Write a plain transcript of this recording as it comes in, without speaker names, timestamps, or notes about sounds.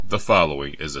The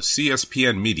following is a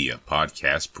CSPN Media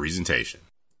podcast presentation.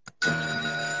 Good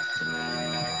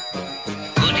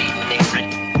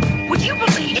evening. Would you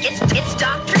believe it's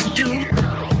Dr. Doom?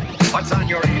 What's on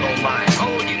your evil mind?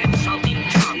 Hold your insulting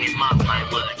tongue and mark my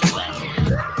words well.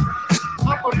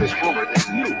 How about this rumor that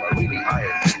you are really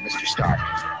hired, Mr. Stark?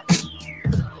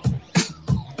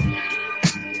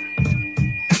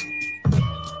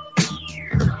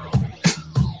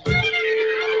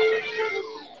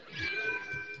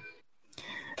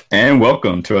 And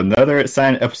welcome to another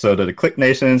exciting episode of the Click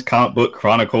Nation's Comic Book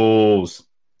Chronicles.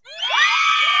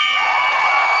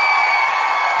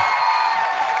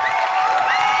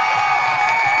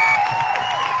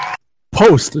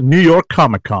 Post New York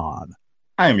Comic Con.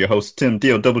 I am your host, Tim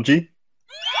D-O-double-G.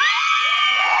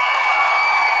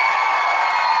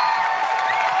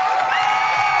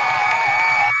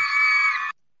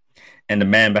 And the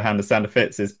man behind the sound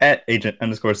effects is at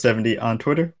Agent_70 on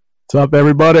Twitter. What's up,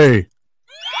 everybody?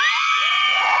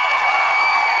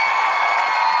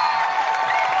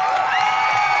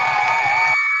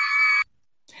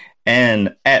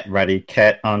 And at Roddy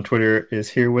Cat on Twitter is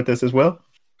here with us as well.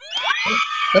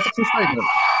 That's a true statement.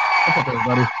 What's up,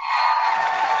 everybody?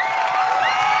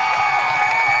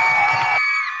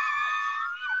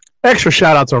 Extra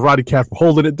shout out to Roddy Cat for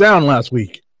holding it down last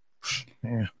week.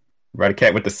 Yeah. Roddy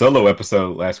Cat with the solo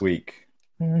episode last week.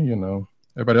 You know,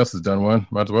 everybody else has done one.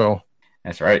 Might as well.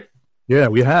 That's right. Yeah,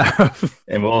 we have.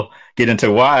 And we'll get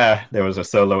into why there was a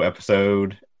solo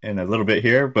episode in a little bit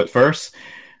here. But first,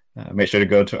 make sure to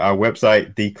go to our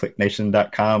website,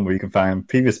 theclicknation.com, where you can find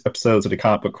previous episodes of the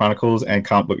Comic Book Chronicles and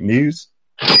Comic Book News.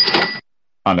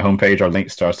 On the homepage are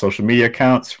links to our social media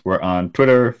accounts. We're on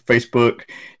Twitter, Facebook,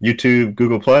 YouTube,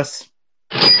 Google+.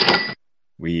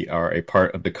 We are a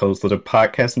part of the Cold Slither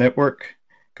Podcast Network.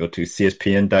 Go to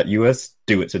cspn.us,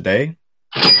 do it today.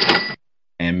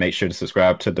 And make sure to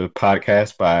subscribe to the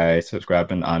podcast by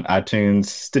subscribing on iTunes,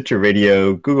 Stitcher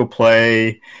Radio, Google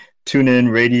Play,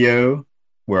 TuneIn Radio,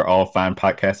 where all fine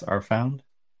podcasts are found.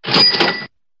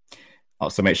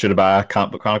 Also, make sure to buy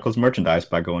Comic Book Chronicles merchandise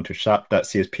by going to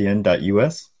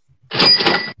shop.cspn.us.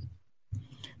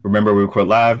 Remember, we record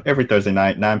live every Thursday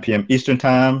night, 9 p.m. Eastern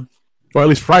Time. Or at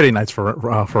least Friday nights for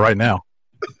right now.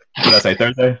 Did I say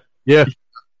Thursday? Yeah.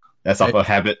 That's off of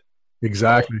habit.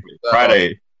 Exactly.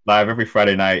 Friday, live every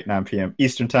Friday night, 9 p.m.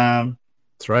 Eastern Time.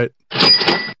 That's right.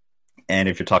 And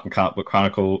if you're talking Comic Book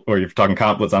Chronicle, or if you're talking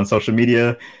comic books on social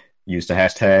media, use the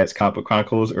hashtags Comic Book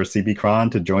Chronicles or CBChron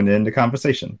to join in the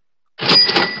conversation.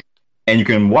 And you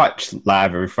can watch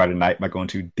live every Friday night by going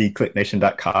to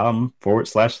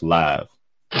theclicknation.com/live.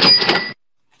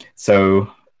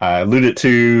 So I alluded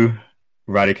to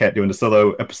Roddy Cat doing the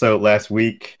solo episode last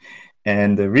week.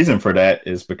 And the reason for that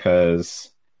is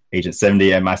because Agent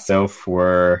 70 and myself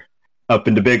were up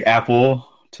in the Big Apple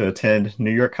to attend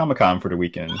New York Comic Con for the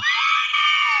weekend.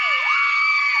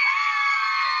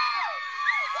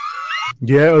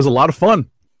 Yeah, it was a lot of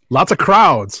fun. Lots of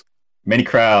crowds. Many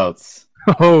crowds.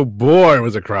 Oh boy,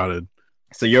 was it crowded.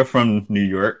 So you're from New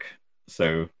York,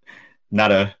 so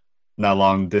not a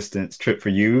long distance trip for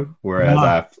you, whereas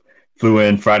I flew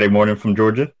in Friday morning from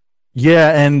Georgia.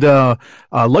 Yeah, and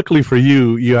luckily for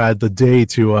you, you had the day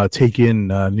to take in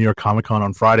New York Comic Con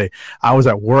on Friday. I was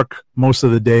at work most of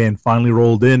the day and finally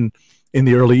rolled in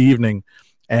the early evening.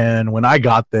 And when I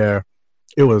got there,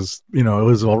 it was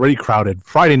already crowded.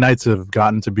 Friday nights have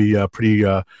gotten to be a pretty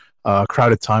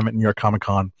crowded time at New York Comic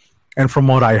Con. And from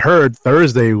what I heard,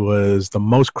 Thursday was the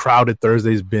most crowded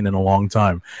Thursday's been in a long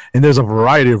time. And there's a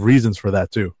variety of reasons for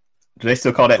that, too. Do they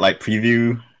still call that like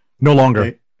preview? No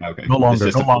longer. Day? Okay. No longer.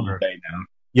 It's just no a longer. full day now.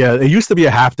 Yeah, it used to be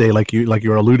a half day, like you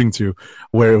were alluding to,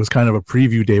 where it was kind of a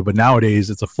preview day. But nowadays,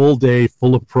 it's a full day,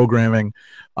 full of programming.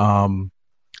 And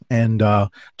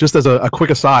just as a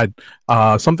quick aside,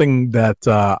 something that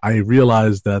I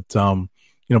realized that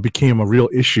became a real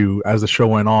issue as the show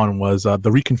went on was the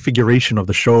reconfiguration of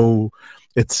the show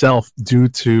itself due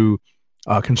to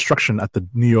construction at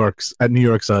New York's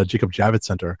Jacob Javits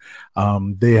Center.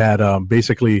 They had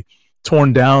basically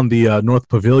torn down the North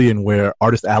Pavilion where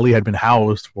Artist Alley had been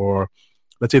housed for,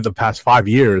 let's say, the past 5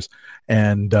 years,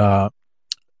 and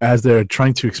as they're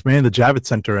trying to expand the Javits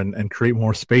Center and create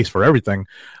more space for everything,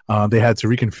 they had to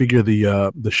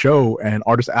reconfigure the show, and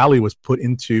Artist Alley was put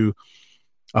into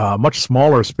much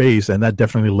smaller space, and that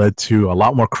definitely led to a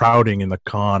lot more crowding in the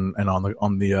con and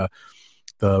on the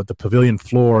pavilion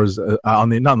floors. Not on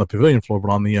the pavilion floor, but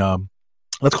on the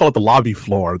let's call it the lobby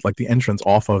floor, like the entrance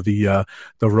off of the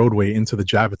roadway into the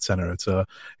Javits Center. It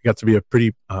got to be a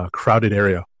pretty crowded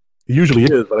area. It usually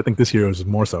is, but I think this year was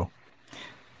more so.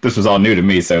 This was all new to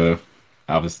me, so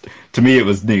to me it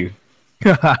was new.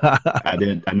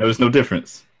 I noticed no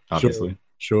difference, obviously.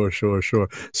 Sure.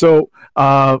 So,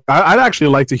 I'd actually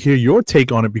like to hear your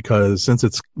take on it because since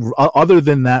it's other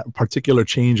than that particular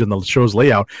change in the show's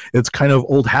layout, it's kind of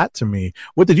old hat to me.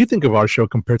 What did you think of our show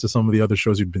compared to some of the other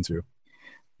shows you've been to?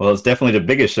 Well, it's definitely the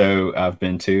biggest show I've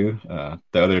been to.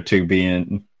 The other two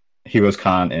being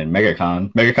HeroesCon and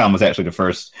MegaCon. MegaCon was actually the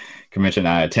first convention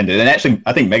I attended, and actually,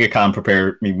 I think MegaCon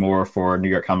prepared me more for New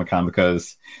York Comic Con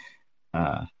because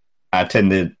I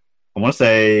attended. I want to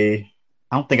say.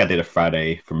 I don't think I did a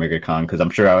Friday for MegaCon because I'm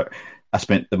sure I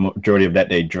spent the majority of that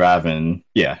day driving.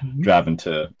 Yeah, driving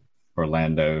to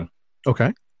Orlando.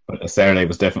 Okay. But Saturday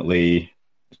was definitely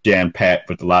jam packed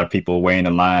with a lot of people waiting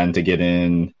in line to get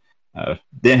in.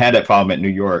 Didn't have that problem at New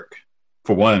York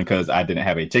for one because I didn't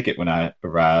have a ticket when I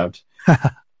arrived.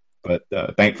 But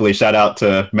thankfully, shout out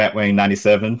to Matt Wang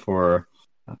 97 for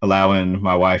allowing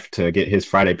my wife to get his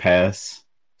Friday pass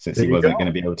since he wasn't going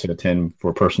to be able to attend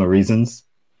for personal reasons.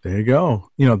 There you go.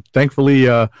 Thankfully,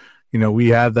 we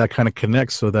have that kind of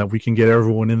connect so that we can get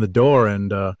everyone in the door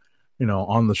and,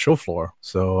 on the show floor.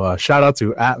 So shout out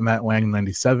to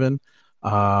 @MattWang97. Who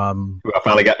I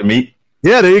finally got to meet.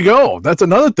 Yeah, there you go. That's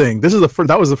another thing. This is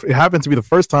it happened to be the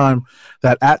first time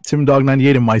that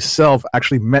 @TimDog98 and myself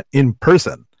actually met in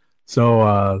person.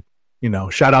 So,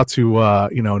 shout out to,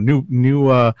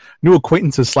 new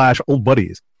acquaintances / old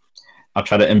buddies. I'll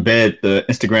try to embed the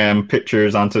Instagram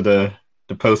pictures onto the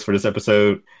post for this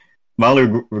episode. My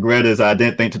only regret is I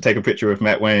didn't think to take a picture with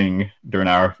Matt Wang during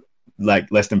our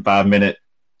less than 5-minute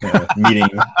meeting,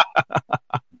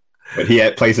 but he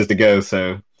had places to go.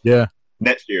 So yeah,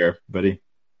 next year, buddy.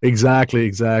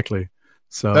 Exactly.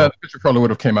 So that picture probably would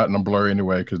have came out in a blur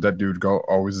anyway because that dude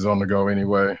always is on the go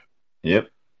anyway. Yep.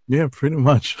 Yeah, pretty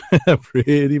much.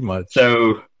 Pretty much.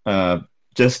 So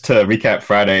just to recap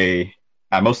Friday,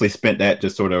 I mostly spent that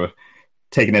just sort of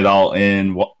taking it all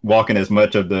in, walking as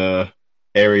much of the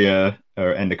area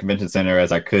and the convention center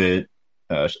as I could.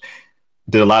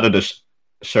 Did a lot of the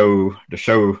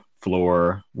show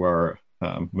floor where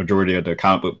majority of the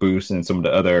comic book booths and some of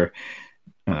the other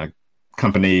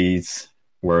companies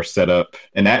were set up.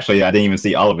 And actually, I didn't even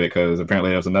see all of it because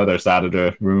apparently there was another side of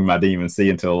the room I didn't even see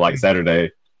until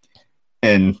Saturday.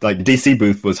 And the DC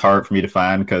booth was hard for me to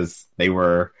find because they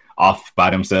were off by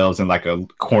themselves in a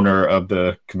corner of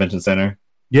the convention center.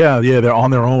 Yeah, they're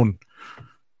on their own.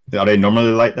 Are they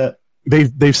normally like that?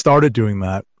 They've started doing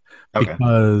that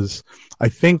because I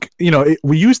think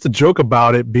we used to joke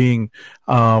about it being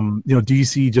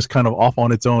DC just kind of off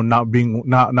on its own, not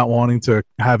wanting to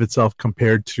have itself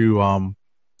compared to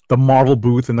the Marvel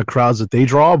booth and the crowds that they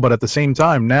draw, but at the same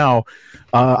time now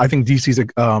I think DC's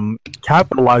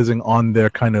capitalizing on their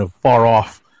kind of far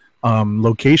off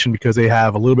location because they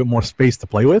have a little bit more space to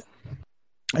play with.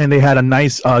 And they had a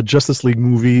nice Justice League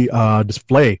movie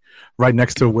display right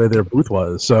next to where their booth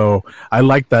was. So I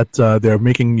like that they're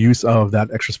making use of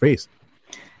that extra space.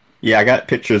 Yeah, I got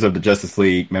pictures of the Justice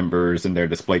League members in their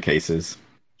display cases.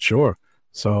 Sure.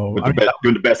 So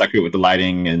doing the best I could with the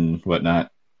lighting and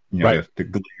whatnot. Right. The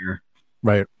glare.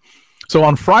 Right. So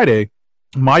on Friday,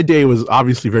 my day was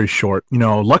obviously very short.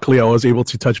 Luckily I was able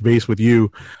to touch base with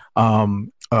you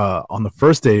on the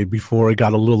first day before it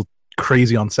got a little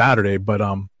crazy on Saturday, but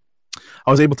I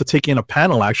was able to take in a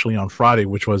panel actually on Friday,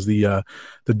 which was the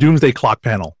Doomsday Clock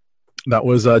panel. That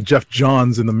was Jeff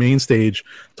Johns in the main stage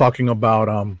talking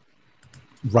about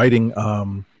writing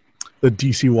the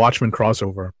DC Watchmen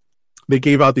crossover. They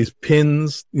gave out these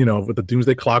pins, with the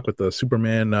Doomsday Clock with the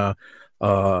Superman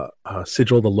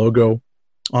sigil, the logo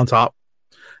on top,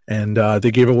 and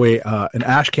they gave away an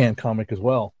Ashcan comic as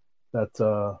well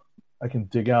that I can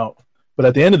dig out. But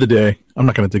at the end of the day, I'm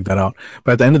not going to dig that out.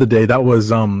 But at the end of the day, that was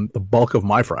the bulk of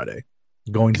my Friday,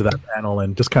 going to that panel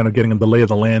and just kind of getting the lay of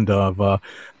the land of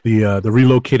the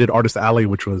relocated Artist Alley,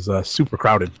 which was super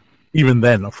crowded, even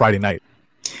then, a Friday night.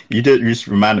 You just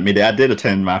reminded me that I did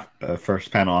attend my first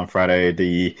panel on Friday.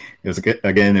 It was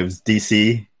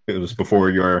DC. It was before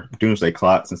your Doomsday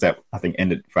Clock, since that I think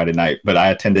ended Friday night. But I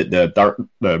attended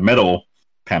the metal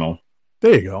panel.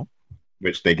 There you go.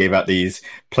 Which they gave out these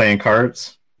playing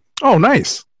cards. Oh,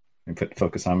 nice. And put the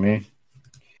focus on me.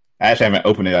 I actually haven't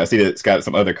opened it. I see that it's got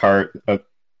some other card. I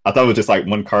thought it was just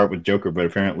one card with Joker, but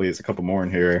apparently it's a couple more in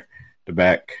here. The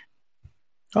back.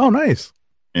 Oh, nice.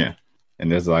 Yeah.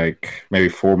 And there's maybe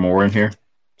 4 more in here.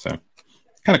 So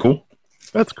kind of cool.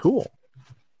 That's cool.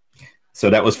 So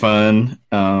that was fun.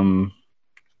 I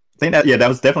think that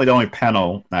was definitely the only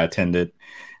panel I attended.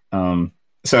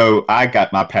 So I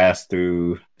got my pass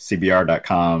through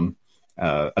CBR.com.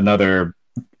 Another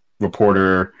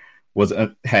reporter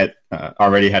had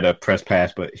already had a press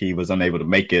pass, but he was unable to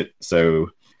make it.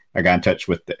 So I got in touch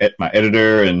with my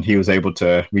editor, and he was able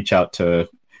to reach out to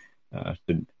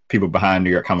the people behind New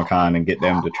York Comic Con and get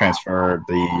them to transfer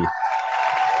the.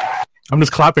 I'm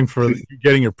just clapping for you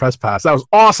getting your press pass. That was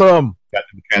awesome. Got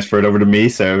them transferred over to me,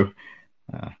 so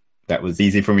that was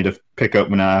easy for me to pick up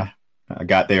when I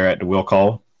got there at the will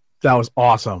call. That was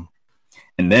awesome.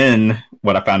 And then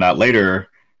what I found out later,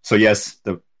 so yes,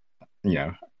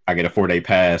 I get a 4-day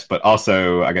pass, but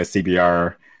also I guess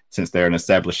CBR, since they're an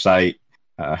established site,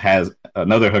 has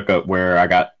another hookup where I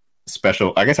got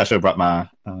special. I guess I should have brought my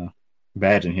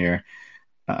badge in here.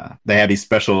 They have these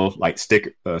special like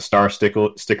star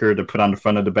sticker to put on the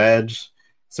front of the badge.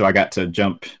 So I got to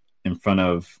jump in front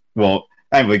of. Well,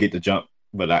 I didn't really get to jump,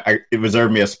 but it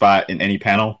reserved me a spot in any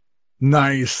panel.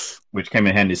 Nice. Which came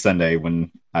in handy Sunday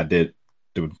when I did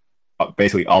do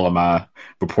basically all of my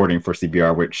reporting for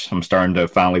CBR, which I'm starting to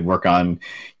finally work on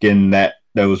getting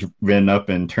those written up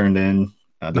and turned in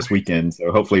this weekend.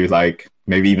 So hopefully, like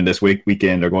maybe even this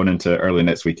weekend or going into early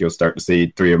next week, you'll start to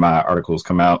see 3 of my articles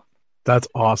come out. That's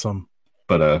awesome.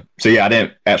 But so yeah, I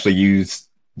didn't actually use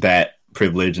that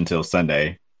privilege until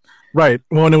Sunday. Right.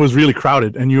 Well, and it was really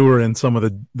crowded, and you were in some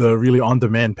of the really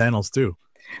on-demand panels too.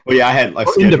 Well, yeah, I had a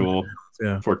schedule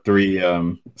for 3.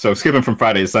 So skipping from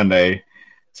Friday to Sunday.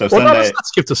 So Sunday. No, let's not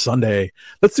skip to Sunday.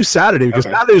 Let's do Saturday because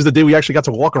Saturday is the day we actually got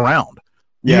to walk around.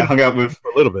 Yeah, hung out with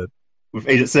for a little bit with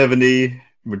Agent 70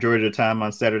 majority of the time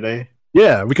on Saturday.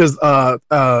 Yeah, because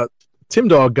Tim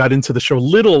Dog got into the show a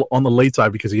little on the late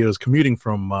side because he was commuting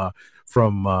from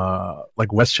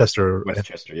like Westchester.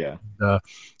 Westchester, yeah.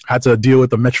 Had to deal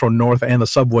with the Metro North and the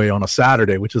subway on a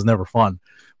Saturday, which is never fun.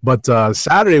 But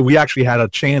Saturday, we actually had a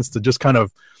chance to just kind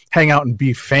of hang out and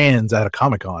be fans at a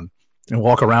Comic-Con and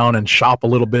walk around and shop a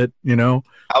little bit,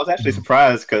 I was actually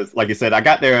surprised because, like you said, I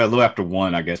got there a little after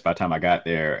 1, I guess, by the time I got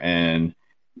there. And,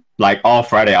 like, all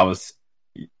Friday, I was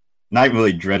not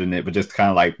really dreading it, but just kind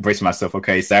of, like, bracing myself,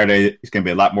 okay, Saturday is going to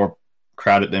be a lot more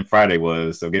crowded than Friday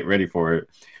was, so get ready for it.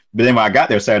 But then when I got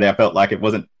there Saturday, I felt like it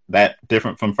wasn't that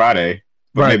different from Friday.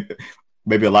 But right.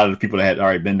 Maybe a lot of the people that had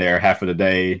already been there half of the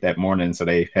day that morning, so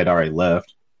they had already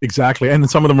left. Exactly. And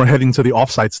some of them were heading to the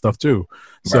offsite stuff, too.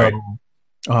 So, right.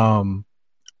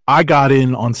 I got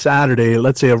in on Saturday,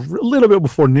 let's say a little bit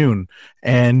before noon,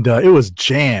 and it was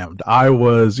jammed. I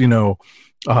was, the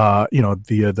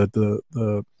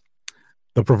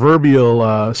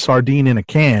proverbial sardine in a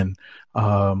can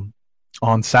on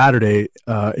Saturday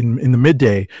in the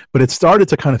midday, but it started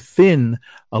to kind of thin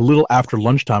a little after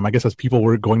lunchtime, I guess, as people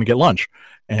were going to get lunch.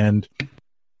 And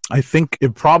I think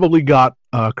it probably got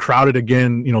crowded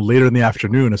again, later in the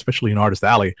afternoon, especially in Artist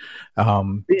Alley.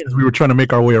 We were trying to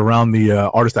make our way around the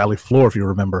Artist Alley floor, if you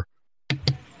remember.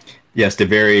 Yes, the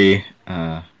very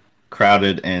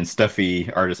crowded and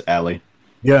stuffy Artist Alley.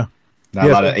 Yeah. Not a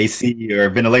lot of AC or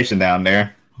ventilation down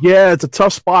there. Yeah, it's a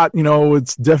tough spot.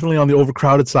 It's definitely on the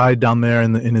overcrowded side down there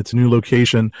in its new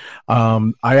location. I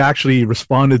actually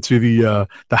responded to the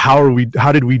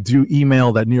how did we do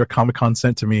email that New York Comic Con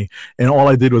sent to me, and all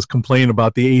I did was complain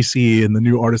about the AC in the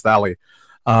new Artist Alley.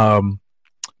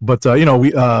 But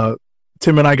we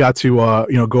Tim and I got to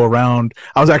go around.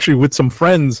 I was actually with some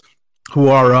friends who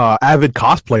are avid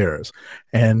cosplayers,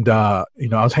 and I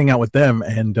was hanging out with them,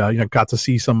 and got to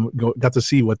see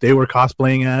what they were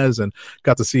cosplaying as, and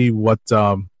got to see what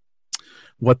the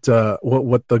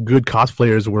good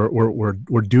cosplayers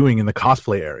were doing in the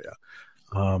cosplay area.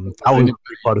 That was a big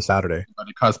part of Saturday.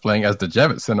 Cosplaying as the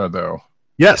Javits Center, though.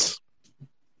 Yes,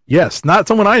 not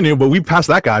someone I knew, but we passed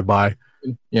that guy by.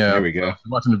 Yeah, there we go.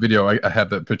 Watching the video, I had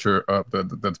that picture up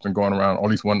that's been going around. Or at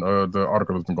least one the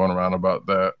article has been going around about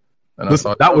that. And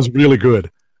listen, that was really good.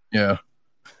 Yeah.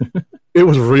 It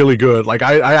was really good. Like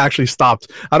I actually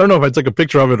stopped. I don't know if I took a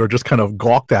picture of it or just kind of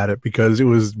gawked at it because it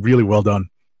was really well done.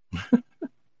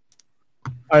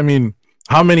 I mean,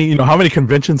 how many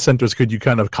convention centers could you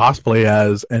kind of cosplay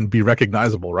as and be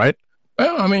recognizable, right?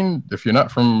 Well, I mean, if you're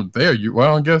not from there,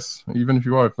 I guess even if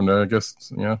you are from there, I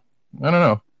guess, yeah. I don't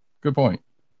know. Good point.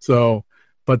 So,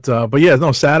 but yeah,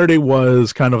 no, Saturday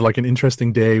was kind of like an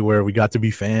interesting day where we got to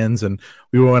be fans and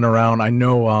we went around. I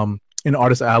know in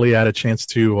Artist Alley, I had a chance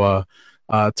to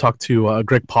talk to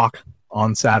Greg Pak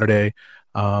on Saturday.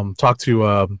 Talk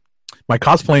to my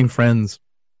cosplaying friends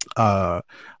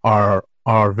are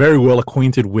very well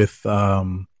acquainted with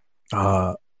known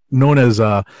as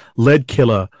Lead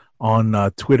Killer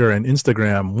on Twitter and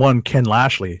Instagram. One, Ken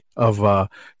Lashley of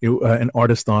an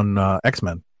artist on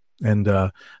X-Men. And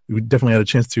we definitely had a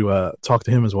chance to talk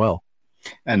to him as well.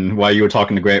 And while you were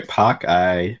talking to Greg Pak,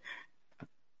 I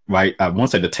want to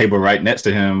say the table right next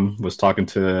to him was talking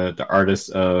to the artist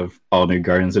of All New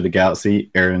Guardians of the Galaxy,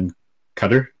 Aaron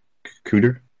Cooter.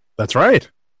 That's right.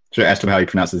 Should have asked him how he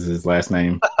pronounces his last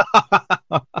name.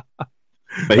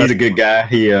 But he's a good guy.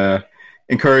 He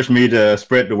encouraged me to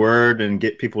spread the word and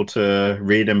get people to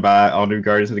read and buy All New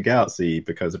Guardians of the Galaxy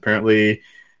because apparently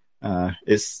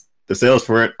it's the sales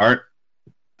for it aren't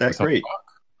that great.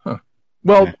 Huh.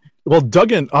 Well,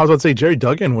 Duggan, I was about to say Jerry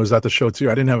Duggan was at the show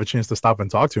too. I didn't have a chance to stop and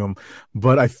talk to him,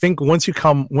 but I think once they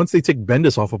take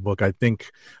Bendis off a book, I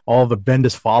think all the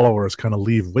Bendis followers kind of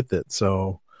leave with it.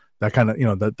 So that kind of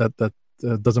that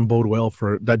doesn't bode well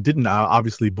for that. Didn't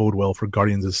obviously bode well for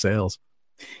Guardians' sales.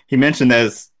 He mentioned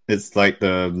that it's like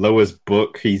the lowest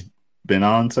book he's been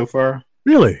on so far.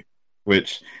 Really?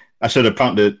 Which I should have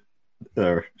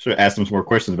should have asked him some more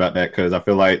questions about that because I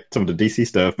feel like some of the DC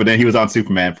stuff. But then he was on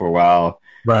Superman for a while,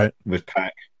 right? With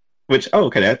Pac, which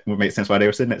okay, that would make sense why they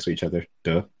were sitting next to each other.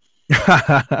 Duh.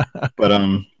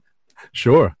 But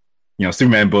sure.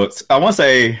 Superman books. I want to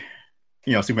say,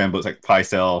 Superman books like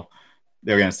probably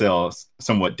they're going to sell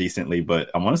somewhat decently, but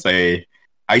I want to say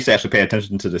I used to actually pay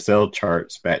attention to the sell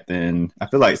charts back then. I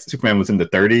feel like Superman was in the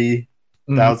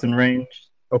 30,000 range.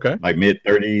 Okay. Like mid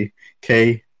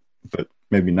 30K, but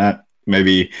maybe not.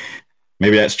 Maybe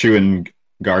that's true and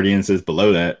Guardians is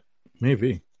below that.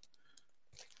 Maybe.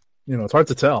 It's hard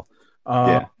to tell.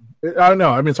 Yeah. I don't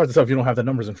know. I mean, it's hard to tell if you don't have the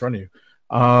numbers in front of you.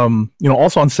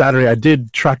 Also on Saturday, I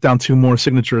did track down 2 more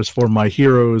signatures for my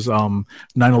Heroes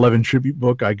 9/11 tribute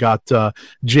book. I got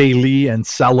Jay Lee and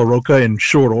Sal LaRocca in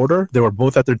short order. They were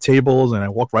both at their tables, and I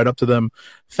walked right up to them,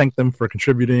 thanked them for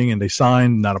contributing, and they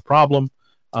signed. Not a problem.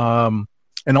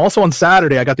 And also on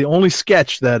Saturday, I got the only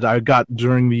sketch that I got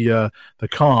during the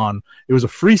con. It was a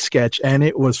free sketch, and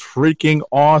it was freaking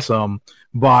awesome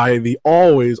by the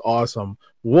always awesome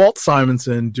Walt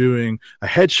Simonson doing a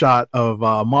headshot of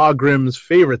Ma Grimm's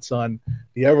favorite son,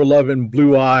 the ever-loving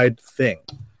blue-eyed Thing.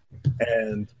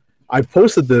 And I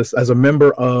posted this as a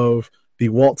member of the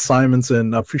Walt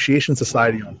Simonson Appreciation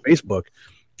Society on Facebook,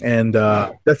 and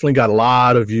definitely got a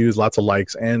lot of views, lots of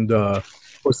likes, and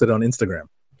posted on Instagram.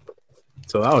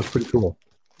 So that was pretty cool.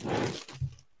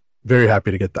 Very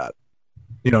happy to get that.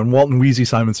 And Walt and Wheezy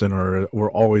Simonson are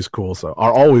always cool,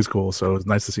 so it's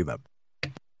nice to see them.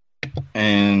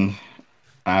 And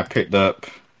I picked up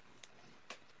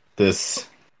this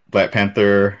Black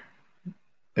Panther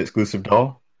exclusive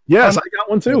doll. Yes, I got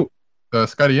one too.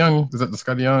 Scotty Young. Is that the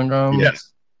Scotty Young?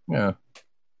 Yes. Yeah.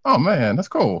 Oh man, that's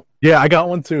cool. Yeah, I got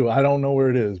one too. I don't know where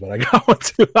it is, but I got one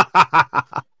too.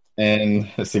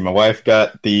 And let's see, my wife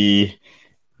got the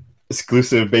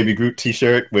exclusive Baby Groot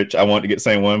t-shirt, which I wanted to get the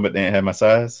same one, but they didn't have my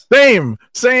size. Same.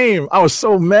 I was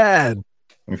so mad.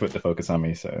 Let me put the focus on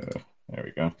me, so there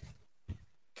we go.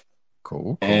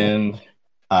 Cool. And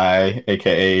I,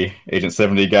 aka Agent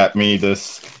 70, got me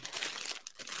this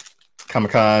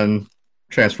Comic-Con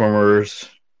Transformers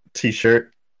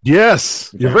t-shirt.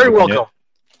 Yes, you're very welcome.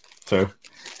 So,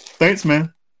 thanks,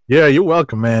 man. Yeah, you're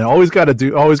welcome, man. Always gotta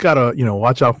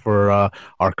watch out for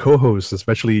our co-hosts,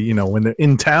 especially when they're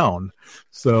in town.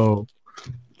 So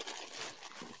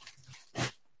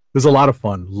there's a lot of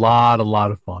fun, lot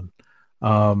of fun.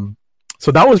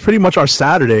 So that was pretty much our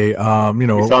Saturday. We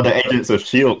saw the Agents of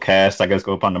S.H.I.E.L.D. cast, I guess,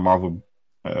 go up on the Marvel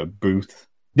booth.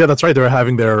 Yeah, that's right. They were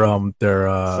having their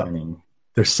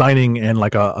signing and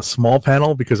like a small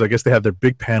panel because I guess they have their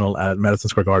big panel at Madison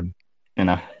Square Garden. And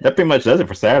that pretty much does it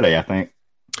for Saturday, I think.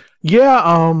 Yeah,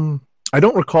 I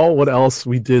don't recall what else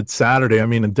we did Saturday. I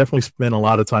mean, I definitely spent a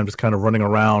lot of time just kind of running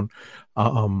around,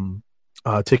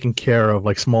 taking care of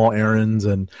like small errands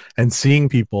and seeing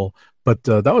people. But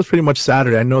that was pretty much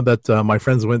Saturday. I know that my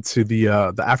friends went to the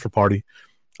after party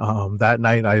that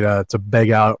night. I had to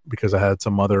beg out because I had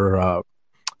some other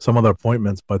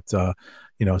appointments. But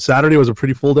Saturday was a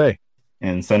pretty full day.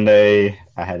 And Sunday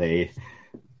I had a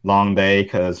long day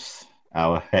because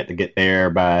I had to get there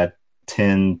by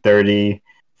 10:30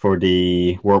 for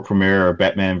the world premiere of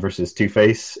Batman vs.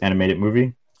 Two-Face animated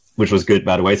movie, which was good,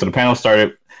 by the way. So the panel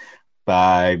started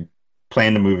by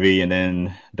playing the movie, and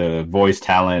then the voice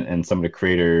talent and some of the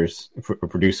creators,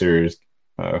 producers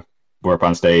were up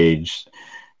on stage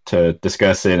to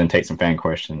discuss it and take some fan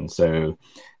questions. So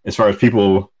as far as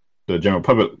people, the general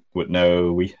public would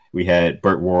know, we had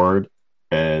Burt Ward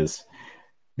as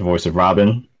the voice of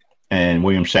Robin and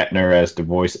William Shatner as the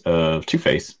voice of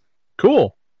Two-Face.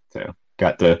 Cool. So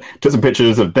took some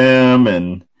pictures of them,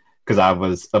 and because I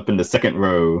was up in the second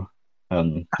row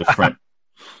on the front.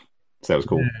 So that was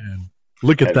cool. Man,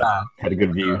 look at that. Had a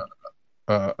good view.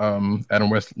 Adam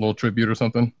West little tribute or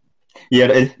something.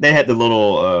 Yeah, they had the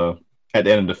little at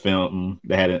the end of the film.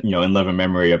 They had it, in loving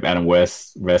memory of Adam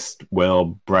West. Rest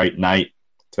well, bright night.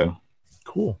 So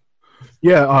cool.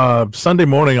 Yeah, Sunday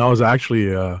morning I was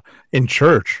actually in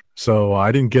church. So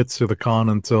I didn't get to the con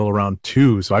until around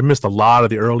 2. So I missed a lot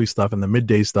of the early stuff and the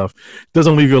midday stuff. It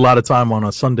doesn't leave you a lot of time on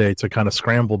a Sunday to kind of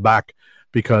scramble back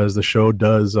because the show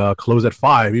does close at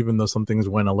 5, even though some things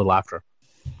went a little after.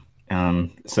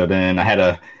 So then I had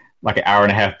an hour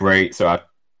and a half break. So I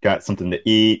got something to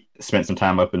eat, spent some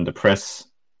time up in the press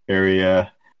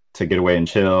area to get away and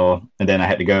chill. And then I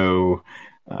had to go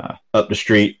up the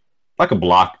street, like a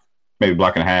block, maybe a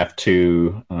block and a half,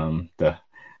 to the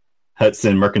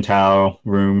Hudson Mercantile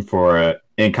Room for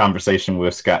in conversation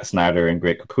with Scott Snyder and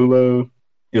Greg Capullo.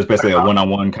 It was basically a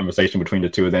one-on-one conversation between the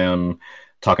two of them,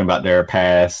 talking about their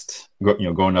past,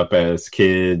 growing up as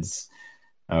kids,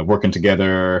 working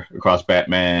together across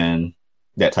Batman,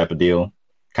 that type of deal.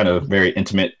 Kind of very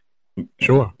intimate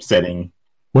setting.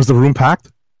 Was the room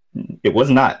packed? It was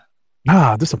not.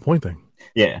 Disappointing.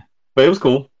 Yeah, but it was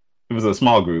cool. It was a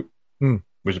small group,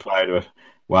 which is probably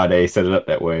why they set it up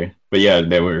that way. But yeah,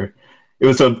 they were. It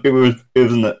was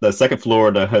in the second floor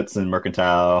of the Hudson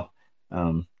Mercantile.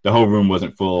 The whole room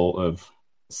wasn't full of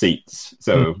seats,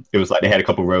 so it was like they had a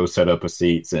couple rows set up of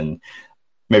seats, and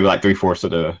maybe like 3/4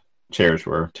 of the chairs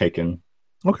were taken.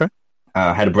 Okay.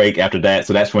 Had a break after that,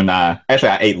 so that's when I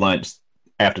ate lunch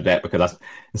after that, because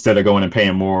instead of going and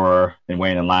paying more and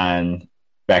waiting in line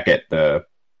back at the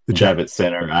Javits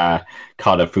Center, I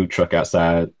caught a food truck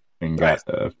outside and got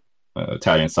the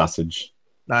Italian sausage.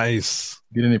 Nice.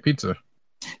 Get any pizza?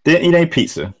 Didn't eat any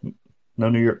pizza. No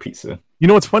New York pizza. You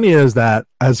know what's funny is that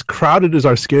as crowded as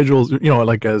our schedules,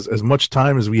 like as much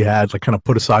time as we had, like kind of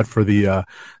put aside for the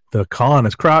con,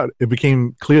 it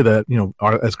became clear that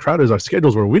as crowded as our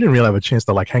schedules were, we didn't really have a chance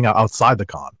to like hang out outside the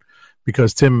con,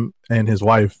 because Tim and his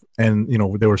wife and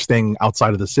they were staying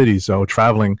outside of the city, so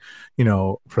traveling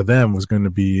for them was going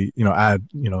to be add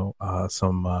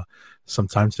some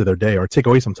time to their day or take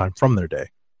away some time from their day.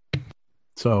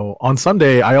 So on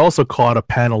Sunday I also caught a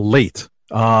panel late,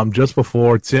 just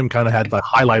before Tim kind of had the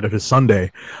highlight of his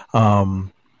Sunday.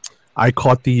 I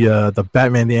caught the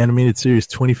Batman the Animated Series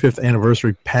 25th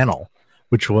anniversary panel,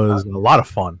 which was a lot of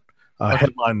fun,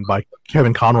 headlined by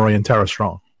Kevin Conroy and Tara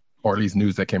Strong. Or at least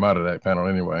news that came out of that panel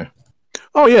anyway.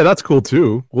 Oh, yeah, that's cool,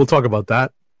 too. We'll talk about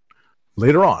that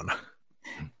later on.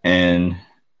 And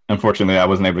unfortunately, I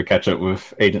wasn't able to catch up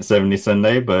with Agent 70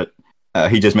 Sunday, but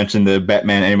he just mentioned the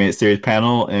Batman Animated Series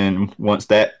panel, and once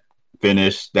that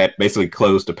finished, that basically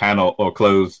closed the panel, or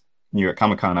closed New York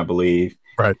Comic Con, I believe.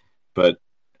 Right. But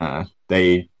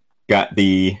they got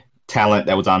the talent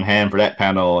that was on hand for that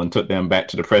panel and took them back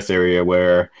to the press area,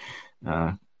 where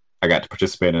I got to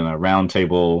participate in a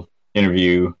roundtable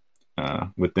interview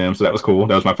with them. So that was cool.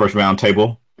 That was my first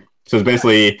roundtable. So it's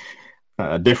basically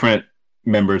different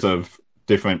members of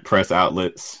different press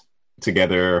outlets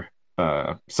together.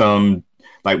 Some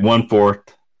like 1/4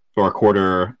 or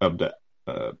 1/4 of the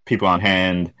people on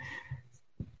hand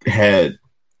had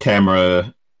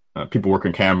people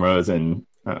working cameras and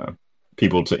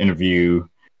people to interview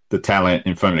the talent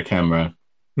in front of the camera.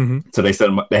 Mm-hmm. So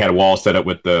they had a wall set up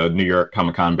with the New York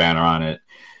Comic Con banner on it,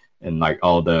 and like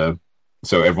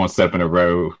so everyone's set up in a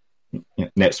row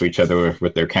next to each other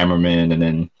with their cameramen, and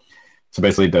then so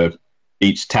basically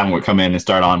each talent would come in and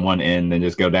start on one end and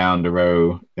just go down the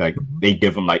row. Like they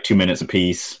give them like 2 minutes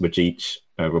apiece with each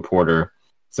reporter,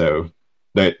 so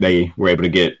they were able to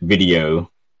get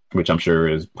video, which I'm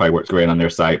sure probably works great on their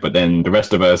site. But then the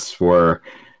rest of us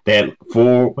they had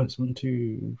 4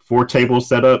 tables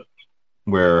set up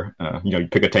where you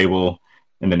pick a table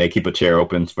and then they keep a chair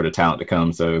open for the talent to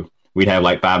come. So we'd have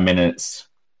like 5 minutes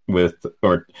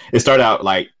or it started out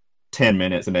like 10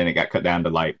 minutes and then it got cut down to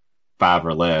like 5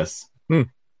 or less.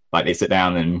 Like they sit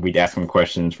down and we'd ask them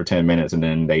questions for 10 minutes and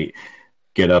then they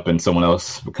get up and someone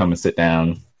else would come and sit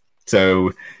down.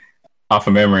 So off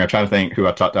of memory, I'm trying to think who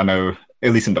I talked to. I know,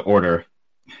 at least in the order,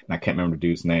 and I can't remember the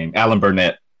dude's name. Alan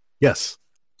Burnett. Yes.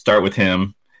 Start with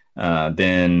him.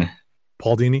 Then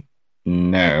Paul Dini?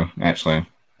 No, actually.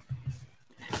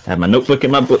 I have my notebook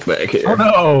in my book bag here. Oh,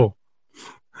 no.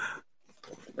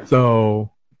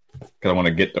 So, because I want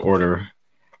to get the order.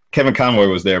 Kevin Conroy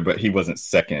was there, but he wasn't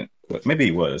second. Maybe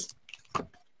he was.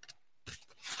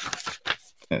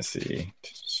 Let's see.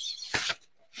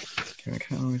 Kevin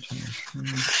Conroy.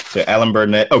 So Alan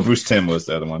Burnett. Oh, Bruce Timm was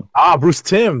the other one. Bruce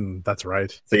Timm. That's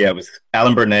right. So yeah, it was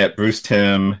Alan Burnett, Bruce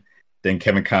Timm, then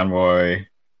Kevin Conroy.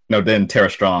 No, then Tara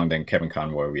Strong, then Kevin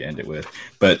Conroy we ended with.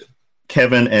 But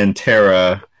Kevin and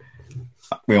Tara,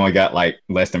 we only got like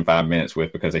less than 5 minutes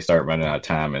with because they started running out of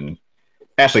time. And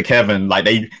actually Kevin, like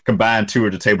they combined 2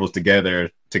 of the tables together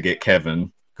to get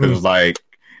Kevin. Because it was like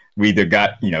we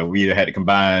either had to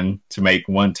combine to make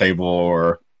one table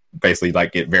or basically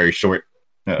like get very short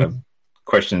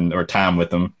question or time with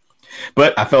them.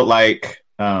 But I felt like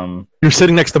You're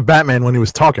sitting next to Batman when he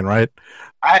was talking, right?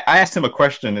 I asked him a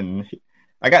question and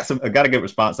I got a good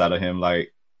response out of him.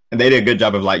 Like, and they did a good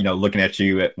job of like looking at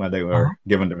you when they were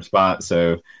giving the response.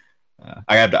 So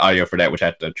I have the audio for that, which I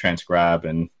have to transcribe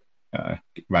and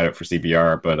write up for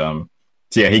CBR. But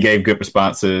so yeah, he gave good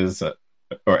responses.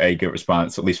 Or a good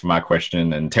response, at least for my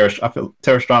question. And Tara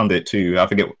Strong did too. I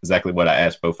forget exactly what I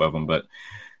asked both of them, but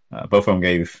both of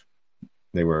them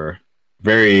they were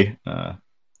very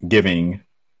giving.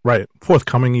 Right.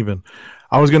 Forthcoming even.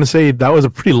 I was going to say that was a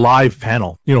pretty live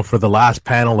panel, for the last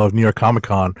panel of New York Comic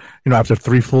Con, after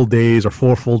 3 full days or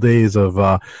 4 full days of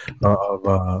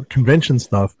convention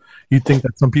stuff. You'd think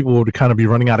that some people would kind of be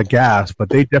running out of gas, but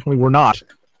they definitely were not.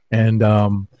 And,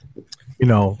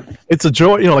 it's a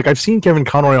joy. Like I've seen Kevin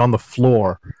Conroy on the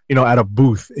floor, at a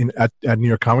booth at New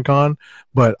York Comic Con,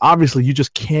 but obviously you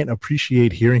just can't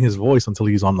appreciate hearing his voice until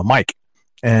he's on the mic.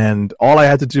 And all I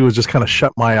had to do was just kind of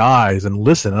shut my eyes and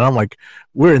listen. And I'm like,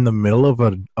 we're in the middle of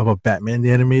a Batman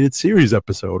the Animated Series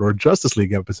episode or a Justice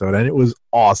League episode, and it was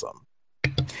awesome.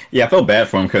 Yeah, I felt bad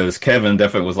for him because Kevin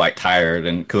definitely was like tired,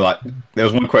 and because there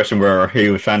was one question where he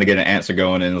was trying to get an answer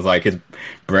going, and it was like his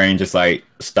brain just like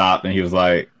stopped, and he was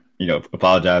like,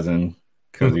 apologizing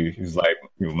because he was like,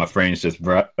 my brain's just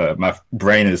my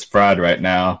brain is fried right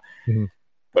now. Mm-hmm.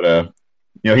 But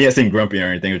he didn't seem grumpy or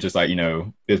anything. It was just like,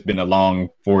 it's been a long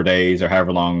 4 days or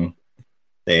however long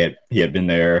he had been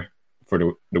there for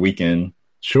the weekend.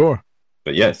 Sure.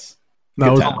 But yes, no,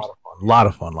 it was a lot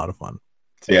of fun.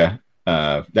 So yeah,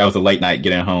 that was a late night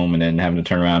getting home and then having to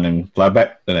turn around and fly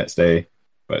back the next day.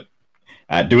 But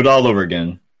I'd do it all over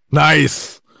again.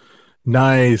 Nice.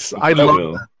 I love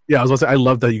that. Yeah, I was going to say, I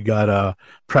love that you got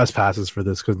press passes for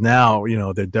this because now,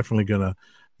 they're definitely going to,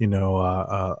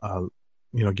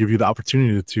 give you the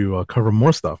opportunity to cover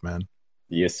more stuff, man.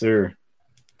 Yes, sir.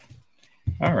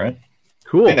 All right.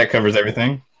 Cool. I think that covers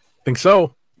everything. Think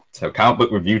so. So comic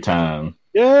book review time.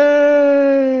 Yay!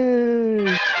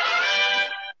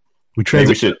 Maybe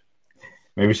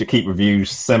we should keep reviews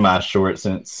semi-short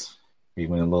since we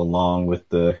went a little long with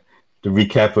the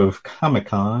recap of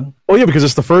Comic-Con. Oh, yeah, because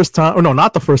it's the first time. Oh, no,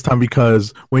 not the first time,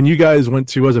 because when you guys went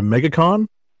to, was it MegaCon?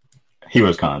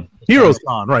 Heroes Con,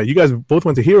 right. You guys both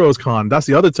went to Heroes Con. That's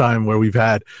the other time where we've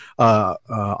had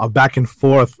a back and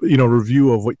forth,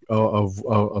 review of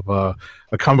a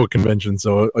comic book convention.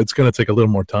 So it's going to take a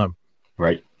little more time.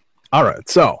 Right. All right.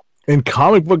 So in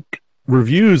comic book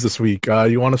reviews this week,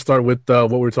 you want to start with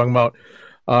what we were talking about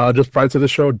just prior to the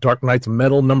show, Dark Knight's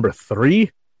Metal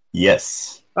 #3?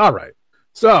 Yes. All right.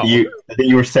 So I think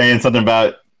you were saying something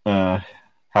about how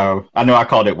I know I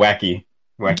called it wacky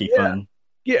fun.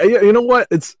 Yeah, you know what?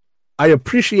 I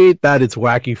appreciate that it's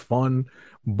wacky fun,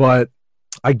 but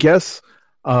I guess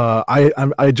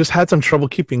I just had some trouble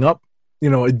keeping up.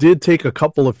 It did take a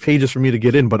couple of pages for me to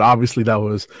get in, but obviously that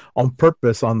was on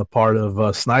purpose on the part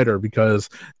of Snyder because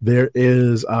there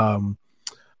is an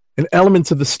element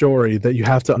to the story that you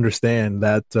have to understand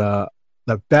that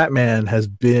that Batman has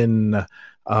been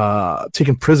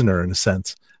taken prisoner in a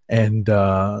sense. And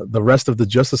the rest of the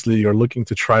Justice League are looking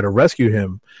to try to rescue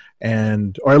him,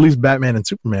 or at least Batman and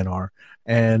Superman are.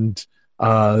 And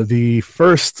the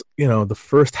first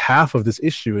half of this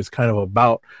issue is kind of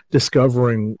about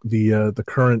discovering the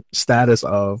current status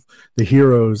of the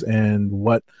heroes and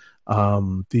what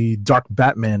the Dark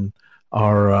Batmen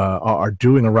are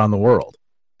doing around the world.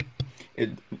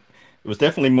 It was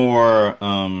definitely more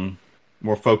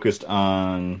focused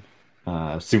on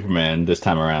Superman this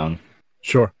time around.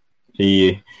 Sure.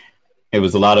 It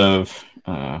was a lot of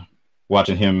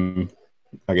watching him,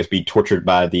 I guess, be tortured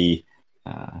by the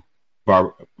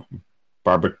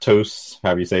Barbatos,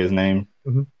 however you say his name,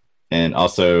 mm-hmm. and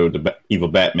also the evil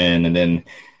Batman, and then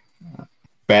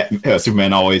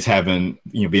Superman always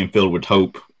being filled with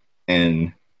hope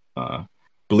and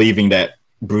believing that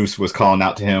Bruce was calling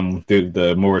out to him through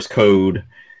the Morse code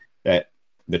that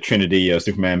the Trinity of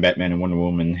Superman, Batman, and Wonder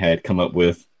Woman had come up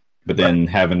with, but then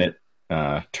having it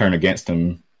turn against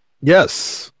him.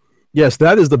 Yes,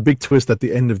 that is the big twist at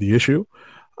the end of the issue.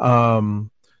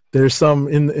 There's some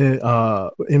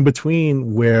in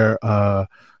between where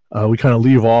we kind of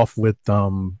leave off with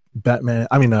Superman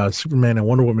and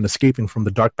Wonder Woman escaping from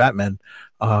the Dark Batman.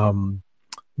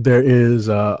 There is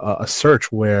a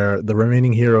search where the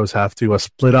remaining heroes have to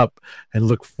split up and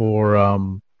look for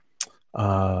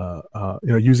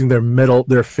using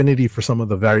their affinity for some of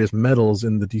the various metals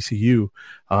in the DCU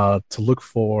to look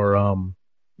for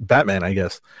Batman, I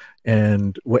guess.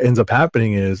 And what ends up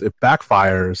happening is it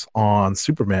backfires on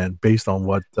Superman based on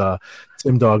what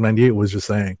Tim Dog 98 was just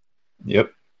saying.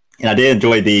 Yep. And I did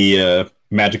enjoy the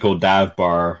magical dive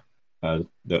bar the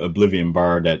Oblivion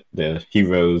Bar that the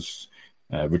heroes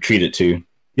retreated to.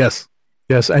 Yes.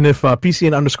 And if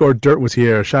PCN_Dirt was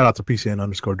here, shout out to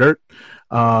PCN_Dirt.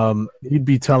 He'd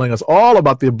be telling us all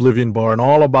about the Oblivion Bar and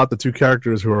all about the two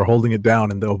characters who are holding it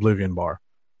down in the Oblivion Bar.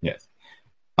 Yes.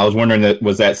 I was wondering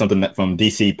was that something that from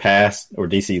DC past or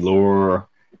DC lore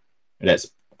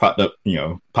that's popped up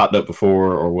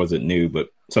before, or was it new? But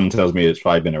someone tells me it's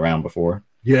probably been around before.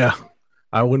 Yeah.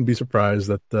 I wouldn't be surprised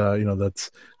that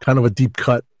that's kind of a deep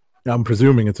cut. I'm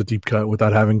presuming it's a deep cut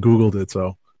without having Googled it.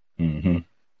 So. Mm-hmm.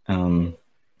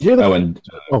 Yeah.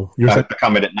 You're I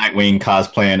commented Nightwing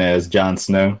cosplaying as Jon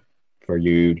Snow for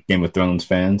you Game of Thrones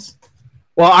fans.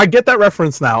 Well, I get that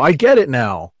reference now. I get it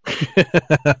now.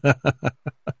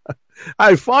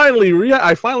 I finally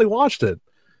watched it.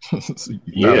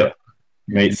 Yeah,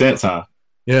 made sense, huh?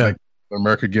 Yeah, like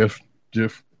America GIF.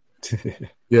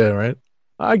 Yeah, right.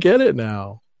 I get it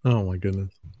now. Oh my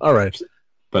goodness. All right,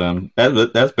 but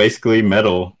that's basically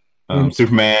Metal.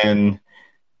 Superman.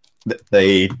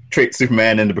 They tricked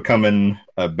Superman into becoming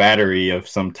a battery of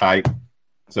some type,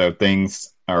 so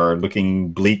things are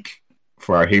looking bleak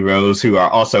for our heroes, who are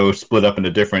also split up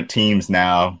into different teams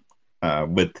now,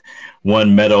 with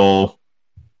one Metal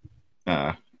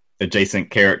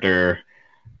adjacent character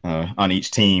on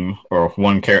each team, or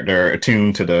one character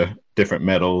attuned to the different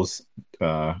metals.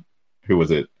 Who was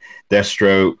it?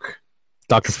 Deathstroke,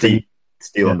 Dr. Fate,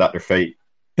 Steel, and Dr. Fate.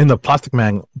 In the Plastic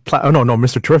Man. No,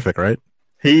 Mr. Terrific, right?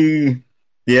 I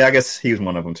guess he was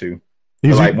one of them too.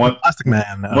 He's like one Plastic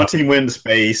Man. One team went to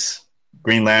space.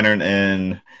 Green Lantern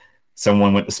and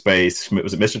someone went to space.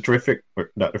 Was it Mr. Terrific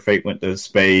or Dr. Fate went to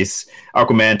space?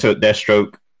 Aquaman took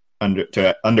Deathstroke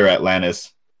under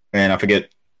Atlantis, and I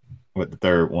forget what the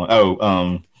third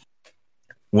one.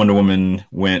 Wonder Woman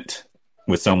went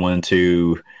with someone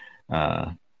to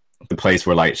the place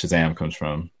where like Shazam comes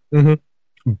from.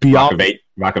 Mm-hmm.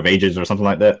 Rock of Ages or something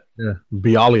like that. Yeah,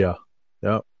 Bialia.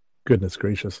 Yep. Goodness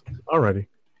gracious. Alrighty.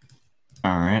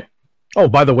 All right. Oh,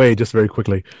 by the way, just very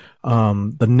quickly,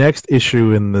 the next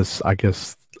issue in this, I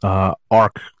guess,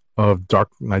 arc of Dark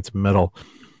Knight's Metal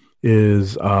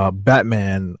is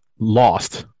Batman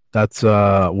Lost. That's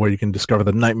where you can discover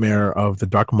the nightmare of the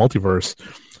Dark Multiverse.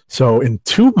 So in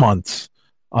 2 months,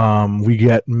 we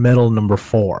get Metal number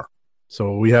 4.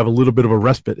 So we have a little bit of a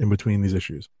respite in between these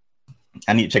issues.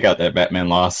 I need to check out that Batman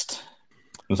Lost.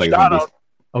 It was like go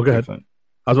ahead. Fun.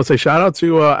 I was going to say shout out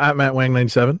to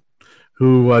 @MattWang97,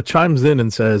 who chimes in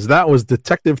and says, that was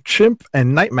Detective Chimp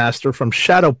and Nightmaster from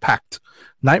Shadow Pact.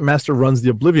 Nightmaster runs the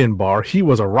Oblivion Bar. He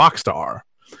was a rock star.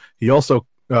 He also,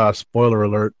 spoiler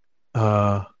alert,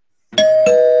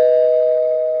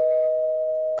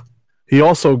 he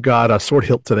also got a sword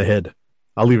hilt to the head.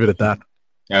 I'll leave it at that.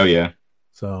 Oh, yeah.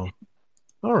 So,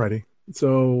 alrighty.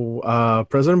 So,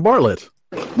 President Bartlett.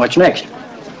 What's next?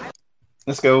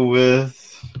 Let's go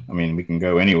with, we can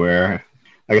go anywhere.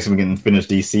 I guess we can finish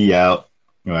DC out.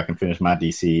 I can finish my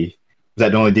DC. Is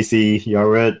that the only DC y'all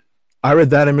read? I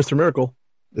read that in Mr. Miracle.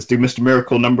 Let's do Mr.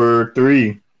 Miracle number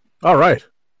 3. All right.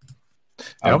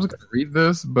 I was going to read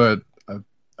this, but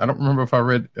I don't remember if I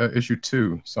read issue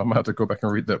 2, so I'm going to have to go back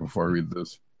and read that before I read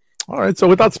this. All right, so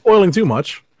without spoiling too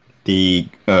much. The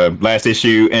last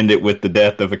issue ended with the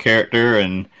death of a character,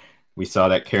 and we saw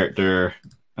that character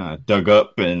dug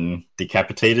up and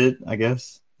decapitated, I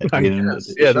guess.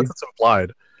 Yeah, that's what's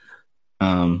implied.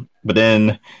 But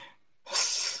then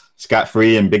Scott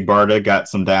Free and Big Barda got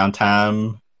some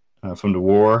downtime from the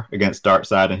war against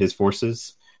Darkseid and his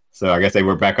forces. So I guess they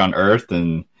were back on Earth,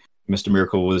 and Mr.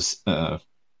 Miracle was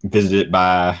visited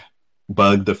by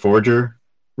Bug the Forger,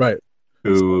 right?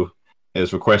 Who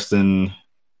is requesting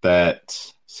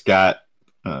that Scott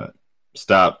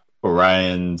stop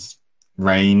Orion's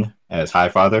reign as High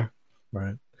Father.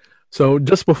 Right. So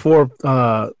just before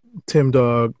Tim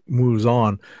Dog moves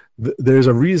on, there's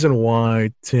a reason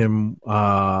why Tim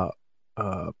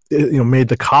made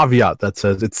the caveat that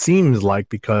says it seems like,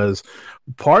 because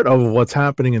part of what's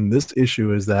happening in this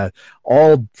issue is that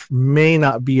all may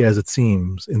not be as it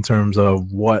seems in terms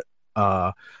of what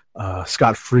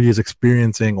Scott Free is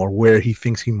experiencing or where he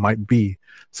thinks he might be.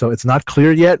 So it's not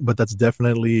clear yet, but that's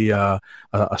definitely a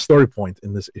story point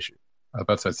in this issue. I was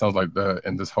about to say, it sounds like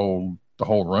the whole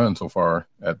run so far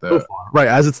right,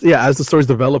 as the story's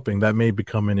developing, that may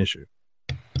become an issue.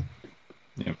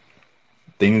 Yeah,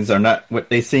 things are not what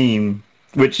they seem,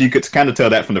 which you could kind of tell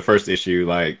that from the first issue.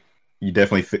 Like, you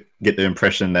definitely get the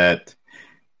impression that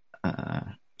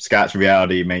Scott's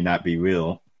reality may not be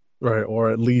real, right, or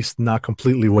at least not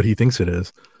completely what he thinks it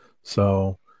is.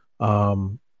 So,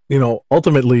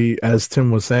 ultimately, as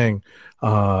Tim was saying,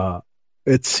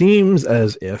 it seems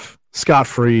as if Scott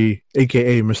Free,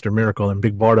 aka Mr. Miracle, and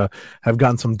Big Barda have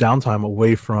gotten some downtime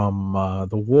away from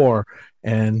the war,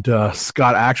 and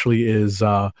Scott actually is,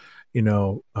 back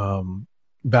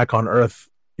on Earth,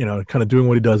 kind of doing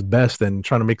what he does best and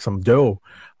trying to make some dough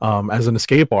as an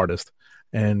escape artist.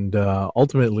 And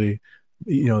ultimately,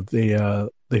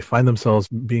 they find themselves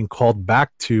being called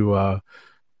back to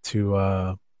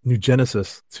New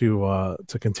Genesis to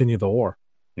continue the war.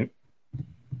 Yep.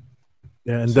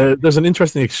 Yeah, and there's an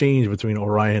interesting exchange between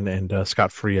Orion and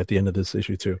Scott Free at the end of this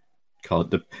issue too. Call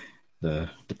it the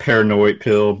paranoid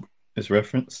pill is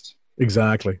referenced.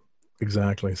 Exactly.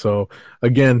 So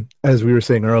again, as we were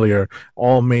saying earlier,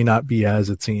 all may not be as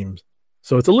it seems.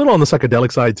 So it's a little on the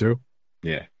psychedelic side too.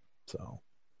 Yeah. So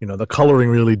the coloring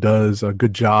really does a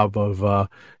good job of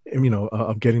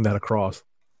getting that across.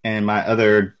 And my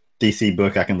other DC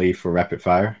book I can leave for rapid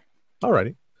fire.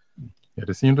 Alrighty. Yeah,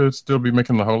 they seem to still be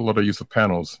making a whole lot of use of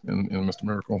panels in Mr.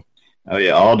 Miracle. Oh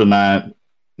yeah, all the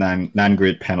nine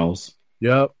grid panels.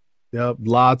 Yep.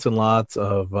 Lots and lots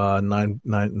of nine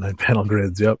panel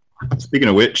grids. Yep. Speaking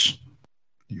of which,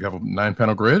 You have a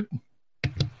 9-panel grid?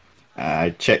 I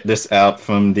checked this out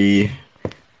from the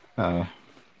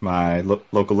my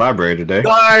local library today.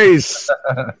 Nice.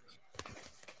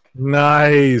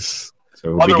 Nice.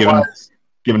 So we'll be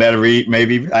giving that a read.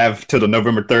 Maybe I have till the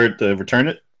November 3rd to return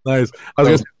it. Nice. I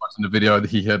was watching the video that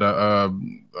he had a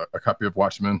copy of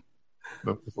Watchmen,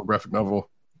 the graphic novel.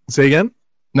 Say again?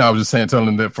 No, I was just telling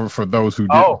him that for those who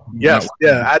yes,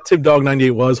 yeah. At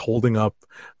TipDog98 was holding up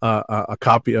a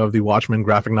copy of the Watchmen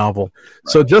graphic novel.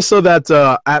 Right. So just so that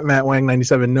at Matt Wang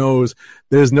 97 knows,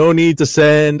 there's no need to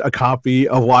send a copy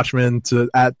of Watchmen to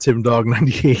at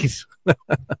TipDog98.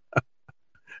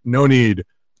 No need.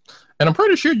 And I'm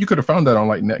pretty sure you could have found that on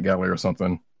like NetGalley or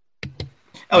something.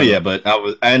 Oh yeah, but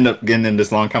I ended up getting in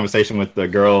this long conversation with the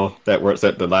girl that works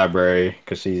at the library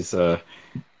because she's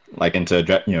like into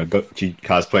she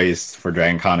cosplays for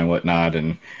Dragon Con and whatnot,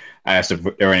 and I asked if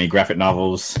there were any graphic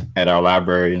novels at our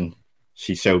library, and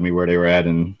she showed me where they were at,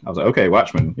 and I was like, okay,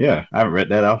 Watchmen, yeah, I haven't read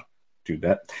that, I'll do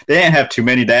that. They didn't have too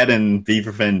many, that and V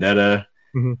for Vendetta,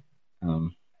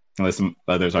 unless some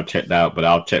others are checked out, but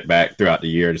I'll check back throughout the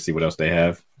year to see what else they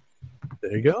have.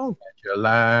 There you go. At your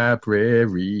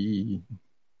library.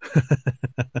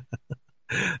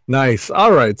 Nice.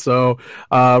 All right. So,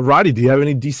 Roddy, do you have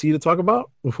any DC to talk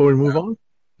about before we move on?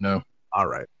 No. All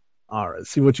right.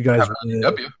 See what you guys. We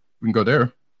can go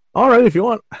there. All right, if you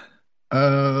want.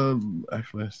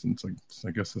 Actually, since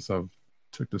I guess since I've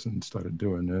took this and started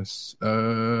doing this,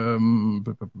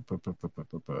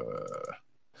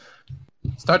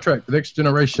 Star Trek: The Next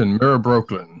Generation, Mirror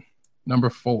Brooklyn, number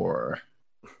 4.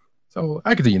 So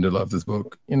I continue to love this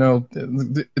book. It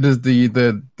is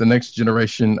the next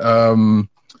generation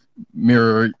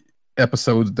mirror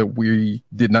episodes that we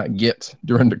did not get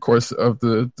during the course of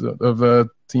the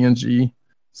TNG,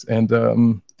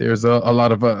 and there's a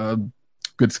lot of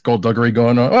good skullduggery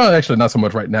going on. Well, actually, not so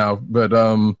much right now, but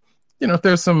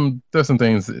there's some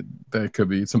things that could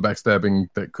be some backstabbing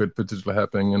that could potentially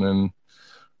happen, and then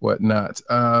whatnot.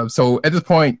 So at this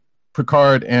point,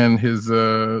 Picard and his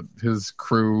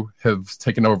crew have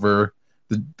taken over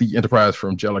the Enterprise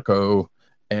from Jellicoe,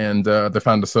 and they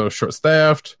found themselves so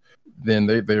short-staffed. Then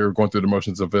they're going through the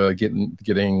motions of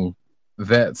getting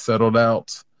that settled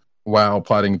out while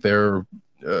plotting their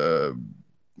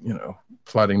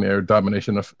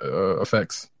domination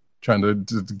effects, trying to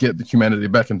get the humanity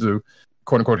back into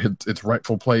quote unquote its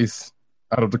rightful place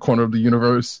out of the corner of the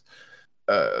universe.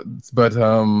 But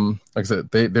like I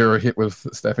said, they were hit with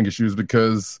staffing issues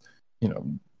because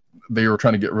they were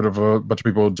trying to get rid of a bunch of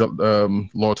people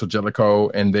loyal to Jellicoe,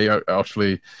 and they are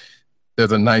actually,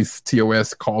 there's a nice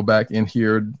TOS callback in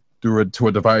here to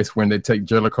a device when they take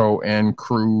Jellicoe and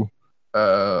crew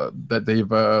that they've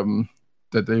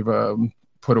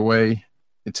put away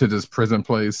into this prison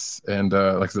place, and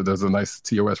like I said, there's a nice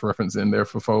TOS reference in there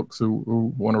for folks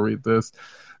who want to read this.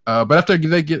 But after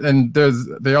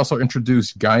they also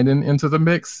introduced Guinan into the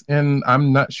mix, and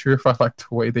I'm not sure if I like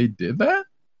the way they did that.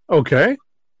 Okay,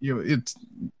 it's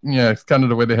kind of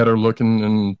the way they had her looking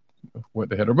and what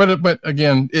they had her. But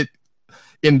again,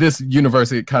 in this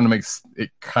universe, it kind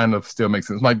of still makes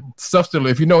sense. Like stuff still,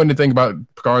 if you know anything about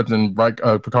Picard's and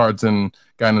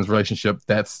Guinan's relationship,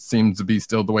 that seems to be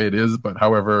still the way it is. But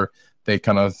however, they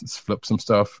kind of flip some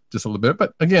stuff just a little bit.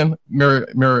 But again,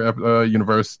 mirror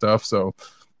universe stuff, so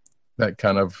that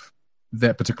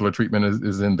particular treatment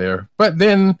is in there. But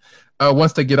then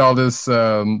once they get all this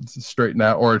straightened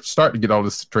out, or start to get all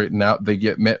this straightened out, they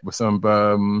get met with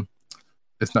some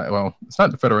it's not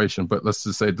the Federation, but let's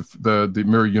just say the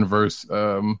mirror universe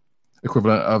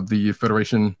equivalent of the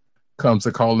Federation comes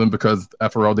to call them, because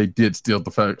after all, they did steal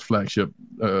the flagship,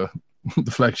 the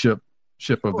flagship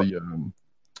ship of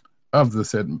the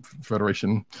said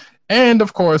Federation. And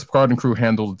of course, Picard and crew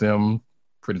handled them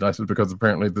pretty nicely, because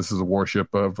apparently this is a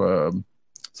warship of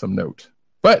some note.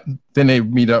 But then they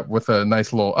meet up with a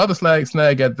nice little other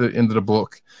snag at the end of the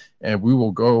book, and we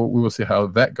will see how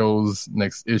that goes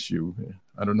next issue.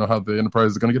 I don't know how the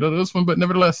Enterprise is going to get out of this one, but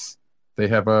nevertheless, they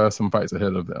have some fights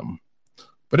ahead of them.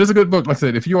 But it's a good book. Like I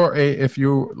said, if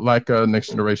you like Next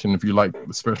Generation, if you like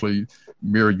especially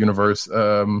Mirror Universe,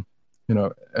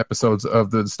 episodes of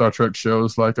the Star Trek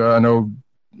shows, like I know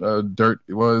Dirt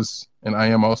was, and I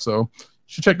Am also, you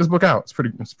should check this book out.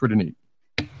 It's pretty neat.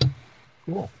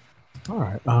 Cool. All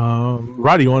right.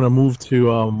 Roddy, you want to move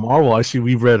to Marvel? I see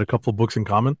we've read a couple of books in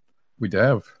common. We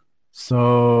have.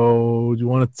 So, do you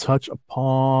want to touch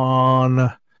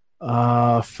upon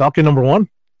Falcon #1?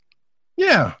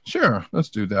 Yeah, sure. Let's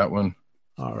do that one.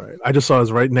 All right. I just saw it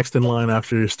was right next in line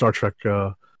after your Star Trek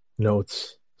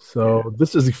notes. So,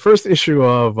 this is the first issue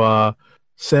of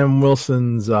Sam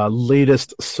Wilson's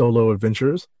latest solo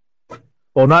adventures.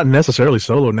 Well, not necessarily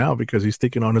solo now, because he's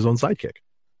taking on his own sidekick.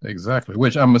 Exactly,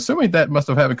 which I'm assuming that must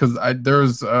have happened, because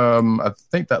there's I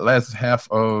think that last half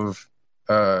of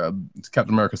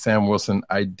Captain America Sam Wilson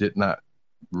I did not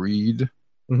read,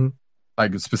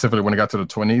 like specifically when it got to the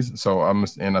 20s. So I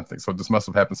think so. This must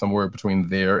have happened somewhere between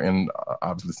there and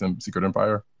obviously some Secret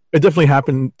Empire. It definitely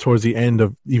happened towards the end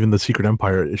of even the Secret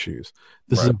Empire issues.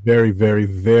 This is a very, very,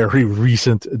 very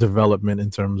recent development in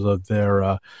terms of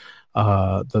their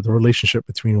the relationship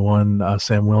between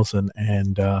Sam Wilson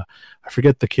and I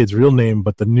forget the kid's real name,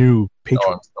 but the new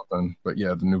Patriot. But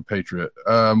yeah, the new Patriot.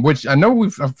 Which I know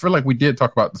I feel like we did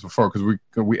talk about this before, because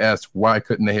we asked why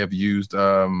couldn't they have used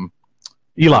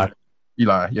Eli?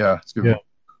 Yeah,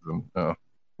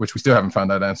 which we still haven't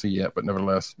found that answer yet, but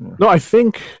nevertheless. Yeah. No, I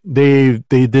think they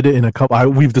did it in a couple.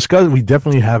 We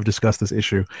definitely have discussed this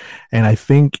issue, and I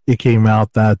think it came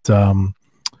out that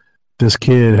this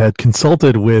kid had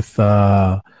consulted with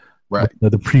the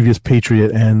previous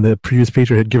Patriot, and the previous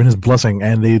Patriot had given his blessing,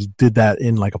 and they did that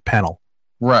in like a panel.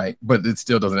 Right, but it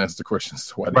still doesn't answer the question as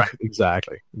to why. Right,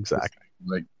 exactly.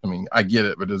 Like, I mean, I get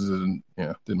it, but this didn't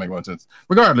make much sense.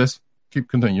 Regardless,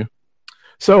 continue.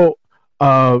 So,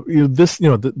 this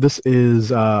is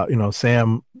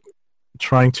Sam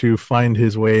trying to find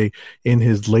his way in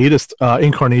his latest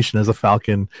incarnation as a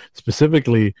Falcon,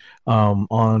 specifically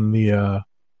on the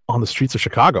streets of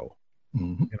Chicago.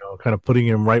 Mm-hmm. Kind of putting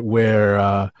him right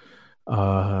where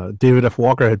David F.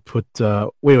 Walker had put.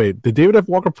 Wait, did David F.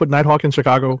 Walker put Nighthawk in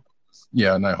Chicago?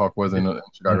 Yeah, Nighthawk was in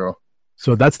Chicago.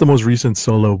 So that's the most recent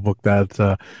solo book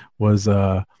that was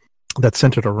that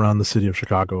centered around the city of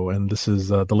Chicago, and this is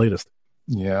the latest.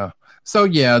 Yeah. So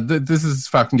yeah, this is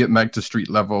Falcon getting back to street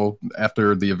level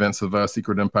after the events of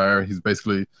Secret Empire. He's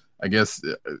basically, I guess,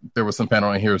 there was some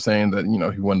panel in here saying that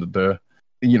he wanted to,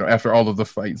 after all of the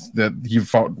fights that he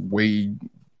fought way,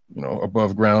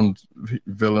 above ground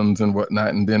villains and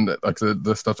whatnot, and then like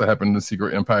the stuff that happened in the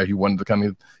Secret Empire, he wanted to kind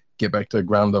of get back to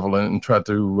ground level and try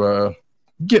to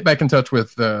get back in touch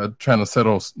with trying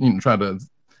to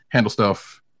handle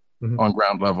stuff on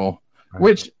ground level, right.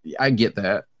 Which I get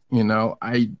that.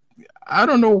 I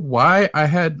don't know why I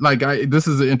had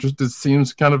this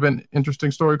seems kind of an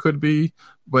interesting story, could be,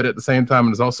 but at the same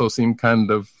time, it also seemed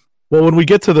kind of. Well, when we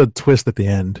get to the twist at the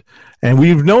end, and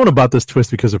we've known about this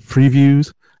twist because of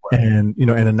previews and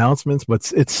and announcements,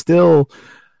 but it's still,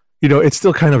 it's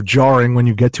still kind of jarring when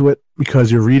you get to it,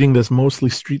 because you're reading this mostly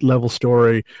street level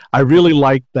story. I really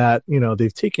like that,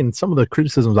 they've taken some of the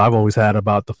criticisms I've always had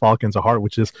about the Falcons to heart,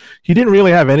 which is he didn't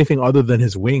really have anything other than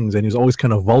his wings, and he's always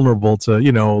kind of vulnerable to,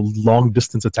 long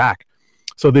distance attack.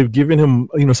 So they've given him,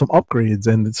 some upgrades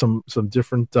and some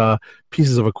different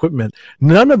pieces of equipment.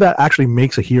 None of that actually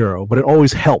makes a hero, but it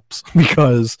always helps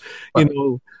because,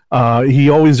 he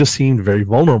always just seemed very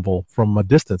vulnerable from a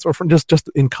distance, or from just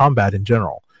in combat in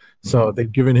general. So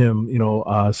they've given him,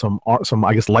 some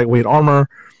I guess lightweight armor.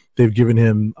 They've given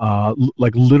him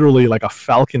literally like a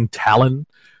Falcon Talon,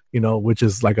 which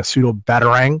is like a pseudo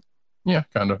batarang. Yeah,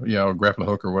 kind of. Yeah, or grappling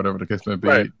hook or whatever the case may be.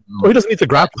 Right. Well, he doesn't need to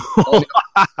grapple,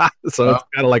 so it's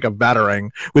kind of like a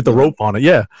batarang with the rope on it.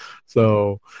 Yeah.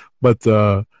 So, but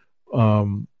I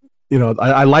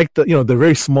like the the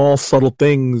very small, subtle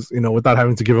things, without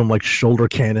having to give him like shoulder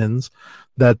cannons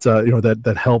that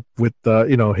that help with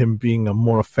him being a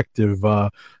more effective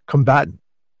combatant.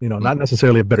 Not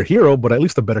necessarily a better hero, but at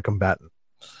least a better combatant.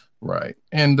 Right.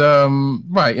 And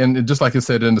and just like it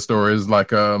said in the story, is like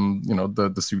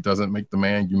the suit doesn't make the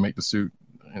man, you make the suit,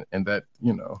 and that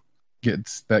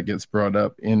gets brought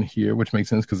up in here, which makes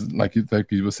sense because like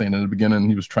you were saying in the beginning,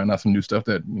 he was trying out some new stuff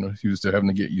that he was still having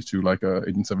to get used to, like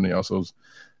 1870 also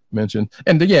mentioned.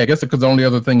 And I guess because the only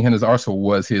other thing in his arsenal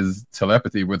was his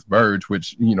telepathy with Burge,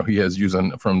 which he has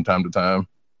using from time to time,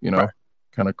 Right.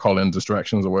 kind of call in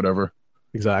distractions or whatever.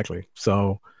 Exactly.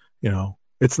 So,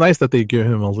 it's nice that they give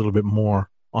him a little bit more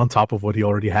on top of what he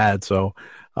already had. So,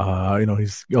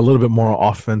 he's a little bit more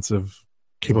offensive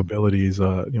capabilities.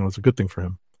 It's a good thing for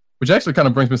him. Which actually kind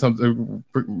of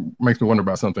makes me wonder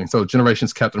about something. So,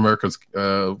 Generations Captain America's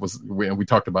we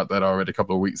talked about that already a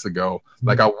couple of weeks ago.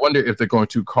 Like, I wonder if they're going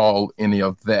to call any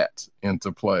of that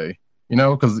into play.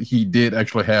 Because he did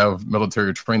actually have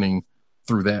military training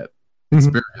through that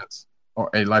experience, or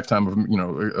a lifetime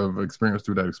of experience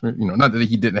through that experience. Not that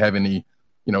he didn't have any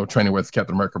training with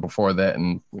Captain America before that,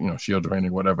 and SHIELD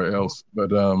training, whatever else.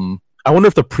 But I wonder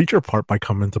if the preacher part might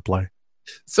come into play.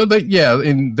 So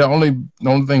and the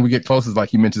only thing we get close is like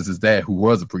he mentions his dad, who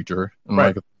was a preacher, and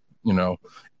right.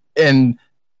 And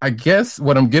I guess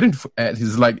what I'm getting at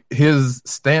is like his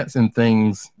stance and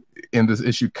things in this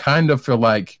issue kind of feel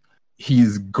like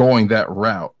he's going that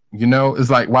route. It's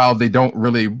like while they don't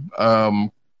really,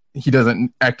 he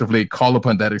doesn't actively call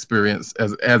upon that experience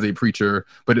as a preacher,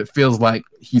 but it feels like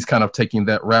he's kind of taking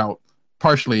that route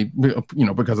partially,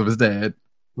 because of his dad,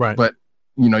 right? But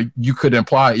you could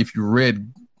imply if you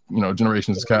read,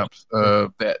 Generations Caps,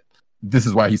 that this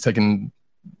is why he's taking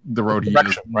the road he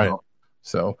is. Right.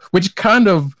 So, which kind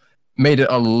of made it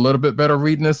a little bit better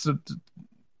reading this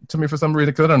to me for some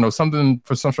reason, because I don't know, something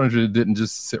for some strange reason didn't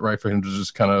just sit right for him to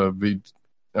just kind of be,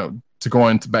 to go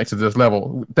into back to this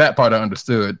level. That part I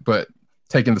understood, but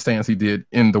taking the stance he did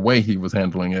in the way he was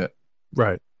handling it.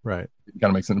 Right. It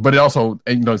kind of makes sense. But it also,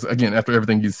 again, after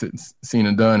everything he's seen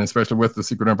and done, especially with the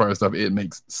Secret Empire stuff, it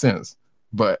makes sense.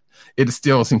 But it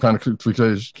still seemed kind of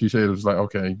cliche. It was like,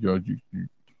 okay, you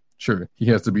sure, he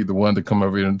has to be the one to come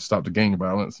over here and stop the gang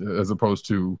violence, as opposed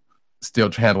to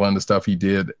still handling the stuff he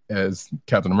did as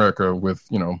Captain America with,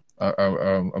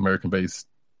 American-based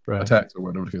attacks or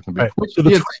whatever the case may be. Right. So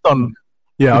the twist on,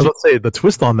 I was going to say the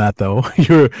twist on that though.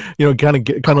 You're, kind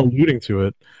of alluding to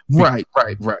it. Right.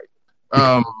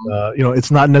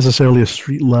 It's not necessarily a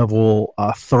street level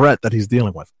threat that he's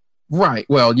dealing with. Right.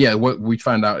 Well, yeah, what we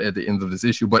find out at the end of this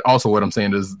issue, but also what I'm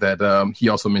saying is that he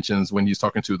also mentions when he's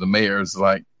talking to the mayors,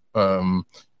 like,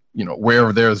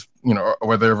 wherever there's,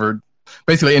 whatever,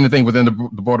 basically anything within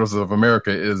the borders of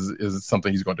America is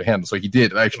something he's going to handle. So he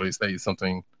did actually say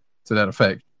something to that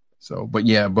effect. So, but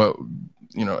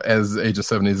as Age of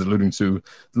 70 is alluding to,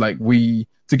 like to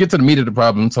get to the meat of the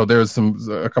problem. So there's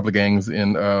a couple of gangs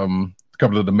in, a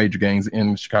couple of the major gangs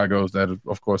in Chicago that have,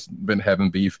 of course, been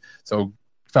having beef. So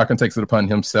Falcon takes it upon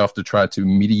himself to try to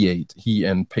mediate. He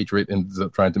and Patriot ends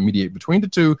up trying to mediate between the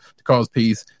two to cause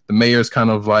peace. The mayor's kind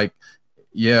of like,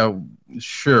 yeah,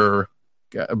 sure.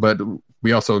 But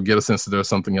we also get a sense that there's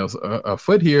something else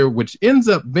afoot here, which ends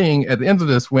up being at the end of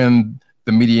this, when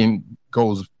the meeting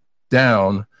goes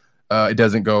down, it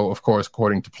doesn't go, of course,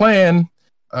 according to plan,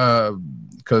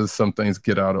 because some things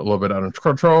get a little bit out of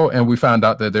control. And we found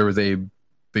out that there was a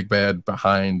big bad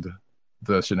behind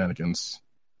the shenanigans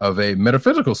of a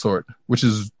metaphysical sort, which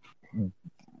is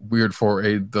weird for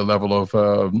the level of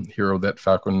hero that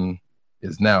Falcon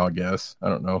is now, I guess. I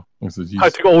don't know. I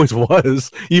think always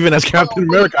was. Even as Captain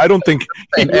America, I don't think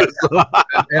he as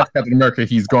Captain America,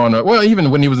 he's gone up. Well,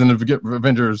 even when he was in the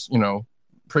Avengers,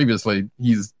 previously,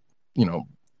 he's,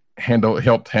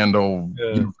 helped handle,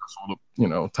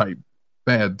 type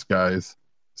bad guys.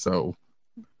 So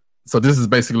this is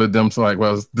basically them like,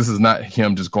 well, this is not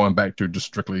him just going back to just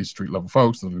strictly street level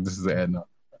folks. This is adding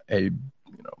a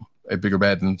bigger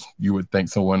bad than you would think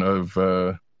someone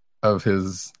of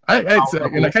his. I kind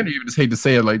of even just hate to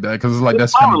say it like that, because it's like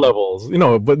that's power levels,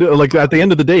 But like at the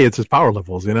end of the day, it's his power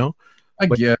levels, I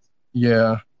guess,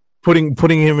 yeah. Putting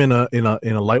him in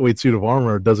a lightweight suit of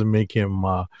armor doesn't make him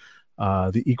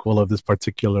the equal of this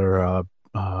particular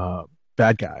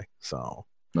bad guy. So.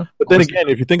 But then again,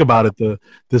 if you think about it,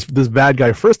 this bad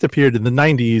guy first appeared in the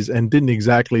 90s and didn't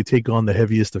exactly take on the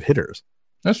heaviest of hitters.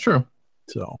 That's true.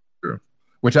 So, true.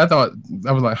 Which I thought,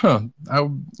 I was like,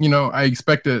 I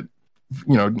expected,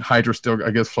 Hydra still,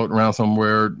 I guess, floating around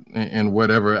somewhere and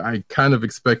whatever. I kind of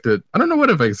expected, I don't know what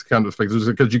I kind of expected,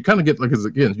 because you kind of get, like,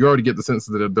 again, you already get the sense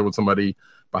that there was somebody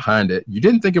behind it. You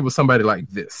didn't think it was somebody like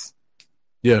this.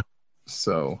 Yeah.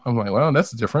 So I'm like, well,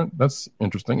 that's different. That's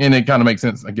interesting. And it kind of makes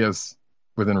sense, I guess,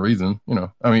 within reason,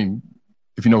 I mean,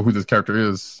 if you know who this character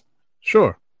is.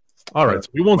 Sure. All right. So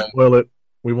we won't spoil it.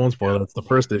 It's the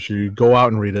first issue. Go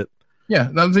out and read it. Yeah,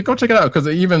 go check it out because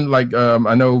even like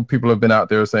I know people have been out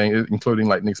there saying, including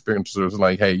like Nick experiencers,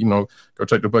 like, hey, go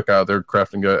check the book out. They're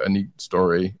crafting a neat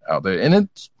story out there, and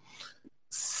it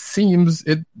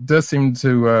does seem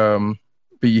to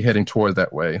be heading towards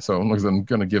that way. So I'm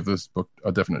going to give this book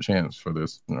a definite chance for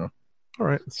this. All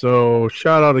right. So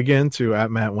shout out again to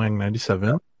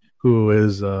 @MattWang97, who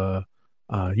is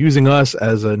using us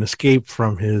as an escape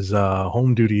from his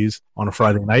home duties on a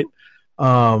Friday night.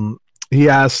 He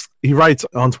writes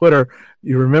on Twitter,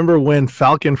 you remember when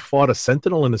Falcon fought a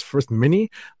Sentinel in his first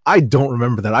mini? I don't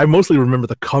remember that. I mostly remember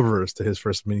the covers to his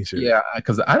first miniseries. Yeah,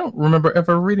 because I don't remember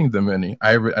ever reading the mini.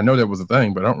 I know that was a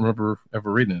thing, but I don't remember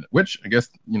ever reading it. Which I guess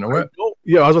you know what?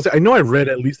 Yeah, I was gonna say I know I read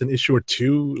at least an issue or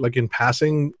two, like in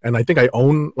passing, and I think I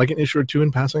own like an issue or two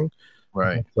in passing.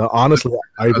 Right. So honestly,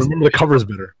 I remember the covers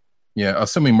better. Yeah,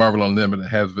 assuming Marvel Unlimited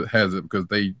has it because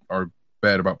they are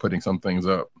bad about putting some things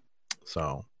up.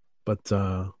 So, but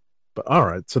all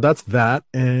right, so that's that,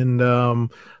 and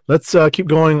let's keep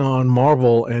going on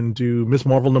Marvel and do Miss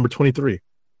Marvel number 23.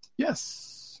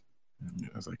 Yes,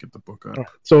 as I get the book up. Right.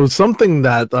 So something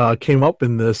that came up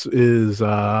in this is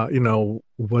kind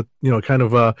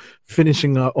of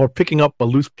finishing or picking up a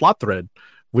loose plot thread,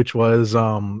 which was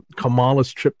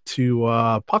Kamala's trip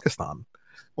to Pakistan.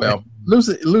 Well,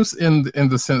 loose in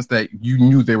the sense that you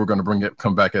knew they were going to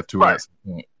come back at 2 right. at some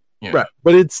point. Yeah. Right,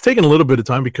 but it's taken a little bit of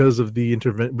time because of the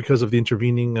intervening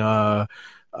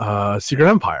Secret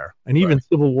Empire and even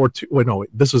Civil War II. Wait, no,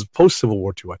 this was post Civil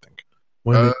War II, I think.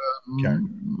 Was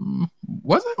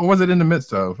it, or was it in the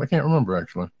midst of? I can't remember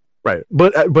actually. Right,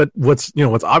 but what's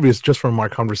obvious just from our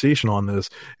conversation on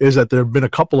this is that there have been a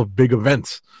couple of big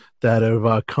events that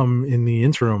have come in the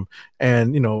interim,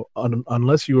 and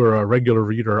unless you are a regular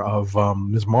reader of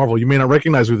Ms. Marvel, you may not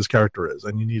recognize who this character is,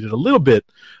 and you needed a little bit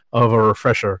of a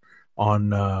refresher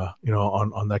on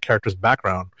on that character's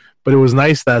background. But it was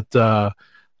nice that that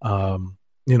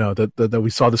we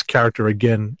saw this character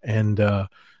again, and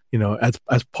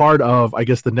as part of, I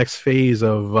guess, the next phase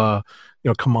of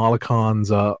Kamala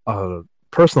Khan's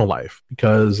personal life,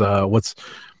 because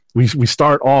we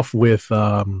start off with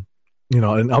an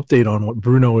update on what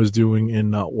Bruno is doing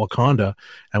in Wakanda,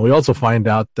 and we also find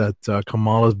out that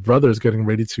Kamala's brother is getting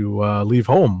ready to leave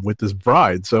home with his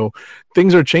bride. So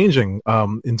things are changing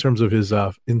in terms of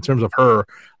her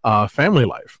family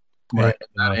life, right?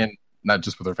 And not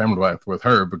just with her family life, with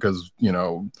her, because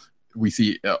we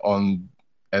see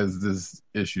as this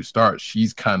issue starts,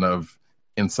 she's kind of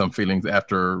in some feelings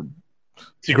after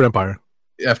Secret Empire.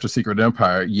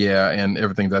 Yeah, and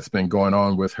everything that's been going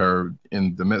on with her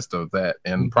in the midst of that,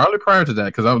 and probably prior to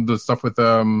that, because the stuff with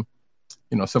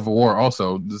Civil War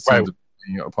also just seemed to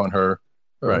be upon her,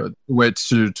 which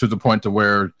to the point to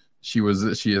where she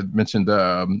had mentioned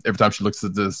every time she looks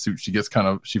at the suit, she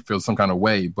feels some kind of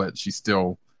way, but she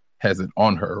still has it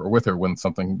on her or with her when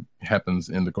something happens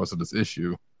in the course of this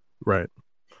issue. Right.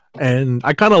 And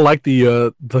I kind of like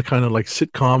the kind of like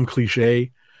sitcom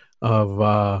cliche of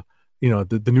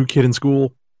the new kid in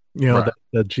school,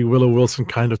 that G. Willow Wilson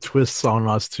kind of twists on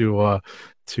us to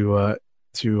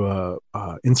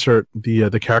insert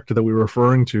the character that we were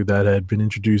referring to that had been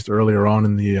introduced earlier on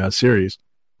in the series.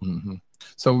 Mm-hmm.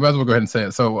 So we might as well go ahead and say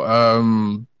it. So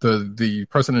the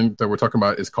person that we're talking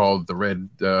about is called the Red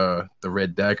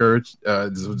Dagger.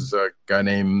 This was a guy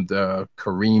named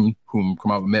Kareem, whom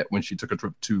Kamala met when she took a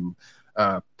trip to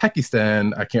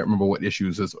Pakistan. I can't remember what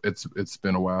issues. It's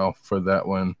been a while for that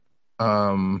one.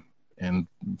 And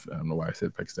I don't know why I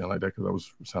said Pakistan like that,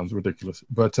 because sounds ridiculous.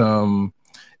 But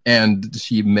and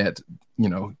she met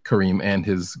Kareem and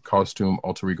his costume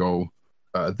alter ego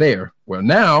there. Well,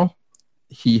 now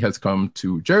he has come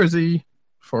to Jersey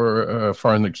for a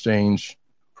foreign exchange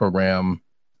program,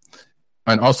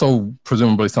 and also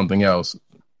presumably something else,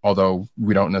 although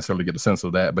we don't necessarily get a sense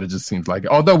of that. But it just seems like,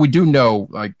 although we do know,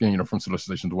 like, from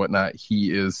solicitations and whatnot,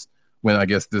 he is, when I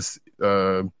guess this,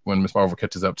 when Miss Marvel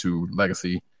catches up to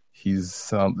Legacy, it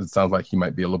sounds like he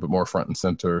might be a little bit more front and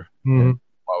center than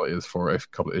Kamala is for a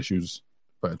couple of issues.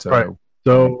 But so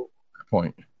that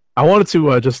point, I wanted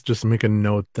to just make a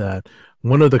note that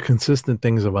one of the consistent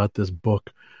things about this book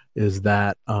is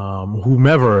that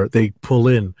whomever they pull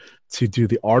in to do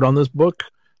the art on this book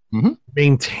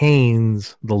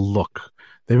maintains the look.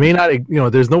 They may not,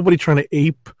 there's nobody trying to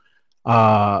ape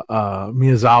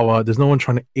Miyazawa. There's no one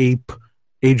trying to ape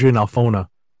Adrian Alfona,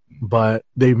 but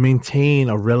they maintain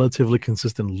a relatively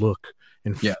consistent look.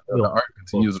 And the art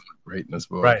continues to look great in this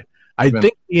book. Right. I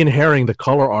think Ian Herring, the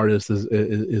color artist,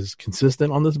 is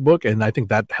consistent on this book, and I think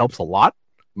that helps a lot.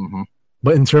 Mm-hmm.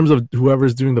 But in terms of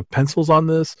whoever's doing the pencils on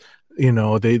this,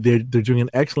 they're doing an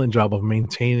excellent job of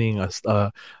maintaining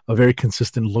a very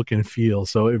consistent look and feel.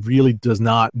 So it really does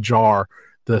not jar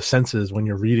the senses when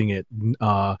you're reading it.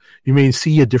 You may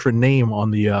see a different name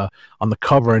on the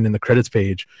cover and in the credits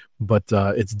page, but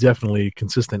it's definitely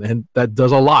consistent, and that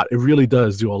does a lot. It really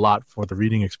does do a lot for the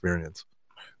reading experience.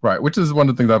 Right, which is one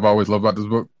of the things I've always loved about this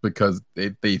book, because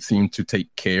they seem to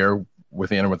take care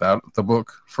within and without the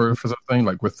book for something,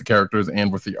 like with the characters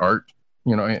and with the art,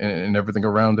 and everything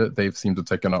around it. They've seemed to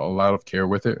take a lot of care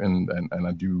with it, and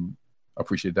I do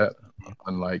appreciate that.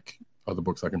 Unlike other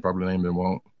books I can probably name and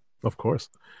won't. Of course.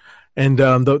 And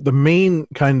the main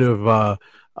kind of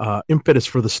impetus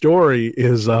for the story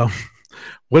is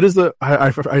what is the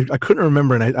I couldn't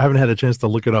remember, and I haven't had a chance to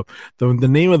look it up. The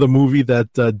name of the movie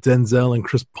that Denzel and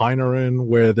Chris Pine are in,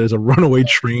 where there's a runaway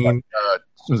train.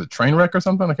 Was it Trainwreck or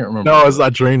something? I can't remember. No, it's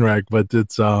not Trainwreck, but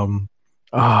it's talk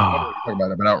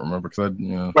about it, but I don't remember because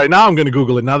Right now I'm going to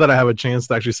Google it now that I have a chance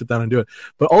to actually sit down and do it.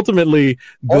 But ultimately,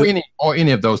 or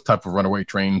any of those type of runaway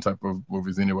train type of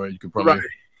movies anyway, you could probably.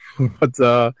 Right. But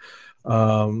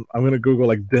I'm going to Google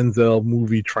like Denzel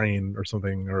movie train or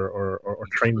something, or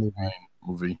train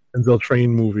movie. Denzel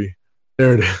train movie.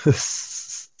 There it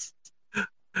is.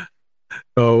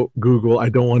 So Google, I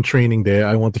don't want Training Day.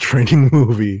 I want the training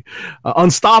movie.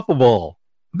 Unstoppable.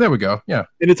 There we go. Yeah.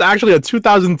 And it's actually a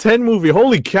 2010 movie.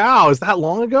 Holy cow. Is that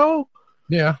long ago?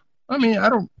 Yeah. I mean, I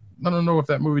don't know if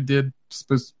that movie did,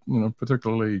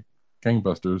 particularly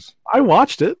gangbusters. I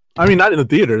watched it. I mean, not in the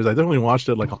theaters. I definitely watched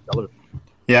it like on television.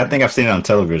 Yeah, I think I've seen it on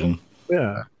television.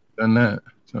 Yeah. Done that.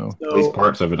 So at least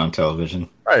parts of it on television.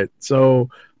 Right. So,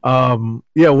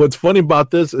 what's funny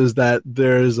about this is that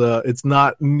there's it's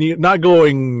not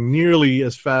going nearly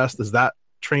as fast as that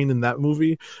train in that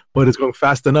movie, but it's going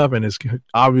fast enough, and it's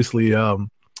obviously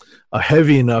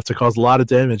heavy enough to cause a lot of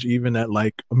damage even at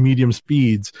like medium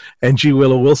speeds. And G.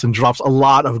 Willow Wilson drops a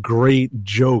lot of great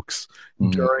jokes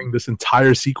during this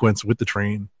entire sequence with the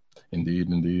train.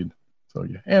 Indeed. So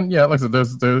yeah, and yeah, like I said,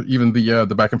 there's even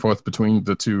the back and forth between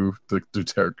the two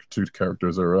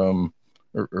characters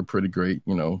are pretty great.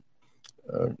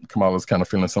 Kamala's kind of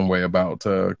feeling some way about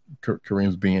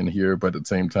Kareem's being here, but at the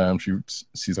same time, she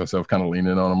sees herself kind of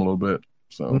leaning on him a little bit.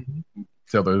 So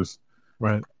the others,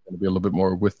 right, going to be a little bit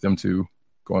more with them too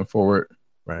going forward.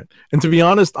 Right, and to be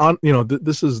honest,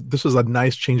 this is a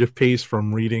nice change of pace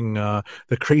from reading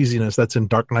the craziness that's in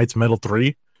Dark Knight's Metal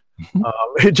 3.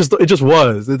 It just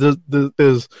was.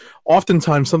 There's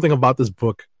oftentimes something about this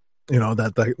book,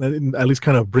 that at least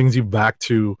kind of brings you back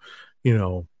to,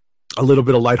 a little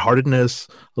bit of lightheartedness,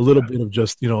 a little bit of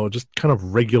just kind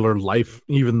of regular life,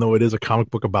 even though it is a comic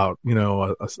book about,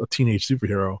 a teenage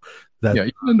superhero.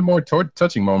 Even in the more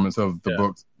touching moments of the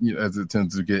books, as it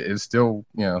tends to get, it still,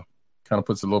 kind of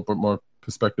puts a little bit more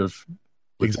perspective.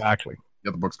 Exactly.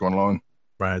 The other books going along.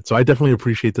 Right. So I definitely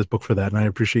appreciate this book for that, and I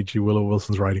appreciate G. Willow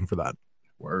Wilson's writing for that.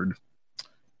 Word.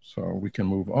 So we can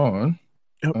move on.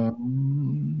 Yep.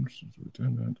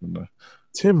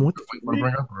 Tim, what do you want to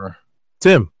bring up?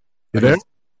 Tim, you there?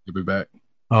 You'll be back.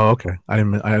 Oh, okay. I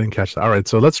didn't catch that. All right.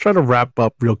 So let's try to wrap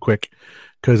up real quick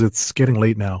because it's getting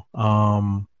late now.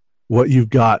 What you've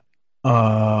got? You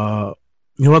want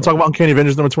to talk about Uncanny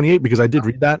Avengers number 28 because I did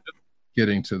read that.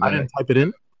 Getting to that. I didn't type it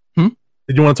in.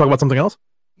 Did you want to talk about something else?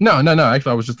 No.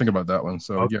 Actually, I was just thinking about that one.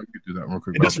 So okay. Yeah, we could do that real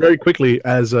quick. Just very quickly,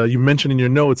 as you mentioned in your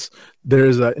notes,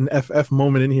 there's an FF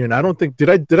moment in here, and I don't think did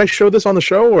I show this on the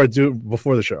show or do it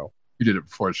before the show? You did it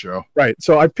before the show, right?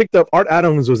 So I picked up Art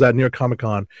Adams was at New York Comic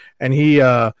Con, and he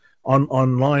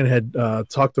online had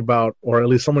talked about, or at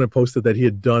least someone had posted that he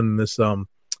had done this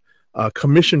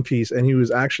commission piece, and he was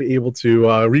actually able to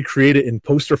recreate it in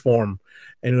poster form.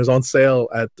 And it was on sale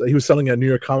he was selling at New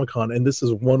York Comic Con. And this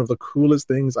is one of the coolest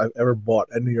things I've ever bought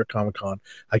at New York Comic Con.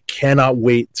 I cannot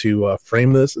wait to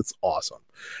frame this. It's awesome.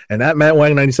 And that Matt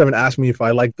Wang 97 asked me if I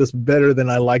like this better than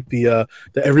I like the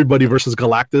Everybody versus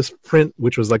Galactus print,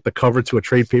 which was like the cover to a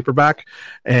trade paperback.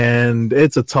 And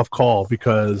it's a tough call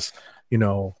because,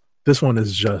 this one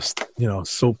is just,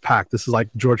 so packed. This is like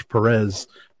George Perez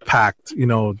packed,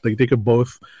 they could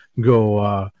both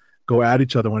go at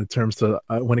each other when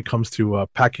it comes to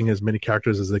packing as many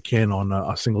characters as they can on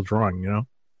a single drawing,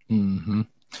 Mm-hmm.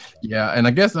 Yeah, and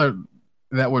I guess that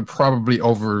would probably be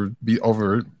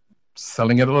overselling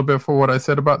it a little bit for what I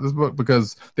said about this book,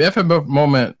 because the FF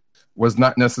moment was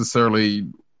not necessarily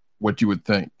what you would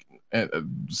think. And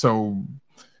so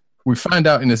we find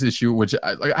out in this issue, which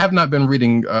I have not been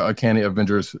reading Uncanny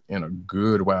Avengers in a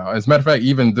good while. As a matter of fact,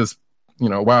 even this,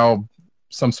 while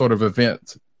some sort of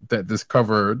event that this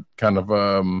cover kind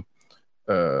of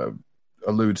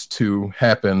alludes to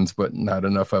happens, but not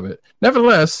enough of it.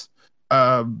 Nevertheless,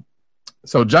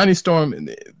 So Johnny Storm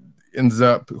ends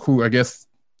up, who I guess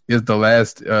is the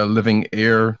last living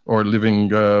heir or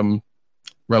living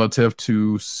relative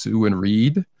to Sue and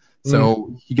Reed.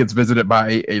 So he gets visited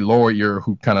by a lawyer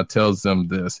who kind of tells them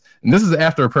this. And this is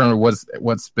after apparently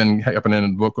what's been happening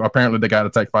in the book. Apparently they got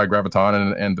attacked by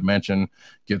Graviton and the mansion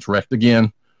gets wrecked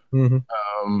again.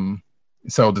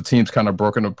 So the team's kind of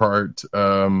broken apart,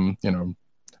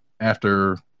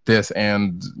 after this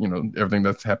and, everything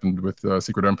that's happened with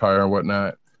Secret Empire and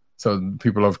whatnot. So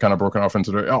people have kind of broken off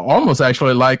into almost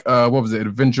actually like, what was it?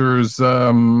 Avengers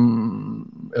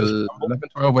 11,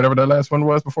 12, whatever that last one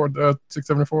was before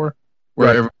 674, where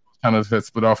everyone kind of had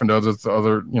split off into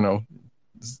other,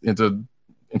 into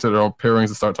their own pairings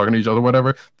and start talking to each other,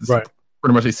 whatever. Right.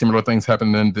 Pretty much similar things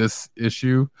happened in this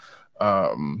issue.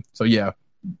 So yeah,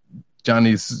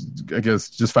 Johnny's, I guess,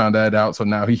 just found that out. So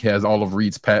now he has all of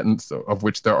Reed's patents, of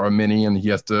which there are many, and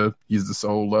he's the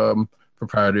sole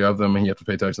propriety of them, and he has to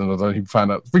pay taxes on those.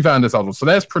 We found this out. So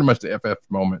that's pretty much the FF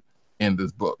moment in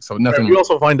this book. So nothing. We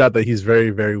also find out that he's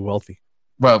very, very wealthy.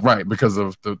 Well, right, because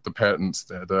of the patents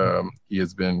that he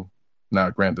has been now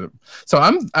granted. So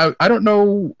I don't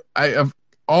know. I have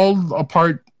all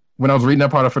apart when I was reading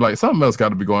that part. I feel like something else got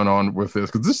to be going on with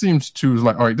this, because this seems to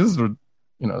like, all right, this is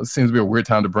it seems to be a weird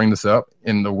time to bring this up,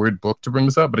 in the weird book to bring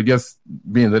this up. But I guess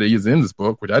being that he is in this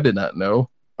book, which I did not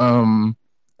know,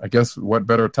 I guess what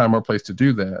better time or place to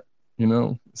do that,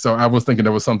 So I was thinking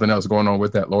there was something else going on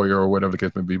with that lawyer or whatever the case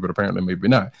may be, but apparently maybe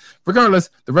not. Regardless,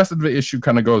 the rest of the issue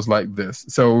kind of goes like this.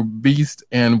 So Beast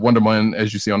and Wonder Woman,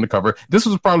 as you see on the cover, this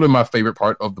was probably my favorite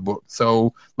part of the book.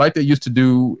 So like they used to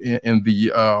do in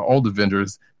the old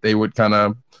Avengers, they would kind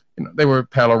of, they would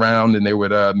pal around and they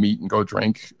would meet and go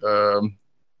drink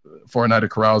for a night of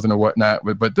carousing and whatnot.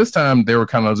 But this time they were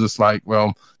kind of just like,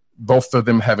 well, both of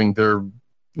them having their,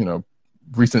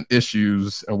 recent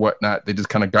issues and whatnot, they just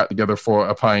kind of got together for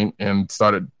a pint and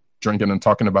started drinking and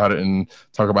talking about it and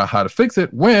talk about how to fix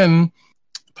it, when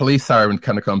police siren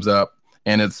kind of comes up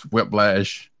and it's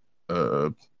Whiplash,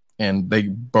 and they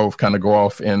both kind of go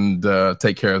off and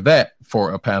take care of that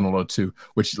for a panel or two,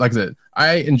 which, like I said,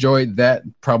 I enjoyed that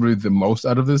probably the most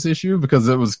out of this issue, because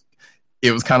it was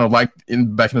kind of like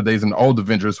back in the days in the old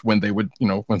Avengers when they would,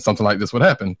 when something like this would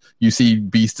happen. You see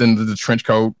Beast in the trench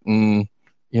coat and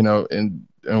and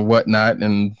whatnot.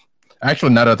 And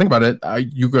actually, now that I think about it,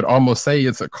 you could almost say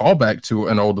it's a callback to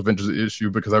an old Avengers issue,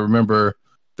 because I remember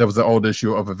there was an old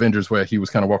issue of Avengers where he was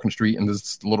kind of walking the street and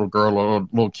this little girl or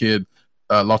little kid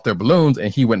lost their balloons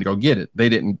and he went to go get it. They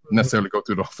didn't necessarily go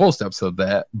through the full steps of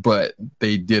that, but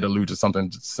they did allude to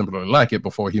something similar like it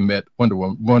before he met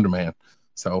Wonder Man.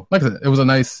 So, like I said, it was a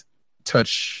nice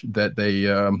touch that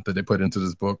they put into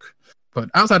this book. But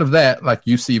outside of that, like,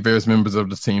 you see various members of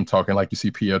the team talking, like you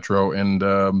see Pietro and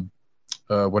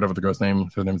whatever the girl's name,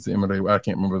 her name is Emily, I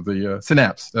can't remember the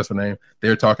Synapse, that's her name.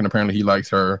 They're talking, apparently he likes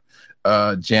her.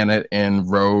 Janet and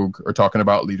Rogue are talking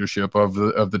about leadership of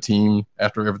the team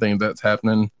after everything that's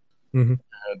happening. And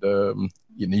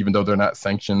even though they're not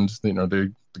sanctioned, they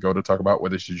go to talk about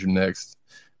what they should do next,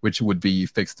 which would be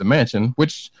fix the mansion,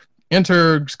 which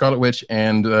enter Scarlet Witch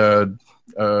and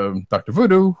Dr.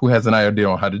 Voodoo, who has an idea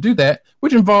on how to do that,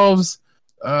 which involves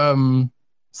Cyttorak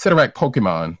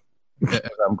Pokemon, as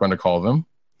I'm going to call them.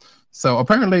 So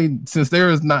apparently, since there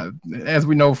is not, as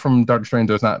we know from Doctor Strange,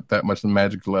 there's not that much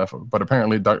magic left, but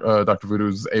apparently Dr. Voodoo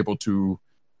is able to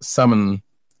summon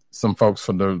some folks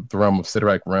from the realm of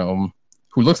Cyttorak realm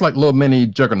who looks like little mini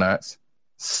juggernauts.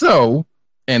 So,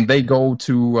 and they go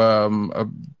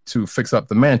to fix up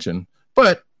the mansion.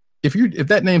 But if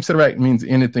that name Cyttorak means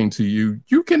anything to you,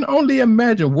 you can only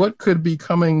imagine what could be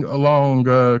coming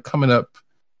up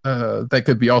that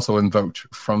could be also invoked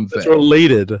from that. It's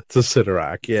related to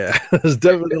Cyttorak, yeah. It's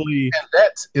definitely, and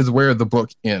that is where the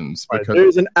book ends. Because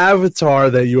there's an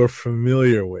avatar that you're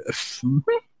familiar with.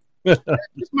 This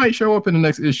might show up in the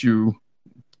next issue,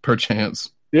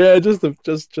 perchance. Yeah, just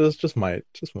might.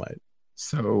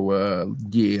 So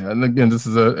yeah, and again, this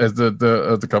is as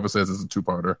the cover says, it's a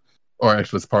two-parter. Or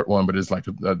actually, it's part one, but it's like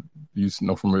you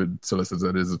know from it, solicits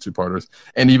that it is a two-parters,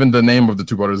 and even the name of the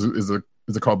two-parters is a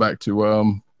callback to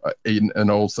an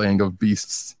old saying of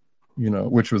Beasts,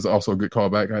 which was also a good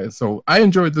callback. So I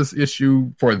enjoyed this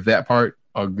issue for that part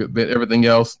a good bit. Everything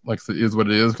else, like I said, is what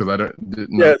it is, because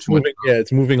didn't know too much.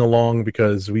 It's moving along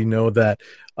because we know that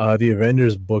the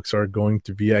Avengers books are going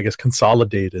to be, I guess,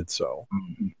 consolidated. So,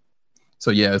 so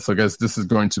yeah, so I guess this is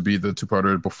going to be the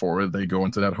two-parter before they go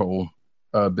into that whole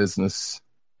business.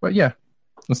 But yeah,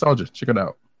 nostalgia, check it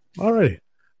out. All right.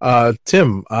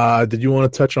 Tim, did you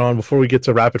want to touch on, before we get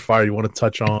to rapid fire, you want to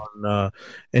touch on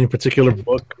any particular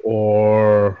book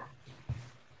or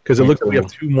Because it Very looks like we cool.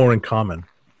 have two more in common.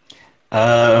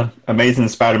 Amazing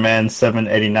Spider-Man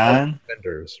 789.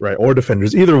 Defenders, right? Or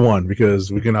Defenders, either one,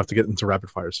 because we're gonna have to get into rapid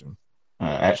fire soon.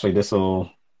 Actually,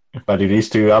 if I do these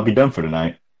two, I'll be done for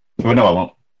tonight. Well, no, I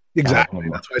won't. Exactly.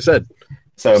 That's what I said.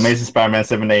 So, Amazing Spider-Man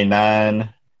 789,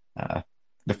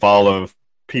 The Fall of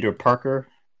Peter Parker,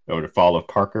 or The Fall of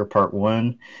Parker, Part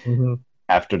 1. Mm-hmm.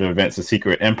 After the events of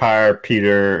Secret Empire,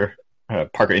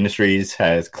 Parker Industries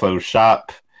has closed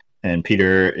shop, and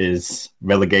Peter is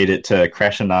relegated to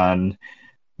crashing on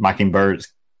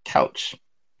Mockingbird's couch.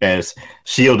 As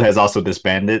S.H.I.E.L.D. has also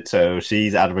disbanded, so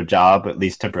she's out of a job, at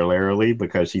least temporarily,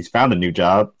 because she's found a new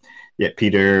job, yet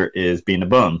Peter is being a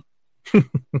bum.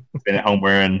 Been at home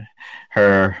wearing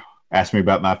her Ask Me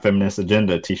About My Feminist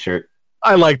Agenda t-shirt.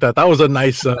 I like that. That was a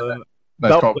nice, Nice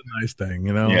that call. was a nice thing,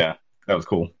 you know? Yeah, that was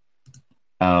cool.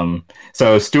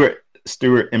 So Stuart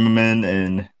Immerman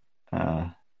and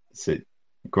is it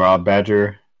Grob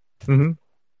Badger? Mm-hmm.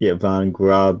 Yeah, Von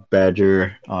Grob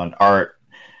Badger on art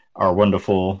are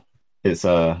wonderful. It's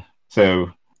so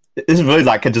this is really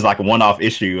like just like a one-off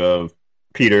issue of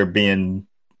Peter being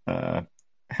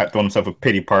had thrown himself a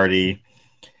pity party,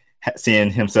 seeing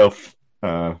himself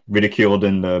ridiculed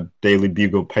in the Daily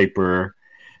Bugle paper,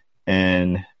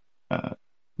 and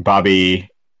Bobby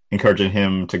encouraging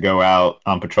him to go out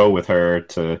on patrol with her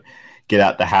to get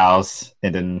out the house.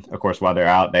 And then, of course, while they're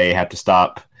out, they have to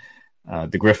stop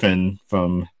the Griffin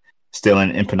from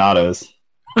stealing empanadas.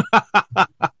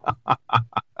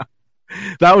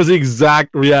 That was the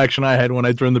exact reaction I had when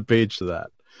I turned the page to that.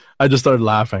 I just started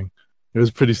laughing. It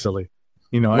was pretty silly.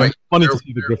 You know, Wait, it's funny to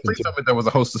see the Griffin. Please tell me there was a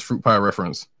Hostess fruit pie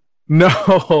reference.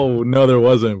 No, there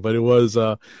wasn't. But it was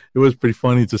pretty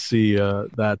funny to see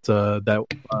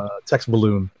that text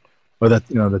balloon, or that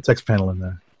the text panel in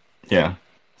there. Yeah.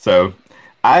 So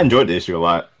I enjoyed the issue a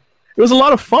lot. It was a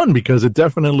lot of fun because it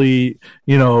definitely,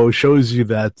 shows you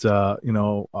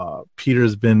that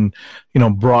Peter's been,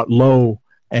 brought low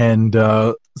and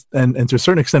to a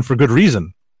certain extent for good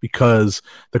reason, because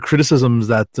the criticisms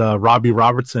that Robbie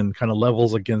Robertson kind of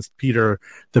levels against Peter,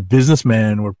 the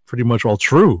businessman, were pretty much all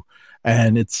true.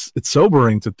 And it's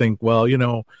sobering to think, well,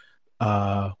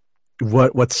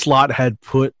 what Slott had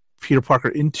put Peter Parker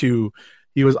into,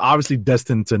 he was obviously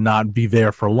destined to not be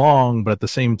there for long, but at the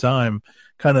same time,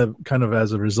 kind of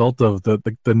as a result of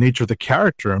the nature of the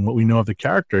character and what we know of the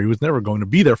character, he was never going to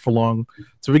be there for long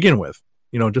to begin with.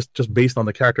 Just based on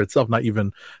the character itself, not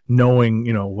even knowing,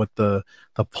 what the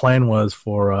plan was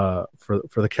for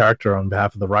the character on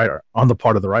behalf of the writer, on the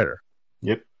part of the writer.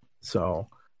 Yep. So,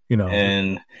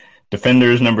 And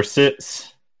Defenders number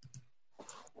 6,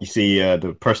 you see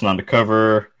the person on the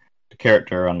cover, the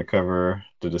character on the cover,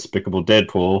 the despicable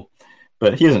Deadpool,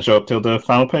 but he doesn't show up till the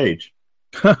final page.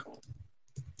 Oh,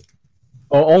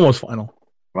 almost final.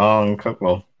 Wrong cover.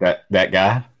 Well, that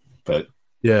guy, but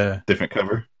Yeah. different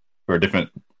cover or a different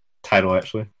title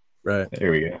actually. Right.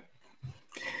 There we go.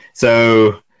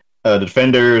 So the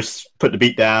Defenders put the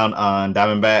beat down on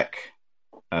Diamondback,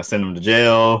 send him to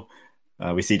jail.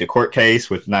 We see the court case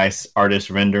with nice artist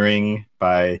rendering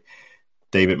by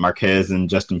David Marquez and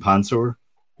Justin Ponsor.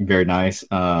 Very nice.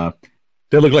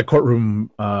 They look like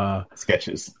courtroom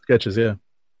Sketches. sketches, yeah.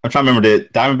 I'm trying to remember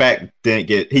that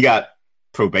Diamondback he got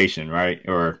probation, right?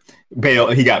 Or bail.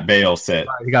 He got bail set.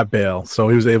 He got bail, so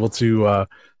he was able to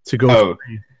go. Oh,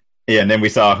 yeah. And then we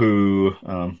saw who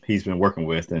he's been working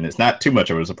with, and it's not too much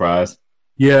of a surprise.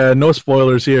 Yeah, no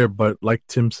spoilers here, but like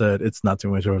Tim said, it's not too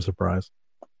much of a surprise.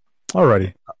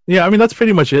 Alrighty. Yeah, I mean that's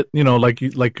pretty much it. Like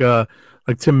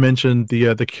Tim mentioned,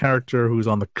 the character who's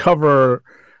on the cover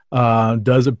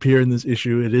does appear in this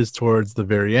issue. It is towards the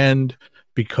very end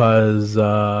because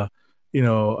a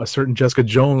certain Jessica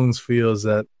Jones feels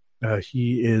that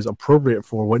he is appropriate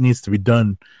for what needs to be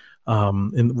done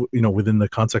within the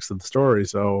context of the story.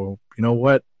 So you know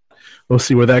what, we'll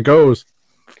see where that goes.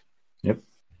 Yep.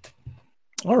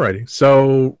 Alrighty.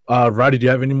 So Roddy, do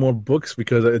you have any more books?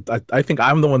 Because I think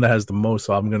I'm the one that has the most,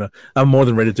 so I'm more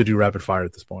than ready to do rapid fire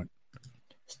at this point.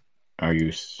 Are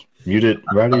you muted,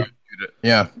 Roddy?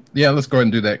 Yeah. Let's go ahead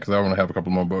and do that because I want to have a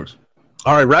couple more books.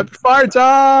 All right, rapid fire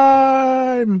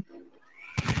time.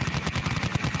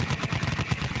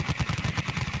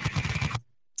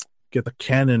 Get the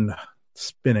cannon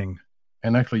spinning.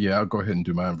 And actually, I'll go ahead and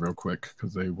do mine real quick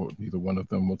because neither one of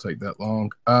them will take that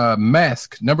long.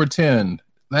 Mask number 10,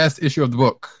 last issue of the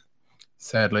book.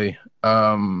 Sadly,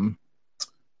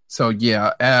 so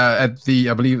yeah, I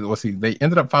believe they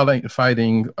ended up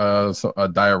fighting a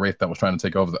dire wraith that was trying to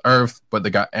take over the Earth, but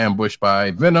they got ambushed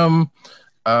by Venom.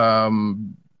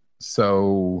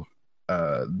 So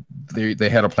they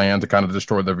had a plan to kind of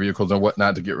destroy their vehicles and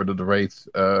whatnot to get rid of the wraith.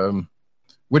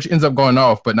 which ends up going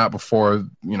off, but not before,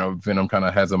 Venom kind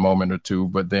of has a moment or two.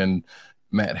 But then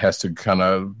Matt has to kind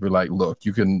of be like, look,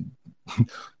 you can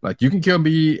kill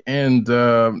me and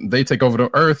they take over the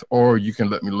Earth, or you can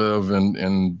let me live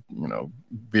and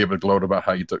be able to gloat about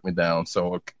how you took me down.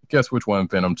 So guess which one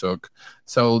Venom took.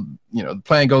 So, the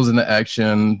plan goes into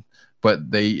action,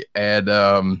 but they add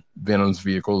Venom's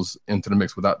vehicles into the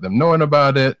mix without them knowing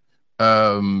about it.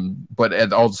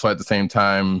 But also at the same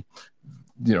time,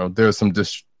 there's some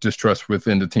distrust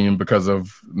within the team because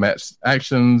of Matt's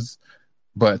actions.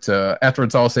 But after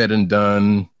it's all said and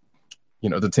done,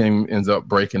 the team ends up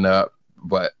breaking up.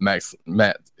 But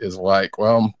Matt is like,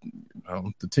 well,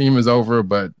 the team is over,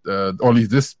 but or at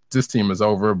least this team is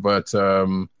over. But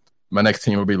my next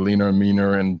team will be leaner and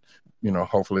meaner, and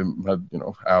hopefully,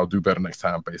 I'll do better next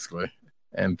time, basically.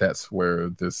 And that's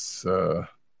where this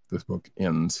book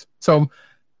ends. So.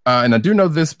 And I do know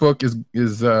this book is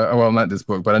well, not this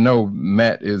book, but I know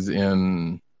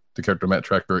the character Matt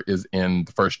Tracker is in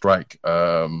the First Strike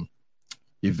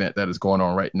event that is going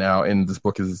on right now. And this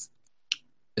book is,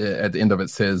 at the end of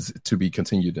it, says to be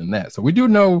continued in that. So we do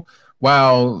know,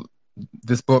 while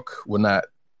this book will not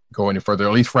go any further,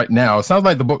 at least right now, it sounds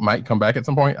like the book might come back at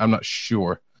some point. I'm not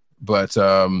sure. But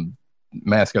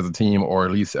Mask as a team, or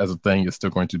at least as a thing, is still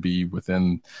going to be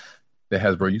within the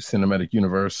Hasbro Cinematic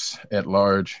Universe at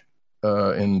large,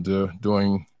 and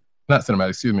doing not cinematic,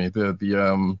 excuse me,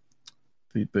 the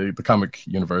comic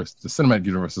universe. The cinematic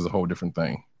universe is a whole different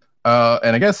thing.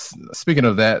 And I guess, speaking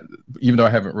of that, even though I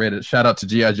haven't read it, shout out to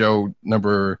G.I. Joe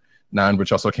number 9,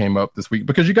 which also came up this week,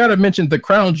 because you got to mention the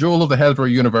crown jewel of the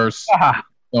Hasbro universe at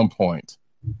some point.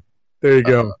 There you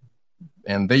go.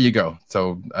 And there you go.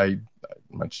 So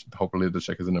hopefully the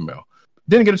check is in the mail.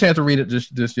 Didn't get a chance to read it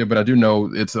just yet, but I do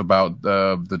know it's about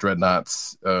the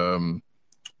Dreadnoughts. The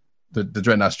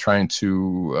Dreadnoughts trying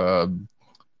to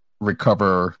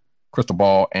recover Crystal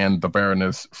Ball and the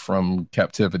Baroness from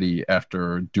captivity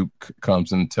after Duke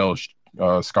comes and tells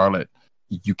Scarlet,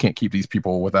 you can't keep these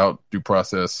people without due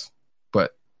process.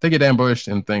 But they get ambushed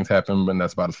and things happen, and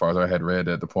that's about as far as I had read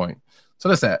at the point. So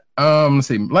that's that. Let's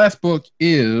see. Last book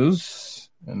is,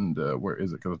 and where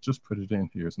is it? Because I just put it in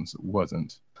here since it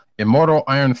wasn't. Immortal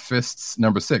Iron Fists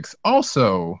number 6.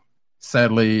 Also,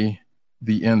 sadly,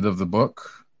 the end of the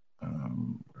book.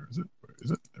 Where is it?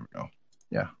 There we go.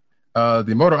 Yeah.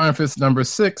 The Immortal Iron Fists number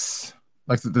 6.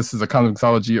 Like, this is a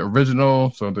Comixology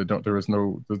original, so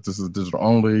this is digital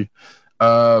only.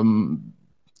 So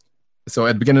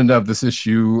at the beginning of this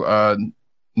issue,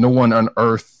 no one on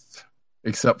Earth,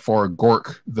 except for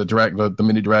Gork, the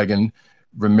mini dragon,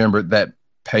 remembered that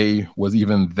Pei was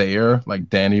even there. Like,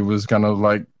 Danny was kind of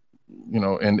like,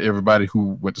 and everybody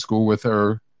who went to school with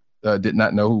her did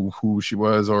not know who she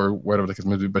was or whatever the case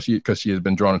may be, but because she had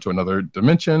been drawn into another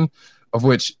dimension, of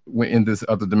which in this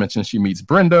other dimension she meets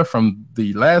Brenda from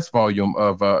the last volume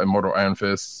of Immortal Iron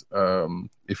Fist.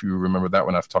 If you remember that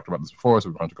one, I've talked about this before, so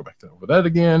we're going to go back over that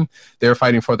again. They're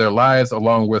fighting for their lives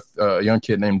along with a young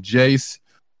kid named Jace,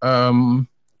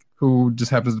 who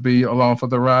just happens to be along for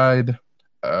the ride.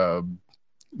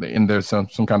 And there's some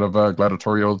kind of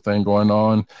gladiatorial thing going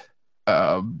on.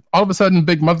 All of a sudden,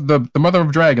 Big Mother, the mother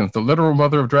of dragons, the literal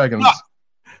mother of dragons,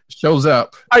 shows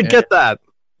up. I get that.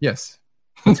 Yes.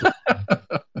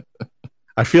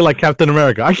 I feel like Captain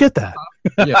America. I get that.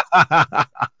 Yes.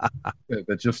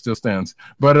 That just still stands.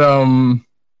 But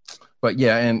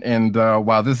yeah, and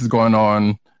while this is going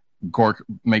on, Gork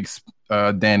makes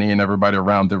Danny and everybody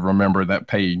around them remember that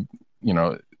Pei,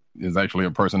 is actually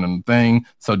a person and thing.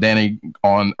 So Danny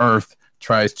on Earth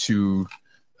tries to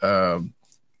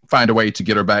find a way to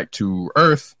get her back to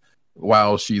Earth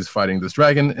while she's fighting this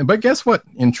dragon. But guess what?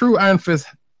 In true Iron Fist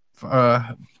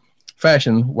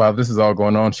fashion, while this is all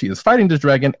going on, she is fighting this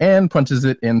dragon and punches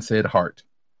it in said heart.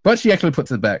 But she actually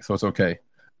puts it back, so it's okay.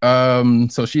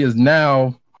 So she is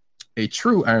now a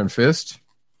true Iron Fist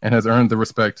and has earned the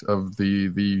respect of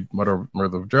the Mother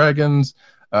of Dragons.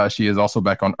 She is also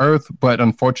back on Earth, but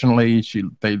unfortunately,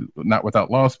 they not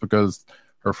without loss, because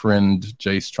her friend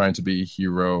Jace, trying to be a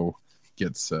hero,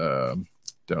 gets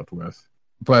dealt with.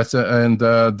 But and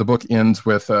the book ends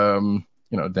with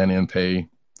Danny and Pei,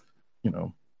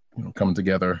 coming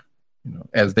together,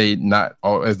 as they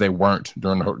weren't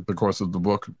during the course of the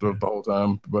book the whole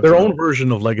time. But their own version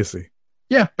of Legacy.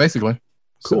 Yeah, basically.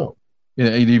 Cool. So,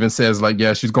 it even says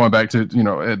she's going back to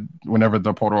whenever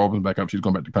the portal opens back up, she's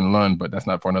going back to Kunlun, but that's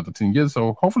not for another 10 years.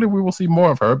 So hopefully we will see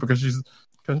more of her, because she's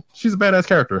a badass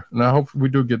character, and I hope we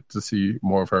do get to see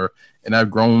more of her. And I've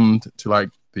grown to like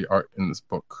the art in this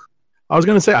book. I was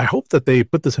going to say, I hope that they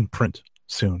put this in print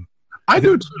soon. I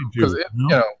do too, really because you you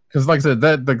know? know, because like I said,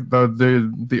 that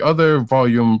the other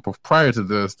volume prior to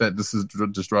this that this is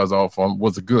just draws off on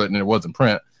was good and it wasn't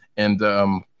print, and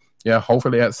yeah,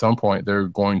 hopefully at some point they're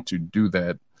going to do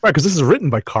that. Right, because this is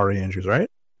written by Kari Andrews, right?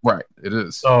 Right, it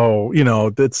is. So,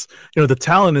 that's, the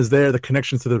talent is there, the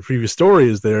connection to the previous story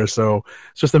is there. So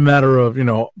it's just a matter of,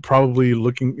 probably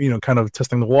looking, kind of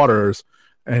testing the waters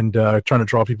and trying to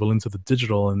draw people into the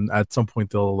digital. And at some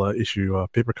point they'll issue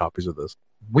paper copies of this.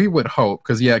 We would hope,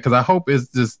 because I hope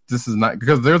this is not,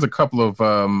 because there's a couple of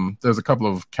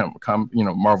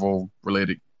Marvel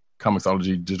related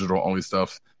Comixology digital only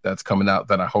stuff that's coming out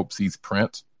that I hope sees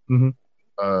print. Mm-hmm.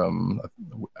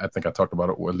 I think I talked about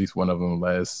it, or at least one of them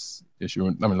last issue.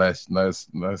 I mean, last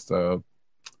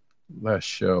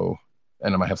show,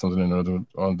 and I might have something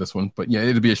on this one. But yeah,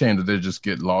 it'd be a shame that they just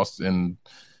get lost in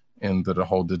the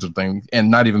whole digital thing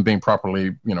and not even being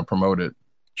properly, promoted.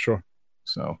 Sure.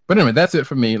 So, but anyway, that's it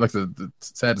for me. Like,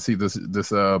 it's sad to see this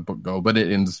book go, but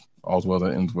it ends all's well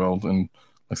that ends well, and like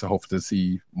I said, hope to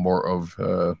see more of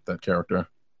that character.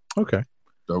 Okay.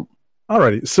 Dope.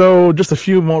 Alrighty, so just a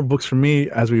few more books from me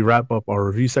as we wrap up our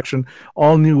review section.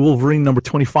 All New Wolverine number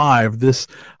 25. This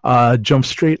jumps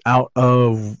straight out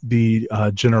of the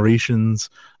Generations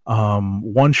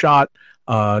one shot.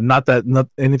 Not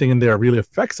anything in there really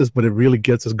affects us, but it really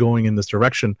gets us going in this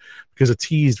direction because it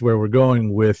teased where we're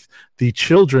going with the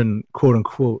children, quote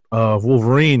unquote, of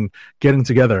Wolverine getting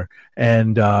together.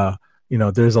 And,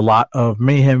 there's a lot of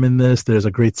mayhem in this. There's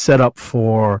a great setup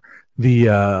for the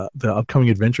upcoming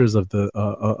adventures of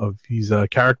these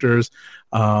characters.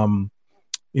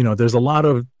 There's a lot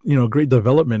of great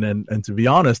development, and to be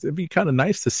honest, it'd be kind of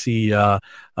nice to see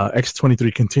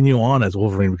X-23 continue on as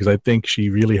Wolverine, because I think she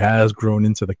really has grown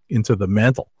into the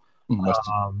mantle.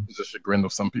 It's a chagrin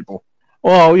of some people.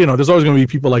 Well, there's always going to be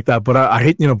people like that, but I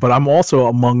hate, but I'm also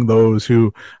among those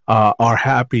who are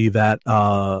happy that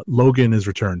Logan is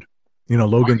returned.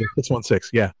 Logan 616.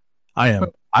 Yeah, I am.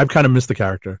 I've kind of missed the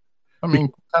character. I mean,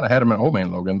 kind of had him in Old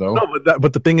Man Logan, though. No,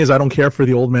 but the thing is, I don't care for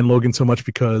the Old Man Logan so much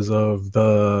because of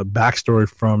the backstory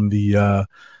from the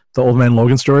Old Man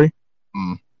Logan story.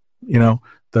 Mm.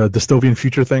 The dystopian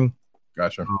future thing.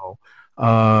 Gotcha.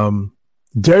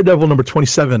 Daredevil number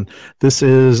 27. This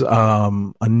is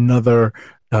another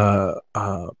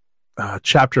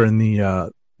chapter in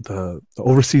the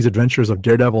overseas adventures of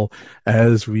Daredevil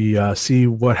as we see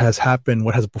what has happened,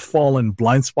 what has befallen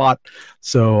Blind Spot.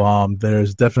 So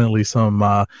there's definitely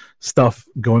some stuff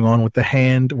going on with the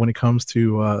Hand when it comes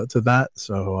to that.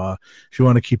 So if you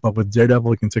want to keep up with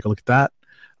Daredevil, you can take a look at that.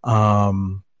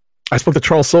 I spoke to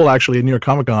Charles Soule actually at New York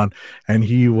Comic Con, and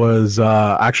he was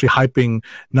actually hyping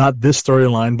not this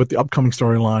storyline, but the upcoming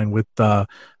storyline with the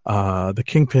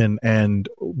Kingpin and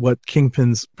what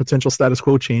Kingpin's potential status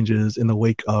quo changes in the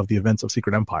wake of the events of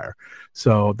Secret Empire.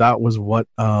 So that was what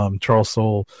Charles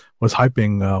Soule was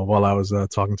hyping while I was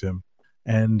talking to him.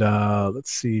 And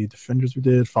let's see, Defenders we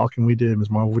did, Falcon we did, Ms.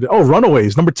 Marvel we did. Oh,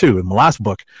 Runaways number 2 in my last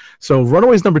book. So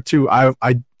Runaways number 2, I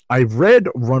read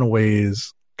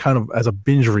Runaways kind of as a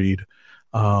binge read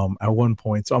at one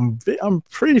point. So I'm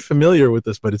pretty familiar with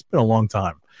this, but it's been a long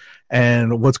time.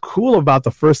 And what's cool about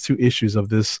the first 2 issues of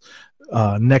this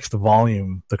next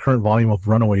volume, the current volume of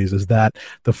Runaways, is that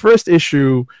the first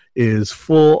issue is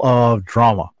full of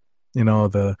drama.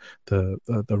 The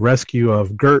rescue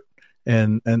of Gert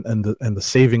and the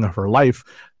saving of her life.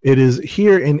 It is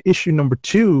here in issue number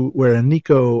 2 where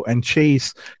Nico and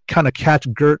Chase kind of catch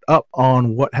Gert up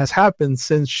on what has happened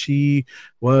since she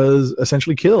was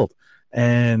essentially killed.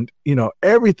 And,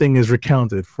 everything is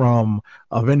recounted from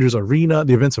Avengers Arena,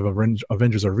 the events of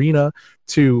Avengers Arena,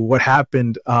 to what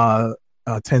happened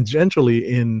tangentially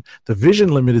in the Vision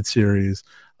Limited series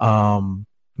what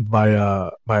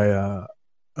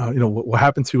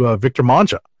happened to Victor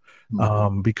Mancha.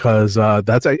 Because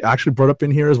that's actually brought up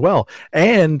in here as well.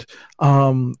 And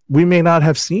we may not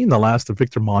have seen the last of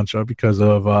Victor Mancha because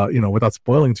of, without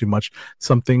spoiling too much,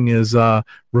 something is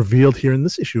revealed here in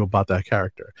this issue about that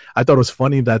character. I thought it was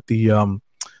funny that the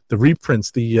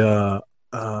reprints, the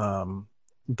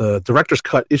director's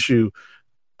cut issue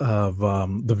of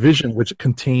the Vision, which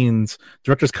contains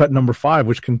director's cut number 5,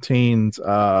 which contains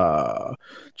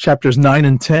chapters 9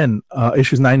 and 10,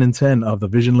 issues 9 and 10 of the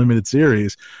Vision Limited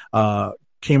series,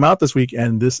 came out this week,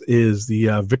 and this is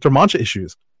the Victor Mancha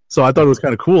issues. So I thought it was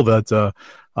kind of cool that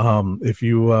if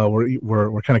you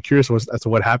were kind of curious as to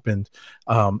what happened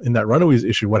in that Runaways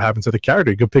issue, what happened to the character,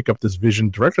 you could pick up this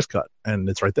Vision director's cut, and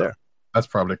it's right there. That's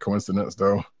probably a coincidence,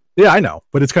 though. Yeah, I know,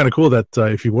 but it's kind of cool that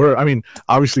if you were,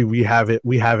 obviously we have it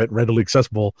readily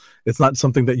accessible. It's not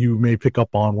something that you may pick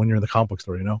up on when you're in the comic book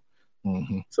store,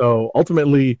 So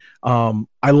ultimately,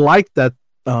 I like that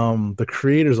the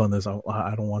creators on this.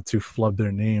 I don't want to flub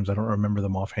their names. I don't remember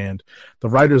them offhand. The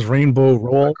writers Rainbow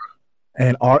Rowell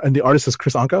and the artist is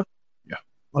Chris Anka. Yeah.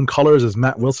 On colors is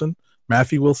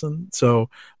Matthew Wilson. So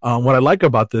what I like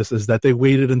about this is that they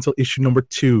waited until issue number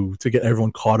 2 to get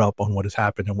everyone caught up on what has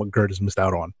happened and what Gert has missed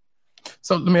out on.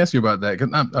 So let me ask you about that,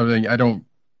 because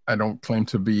I don't claim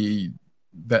to be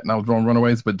that knowledgeable on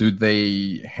Runaways, but do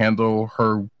they handle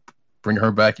her, bring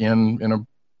her back in a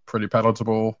pretty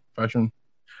palatable fashion?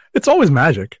 It's always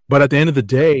magic, but at the end of the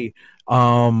day,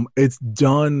 it's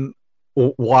done.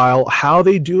 While how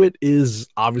they do it is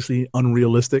obviously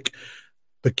unrealistic,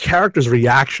 the character's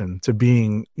reaction to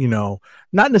being,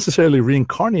 not necessarily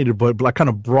reincarnated, but like kind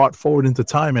of brought forward into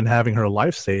time and having her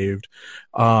life saved.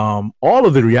 All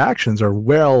of the reactions are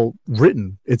well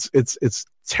written. It's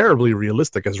terribly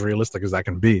realistic as that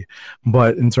can be.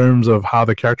 But in terms of how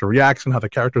the character reacts and how the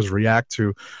characters react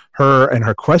to her and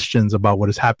her questions about what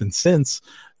has happened since,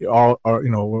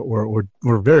 were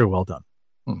very well done.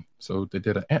 So they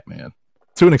did an Ant-Man.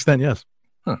 To an extent, yes.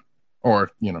 Huh.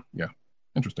 Or, yeah.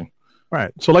 Interesting.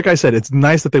 Right. So like I said, it's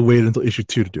nice that they waited until issue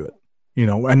 2 to do it,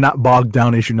 and not bogged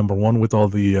down issue number 1 with all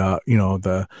the,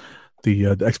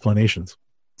 the explanations.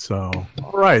 So,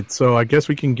 all right. So I guess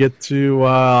we can get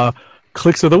to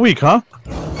Clicks of the Week, huh?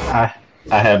 I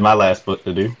had my last book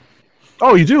to do.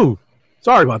 Oh, you do?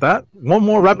 Sorry about that. One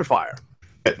more rapid fire.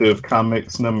 Detective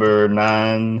Comics number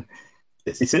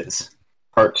 966,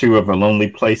 part 2 of A Lonely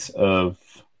Place of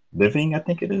Living, I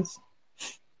think it is.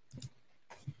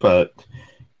 But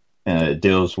it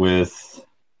deals with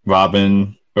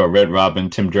Red Robin,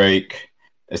 Tim Drake,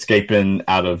 escaping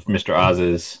out of Mr.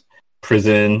 Oz's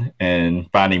prison and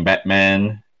finding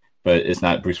Batman, but it's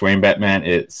not Bruce Wayne Batman,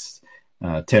 it's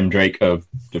Tim Drake of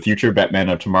the future, Batman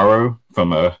of Tomorrow,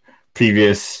 from a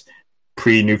previous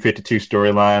pre-New 52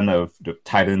 storyline of the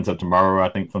Titans of Tomorrow, I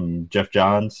think from Jeff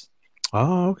Johns.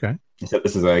 Oh, okay. So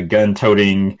this is a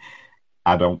gun-toting,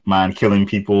 I don't mind killing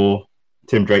people,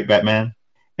 Tim Drake Batman.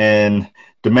 And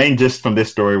the main gist from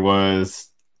this story was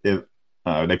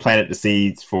they planted the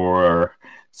seeds for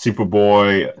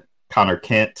Superboy Connor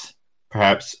Kent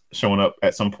perhaps showing up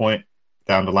at some point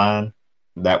down the line.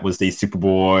 That was the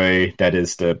Superboy, that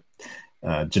is the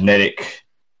genetic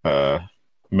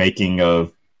making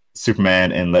of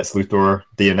Superman and Lex Luthor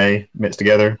DNA mixed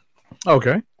together.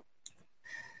 Okay.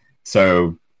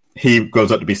 So he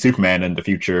grows up to be Superman in the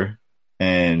future,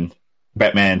 and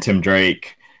Batman Tim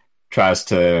Drake tries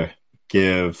to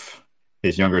give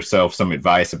his younger self some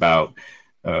advice about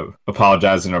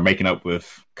apologizing or making up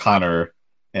with Connor,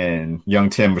 and young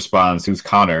Tim responds, "Who's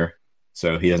Connor?"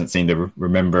 So he doesn't seem to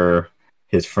remember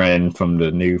his friend from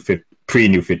the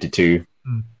pre-New 52.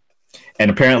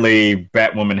 And apparently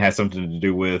Batwoman has something to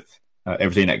do with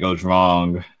everything that goes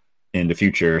wrong in the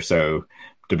future. So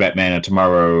the Batman of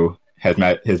Tomorrow has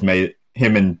made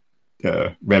him and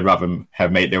Red Robin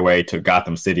have made their way to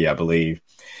Gotham City, I believe.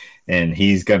 And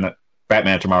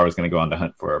Batman of Tomorrow is going to go on the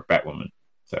hunt for Batwoman.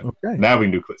 So okay. Now we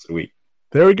can do Clicks of the Week.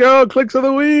 There we go. Clicks of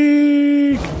the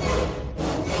Week.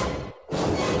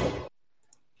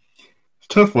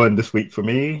 Tough one this week for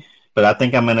me, but I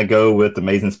think I'm going to go with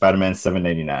Amazing Spider-Man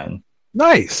 789.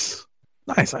 Nice.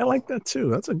 I like that too.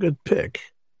 That's a good pick.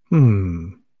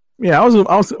 Yeah, I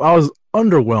was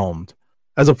underwhelmed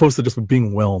as opposed to just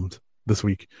being whelmed this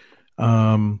week.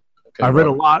 I read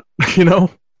a lot, read a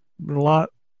lot.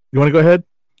 You want to go ahead,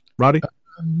 Roddy?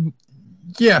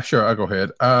 Yeah, sure. I'll go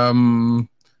ahead.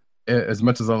 As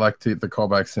much as I like the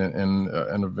callbacks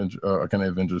in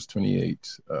Avengers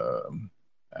 28,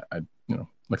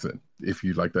 like I said, if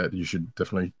you like that, you should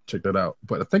definitely check that out.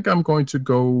 But I think I'm going to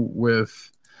go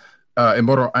with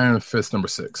Immortal Iron Fist number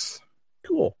 6.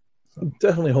 Cool. I'm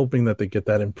definitely hoping that they get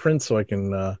that in print so I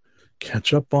can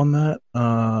catch up on that.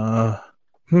 I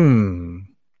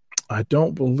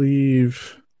don't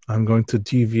believe I'm going to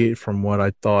deviate from what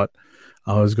I thought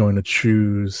I was going to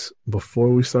choose before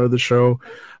we started the show.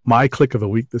 My click of the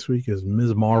week this week is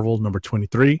Ms. Marvel number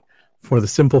 23, for the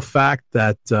simple fact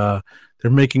that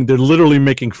they're literally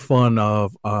making fun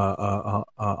of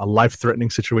a life-threatening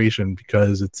situation,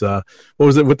 because it's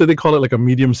what did they call it, like a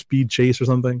medium speed chase or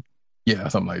something? Yeah,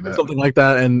 something like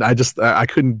that. And I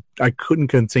couldn't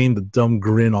contain the dumb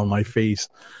grin on my face,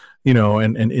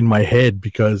 and in my head,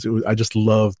 because I just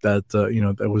loved that.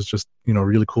 That was just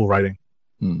really cool writing.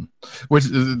 Which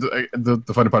is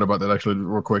the funny part about that, actually,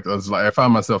 real quick, I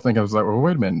found myself thinking, I was like, well,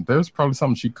 wait a minute, there's probably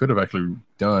something she could have actually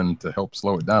done to help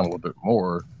slow it down a little bit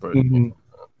more, but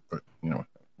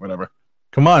whatever.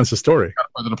 Come on, it's a story.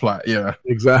 Further the plot, yeah,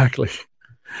 exactly.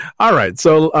 All right.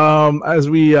 So as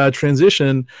we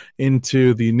transition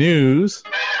into the news,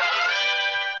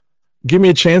 give me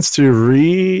a chance to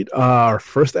read our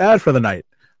first ad for the night.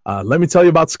 Let me tell you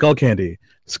about Skull Candy.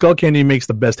 Skull Candy makes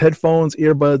the best headphones,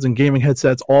 earbuds, and gaming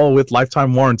headsets, all with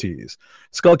lifetime warranties.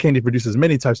 Skull Candy produces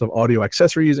many types of audio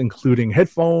accessories, including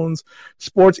headphones,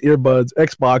 sports earbuds,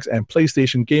 Xbox and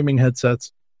PlayStation gaming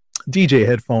headsets, DJ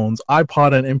headphones,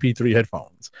 iPod and MP3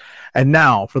 headphones. And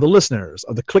now, for the listeners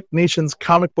of the Click Nation's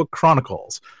Comic Book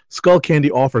Chronicles, Skull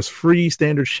Candy offers free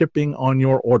standard shipping on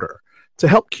your order. To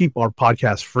help keep our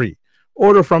podcast free,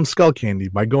 order from Skull Candy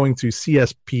by going to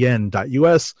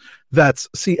cspn.us. That's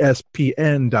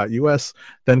cspn.us.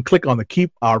 Then click on the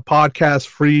Keep Our Podcast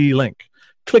Free link.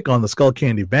 Click on the Skull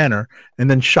Candy banner and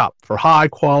then shop for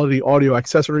high-quality audio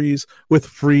accessories with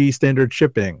free standard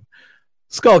shipping.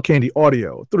 Skull Candy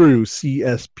Audio through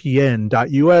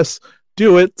cspn.us.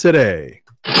 Do it today.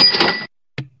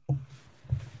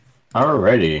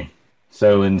 Alrighty.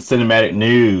 So in cinematic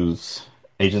news,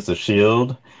 Agents of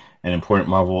S.H.I.E.L.D., an important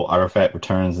Marvel artifact,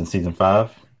 returns in Season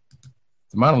 5.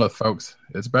 The Monolith, folks.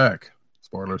 It's back.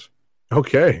 Spoilers.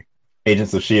 Okay.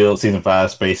 Agents of S.H.I.E.L.D. Season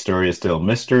 5 space story is still a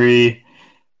mystery.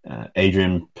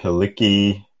 Adrian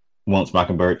Palicki wants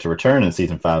Mockingbird to return in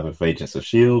Season 5 of Agents of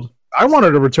S.H.I.E.L.D. I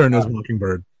wanted to return as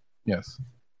Mockingbird. Yes.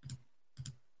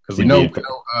 Because we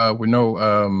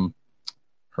know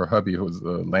her hubby, who's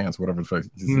Lance, whatever his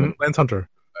name. Lance Hunter.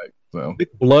 Right, so.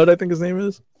 Nick Blood, I think his name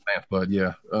is. Lance Blood,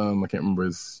 yeah. I can't remember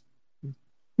his...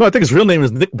 No, I think his real name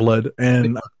is Nick Blood.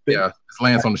 And yeah, it's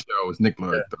Lance on the show. It's Nick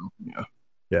Blood, though.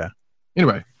 Yeah.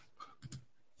 Anyway.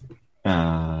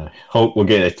 Hope we'll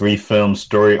get a 3-film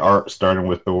story arc starting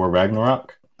with Thor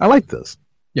Ragnarok. I like this.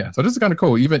 Yeah, so this is kind of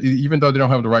cool. Even though they don't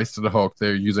have the rights to the Hulk,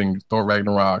 they're using Thor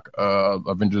Ragnarok,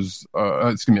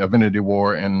 Infinity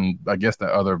War, and I guess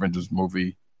that other Avengers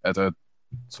movie as a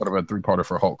sort of a 3-parter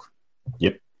for Hulk.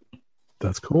 Yep.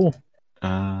 That's cool.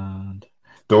 And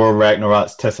Thor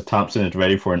Ragnarok's Tessa Thompson is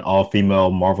ready for an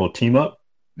all-female Marvel team-up.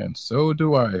 And so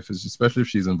do I, especially if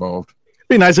she's involved. It'd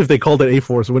be nice if they called it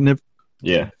A-Force, wouldn't it?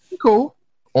 Yeah. Cool.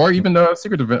 Or even the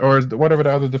Secret Defenders, or whatever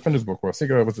the other Defenders book was.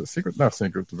 Not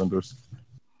Secret Defenders.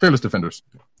 Fearless Defenders.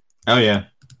 Oh, yeah.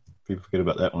 People forget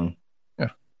about that one. Yeah.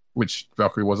 Which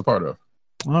Valkyrie was a part of.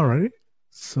 All right.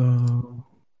 So...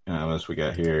 what else we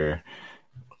got here?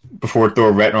 Before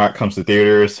Thor Ragnarok comes to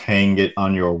theaters, hang it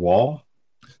on your wall.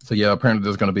 So, yeah, apparently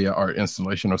there's going to be an art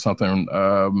installation or something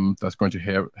that's going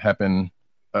to happen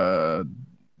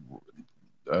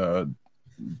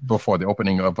before the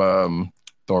opening of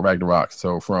Thor Ragnarok.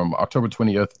 So, from October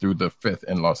 20th through the 5th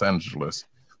in Los Angeles,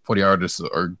 40 artists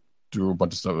are do a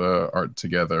bunch of stuff, art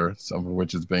together, some of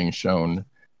which is being shown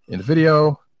in the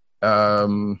video.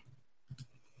 That'll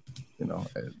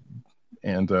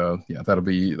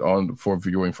be on for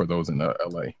viewing for those in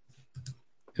LA.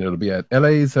 And it'll be at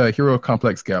LA's Hero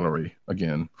Complex Gallery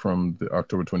again from the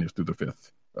October 20th through the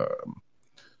 5th.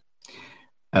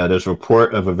 There's a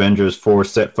report of Avengers 4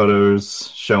 set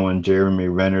photos showing Jeremy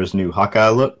Renner's new Hawkeye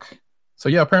look. So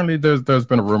yeah, apparently there's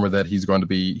been a rumor that he's going to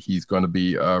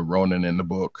be Ronin in the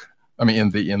book. I mean,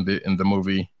 in the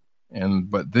movie,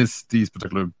 but these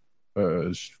particular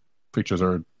pictures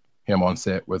are him on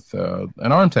set with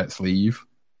an arm tat sleeve,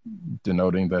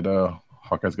 denoting that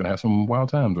Hawkeye's going to have some wild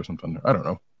times or something. I don't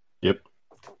know. Yep.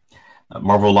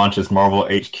 Marvel launches Marvel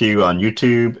HQ on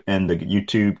YouTube and the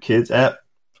YouTube Kids app.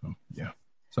 So, yeah,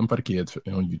 something for the kids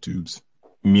on YouTube's.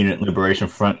 Mutant Liberation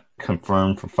Front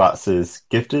confirmed for Fox's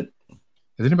Gifted.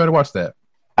 Has anybody watched that?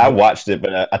 I watched it,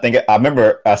 but I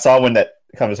remember I saw when that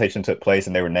conversation took place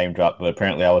and they were name dropped, but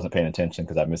apparently I wasn't paying attention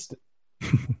because I missed it.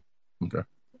 Okay.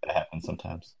 That happens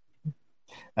sometimes.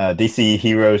 DC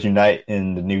Heroes Unite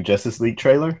in the new Justice League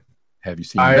trailer. Have you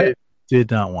seen I that?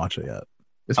 did not watch it yet.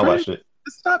 I watched it.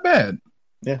 It's not bad.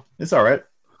 Yeah, it's all right.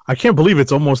 I can't believe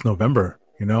it's almost November,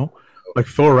 Like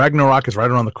Thor Ragnarok is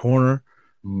right around the corner.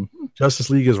 Mm-hmm. Justice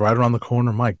League is right around the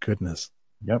corner. My goodness.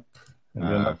 Yep. And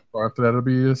then after that, it'll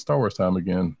be Star Wars time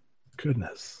again.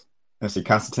 Goodness. Let's see.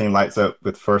 Constantine lights up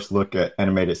with first look at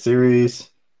animated series.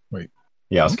 Wait.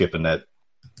 Yeah, I was skipping that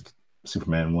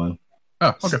Superman one.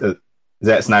 Oh, okay.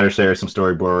 Zack Snyder shares some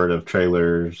storyboard of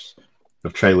trailers,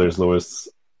 Lois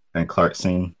and Clark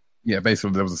scene. Yeah,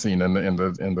 basically there was a scene in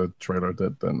the trailer in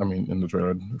the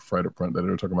trailer right up front that they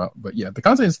were talking about. But yeah, the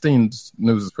Constantine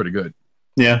news is pretty good.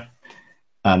 Yeah.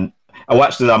 I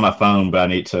watched it on my phone, but I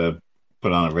need to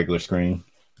put on a regular screen.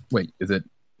 Wait, is it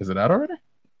out already?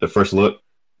 The first look.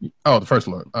 Oh, the first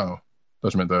look. Oh,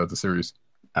 thought you meant the series.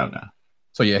 I don't know.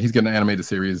 So yeah, he's getting an animated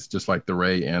series just like the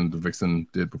Ray and the Vixen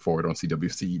did before it on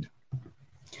CW Seed.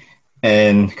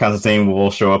 And Constantine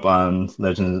will show up on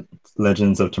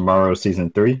Legends of Tomorrow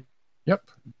season 3. Yep,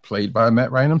 played by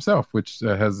Matt Ryan himself, which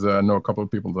has I know a couple of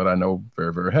people that I know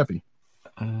very, very heavy.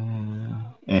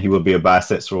 And he will be a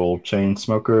bisexual chain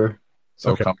smoker.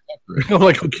 So Okay. comic accurate. I'm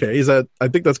like, okay, is that? I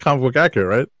think that's comic book accurate,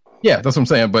 right? Yeah, that's what I'm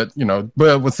saying. But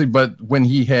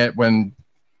when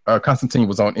Constantine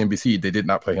was on NBC, they did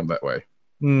not play him that way.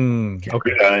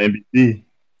 Okay. NBC.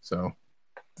 So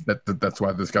that's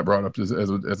why this got brought up as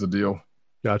a deal.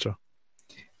 Gotcha.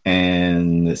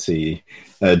 And let's see,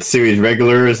 the series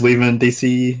regular is leaving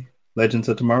DC Legends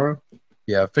of Tomorrow.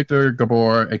 Yeah, Victor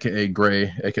Gabor, aka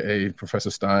Gray, aka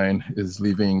Professor Stein, is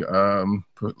leaving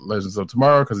Legends of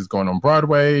Tomorrow because he's going on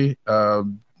Broadway.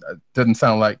 Doesn't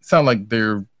sound like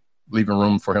they're leaving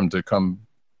room for him to come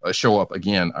show up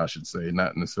again. I should say,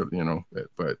 not necessarily,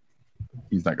 but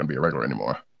he's not going to be a regular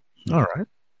anymore. All right.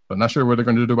 I'm not sure what they're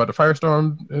going to do about the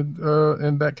Firestorm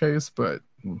in that case, but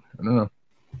I don't know.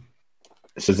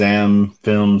 Shazam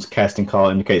Films casting call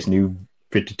indicates new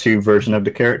 52 version of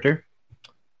the character.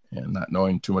 And not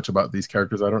knowing too much about these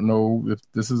characters, I don't know if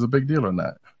this is a big deal or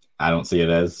not. I don't see it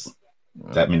as.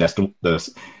 I mean, that's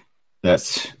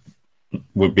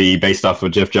would be based off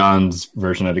of Jeff Johns'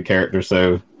 version of the character,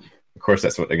 so of course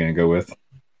that's what they're going to go with.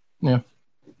 Yeah.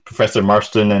 Professor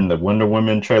Marston and the Wonder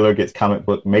Woman trailer gets comic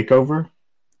book makeover.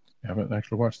 I haven't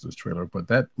actually watched this trailer, but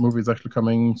that movie is actually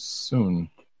coming soon.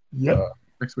 Yeah.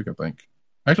 Next week, I think.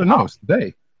 Actually, no, it's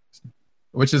today,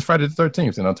 which is Friday the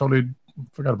 13th, and I totally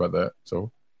forgot about that.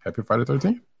 So, happy Friday the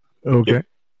 13th. Okay.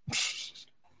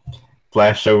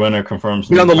 Flash showrunner confirms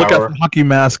Be on the new lookout power. for hockey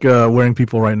mask wearing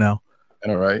people right now.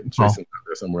 All right, Jason's out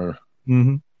there somewhere.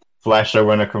 Mm-hmm. Flash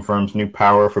showrunner confirms new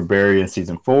power for Barry in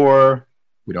season 4.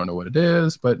 We don't know what it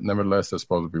is, but nevertheless, there's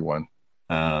supposed to be one.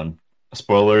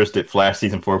 Spoilers: did Flash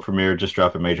season 4 premiere just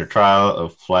drop a major trial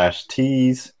of Flash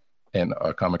tease? And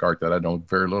a comic arc that I know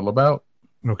very little about.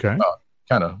 Okay.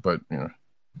 Kind of, but not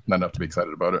enough to be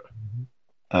excited about it.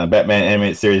 Batman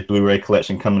animated series Blu-ray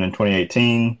collection coming in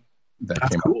 2018. That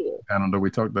That's came cool. out panel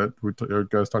that you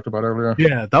guys talked about earlier.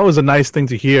 Yeah, that was a nice thing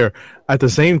to hear. At the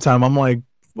same time, I'm like,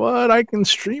 but I can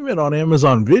stream it on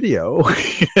Amazon Video.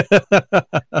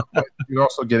 You're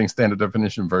also getting standard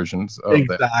definition versions of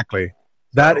that. Exactly.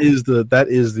 That is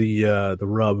the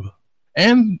rub.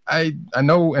 And I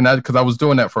know, because I was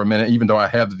doing that for a minute, even though I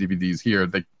have the DVDs here,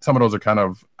 some of those are kind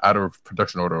of out of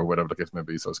production order or whatever the case may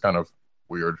be. So it's kind of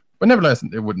weird, but nevertheless,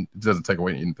 it doesn't take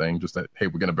away anything. Just that, hey,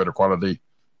 we're getting a better quality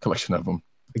collection of them.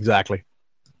 Exactly.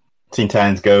 Teen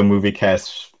Titans Go movie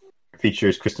cast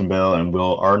features Kristen Bell and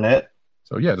Will Arnett.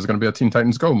 So yeah, there's going to be a Teen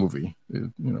Titans Go movie.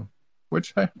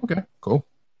 Which hey, okay, cool.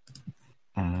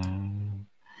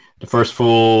 The first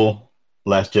full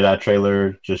Last Jedi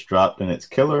trailer just dropped, and it's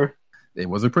killer. It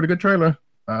was a pretty good trailer.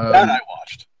 That I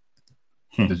watched.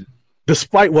 Did you-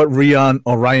 Despite what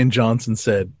Ryan Johnson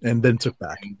said and then took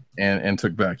back. and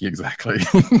took back exactly.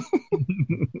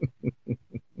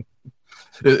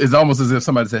 It's almost as if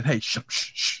somebody said, "Hey,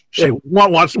 shh." Hey,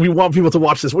 we want people to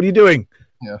watch this. What are you doing?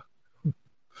 Yeah.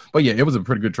 But yeah, it was a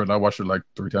pretty good trailer. I watched it like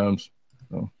 3 times.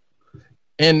 So.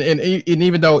 And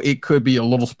even though it could be a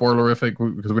little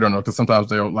spoilerific because we don't know, because sometimes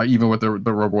they'll like even with the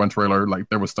Rogue One trailer, like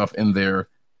there was stuff in there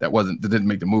that didn't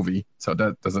make the movie, so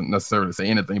that doesn't necessarily say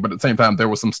anything. But at the same time, there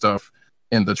was some stuff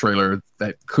in the trailer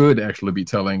that could actually be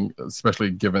telling, especially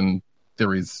given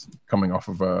theories coming off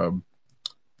of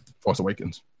Force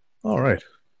Awakens. All right.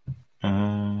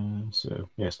 So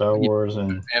yeah, Star Wars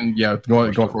and yeah,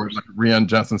 going for it. Like Rian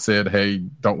Johnson said, "Hey,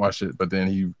 don't watch it," but then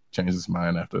he changed his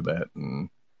mind after that, and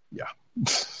yeah.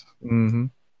 Mm-hmm.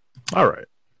 All right.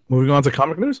 Moving on to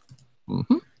comic news.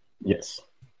 Mm-hmm. yes.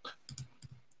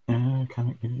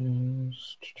 Comic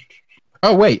news.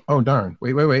 Oh wait! Oh darn!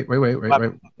 Wait!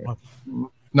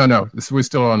 No. We're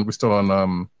still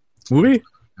on. Movie?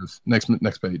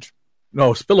 Next page.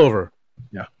 No, spillover.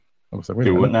 I was like, wait a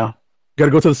Do minute. what now? Got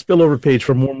to go to the spillover page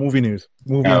for more movie news.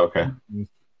 Oh, okay.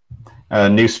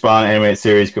 New Spawn animated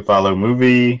series could follow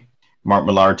movie. Mark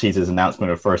Millar teases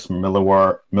announcement of first Miller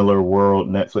World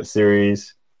Netflix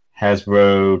series.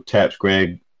 Hasbro taps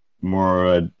Greg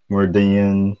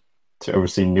Moridian to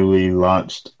oversee newly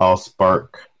launched AllSpark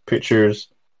Pictures.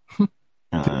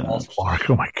 Spark.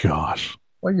 Oh my gosh.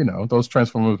 Well, those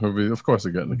Transformers movies, of course,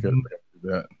 they're going to do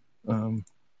that.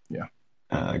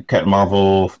 Captain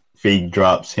Marvel feed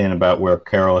drops hint about where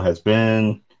Carol has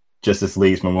been. Justice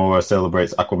League's Memorial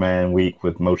celebrates Aquaman Week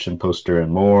with motion poster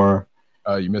and more.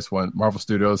 You missed one. Marvel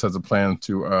Studios has a plan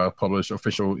to publish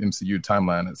official MCU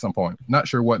timeline at some point. Not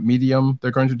sure what medium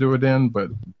they're going to do it in, but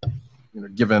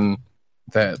given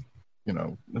that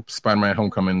Spider-Man: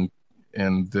 Homecoming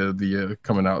and the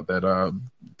coming out that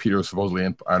Peter was supposedly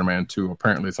in Iron Man 2.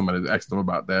 Apparently, somebody asked them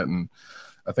about that, and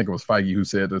I think it was Feige who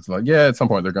said it's like, yeah, at some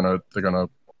point they're gonna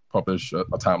publish a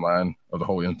timeline of the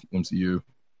whole MCU,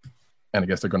 and I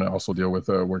guess they're gonna also deal with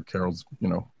where Carol's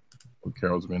been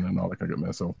and all that kind of good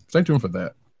mess. So stay tuned for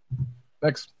that.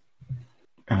 Next.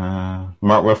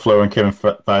 Mark Ruffalo and Kevin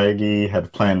Feige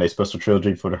have planned a special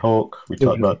trilogy for the Hulk. We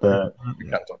talked about that. We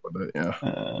kind of talked about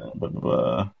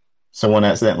that, yeah. Someone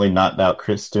accidentally knocked out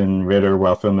Kristen Ritter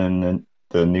while filming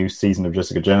the new season of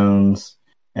Jessica Jones,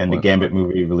 and the Gambit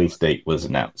movie release date was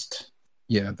announced.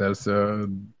 Yeah, that's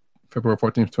February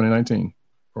 14th, 2019,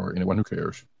 for anyone who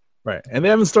cares. Right, and they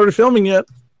haven't started filming yet.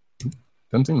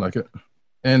 Doesn't seem like it.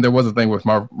 And there was a thing with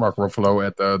Mark Ruffalo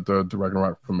at the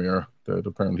Ragnarok premiere that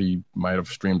apparently he might have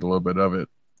streamed a little bit of it,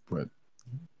 but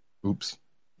oops,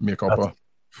 mea culpa. That's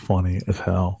funny as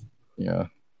hell. Yeah.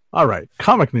 All right,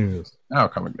 comic news. Now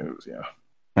comic news,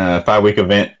 yeah. 5-week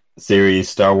event series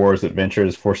Star Wars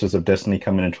Adventures Forces of Destiny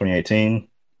coming in 2018.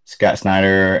 Scott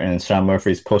Snyder and Sean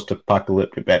Murphy's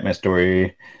post-apocalyptic Batman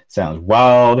story sounds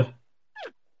wild.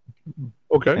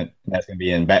 Okay. And that's going to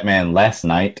be in Batman Last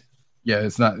Night. Yeah,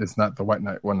 it's not the White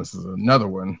Knight one. This is another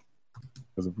one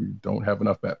because we don't have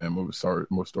enough Batman movies.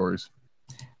 More stories.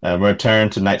 Return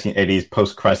to 1980s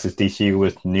post-crisis DC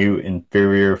with new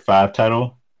Inferior 5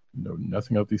 title. Know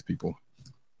nothing of these people.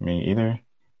 Me either.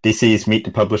 DC's Meet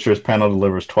the Publishers panel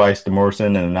delivers twice to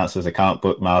Morrison and announces a comic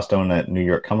book milestone at New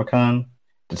York Comic Con.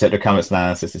 Detective Comics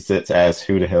 966 asks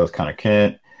who the hell is Connor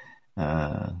Kent.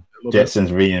 Jetsons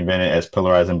reinvented as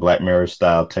polarizing Black Mirror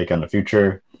style take on the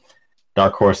future.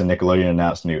 Dark Horse and Nickelodeon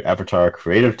announced new Avatar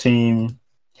creative team.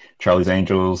 Charlie's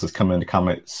Angels is coming to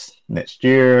comics next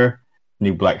year.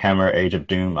 New Black Hammer Age of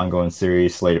Doom ongoing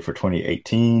series slated for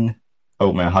 2018.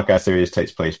 Old Man Hawkeye series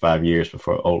takes place 5 years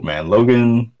before Old Man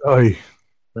Logan. Oy. Wait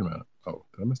a minute. Oh,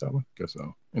 did I miss that one? Guess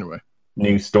so. Anyway.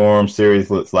 New Storm series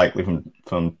looks likely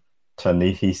from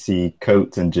Ta-Nehisi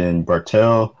Coates and Jen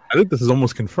Bartel. I think this is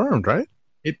almost confirmed, right?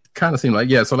 It kind of seemed like,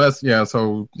 yeah. So that's, yeah.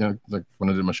 So, you know, like when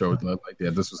I did my show, like,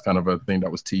 yeah, this was kind of a thing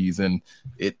that was teased, and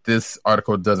this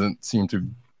article doesn't seem to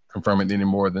confirm it any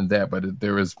more than that, but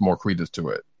there is more credence to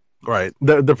it. Right.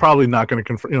 They're probably not going to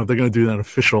confirm. You know, they're going to do an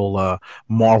official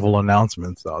Marvel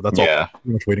announcement. So that's all I'm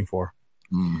pretty much waiting for.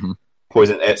 Mm-hmm.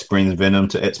 Poison X brings Venom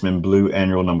to X-Men Blue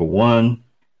Annual number 1.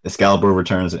 Excalibur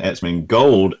returns in X-Men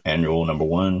Gold Annual number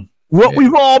 1. What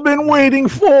we've all been waiting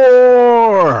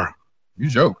for. You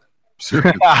joke.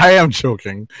 Seriously. I am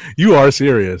joking. You are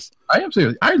serious. I am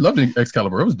serious. I loved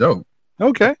Excalibur. It was dope.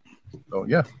 Okay. So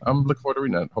yeah, I'm looking forward to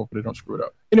reading that. Hopefully they don't screw it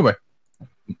up. Anyway.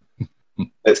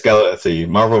 Let's see.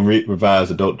 Marvel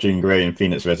revives Adult Jean Grey and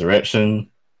Phoenix Resurrection.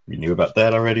 We knew about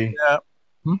that already. Yeah.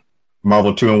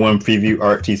 Marvel 2-in-1 preview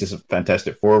art teases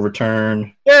Fantastic Four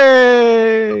return.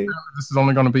 Yay! This is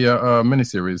only going to be a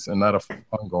miniseries and not a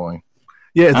ongoing.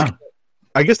 Yeah,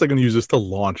 I guess they're going to use this to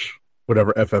launch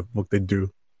whatever FF book they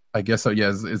do. I guess so.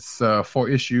 Yeah, it's 4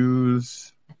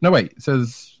 issues. No, wait. It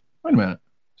says. Wait a minute.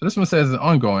 So this one says it's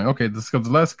ongoing. Okay,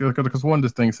 because one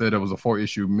this thing said it was a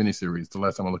 4-issue miniseries. The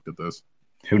last time I looked at this.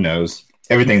 Who knows?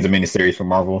 Everything's a miniseries for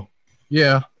Marvel.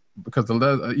 Yeah, because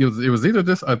it was either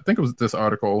this. I think it was this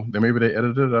article. Then maybe they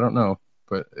edited it. I don't know.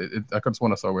 But I could just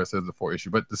want to saw where it says a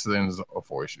 4-issue. But this is a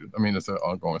 4-issue. I mean, it's an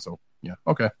ongoing. So yeah,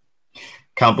 okay.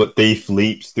 Comic book thief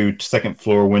leaps through second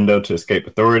floor window to escape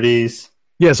authorities.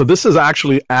 Yeah, so this was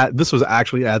actually at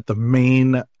the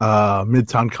main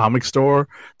Midtown comic store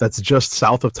that's just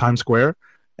south of Times Square.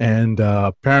 And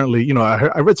apparently, you know,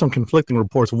 I read some conflicting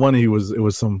reports. One, it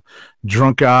was some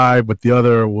drunk guy, but the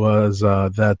other was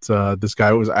that this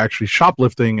guy was actually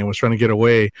shoplifting and was trying to get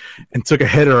away and took a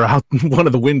header out one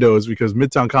of the windows because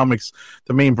Midtown Comics,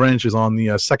 the main branch, is on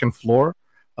the second floor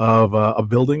of a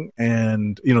building,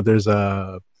 and you know there's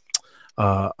a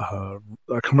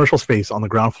commercial space on the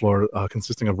ground floor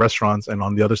consisting of restaurants, and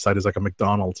on the other side is like a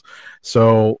McDonald's.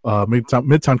 So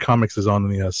Midtown Comics is on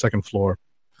the second floor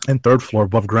and third floor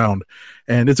above ground.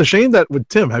 And it's a shame that with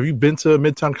Tim, have you been to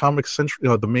Midtown Comics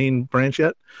Central, the main branch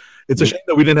yet? It's a shame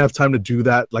that we didn't have time to do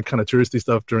that, like kind of touristy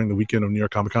stuff during the weekend of New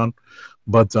York Comic Con.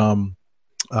 But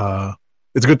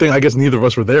it's a good thing, I guess, neither of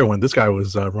us were there when this guy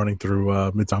was running through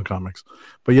Midtown Comics.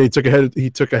 But yeah, he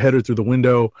took a header through the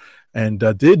window and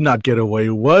did not get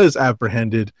away. Was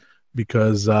apprehended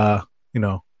because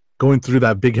going through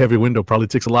that big heavy window probably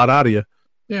takes a lot out of you.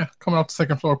 Yeah, coming off the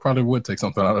second floor probably would take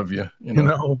something out of you. You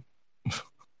know?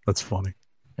 That's funny.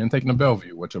 And taking the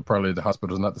Bellevue, which probably the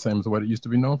hospital is not the same as what it used to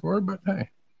be known for, but hey.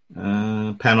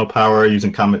 Panel power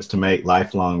using comics to make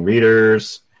lifelong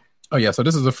readers. Oh yeah, so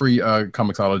this is a free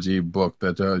Comixology book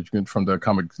that you can from the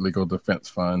Comic Legal Defense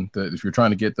Fund. That if you're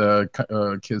trying to get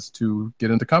kids to get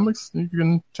into comics, you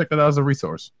can check that out as a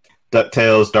resource.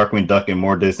 DuckTales, Darkwing Duck, and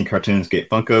more Disney cartoons get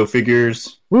Funko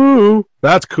figures. Woo!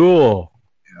 That's cool.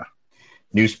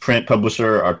 Newsprint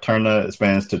publisher Arterna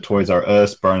expands to Toys R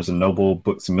Us, Barnes & Noble,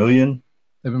 Books A Million.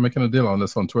 They've been making a deal on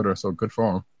this on Twitter, so good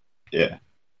for them. Yeah.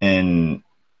 And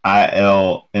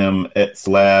ILMX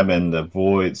Lab and the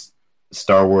Void's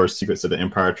Star Wars Secrets of the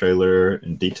Empire trailer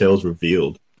and details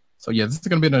revealed. So yeah, this is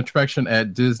going to be an attraction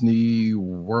at Disney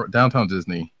World, Downtown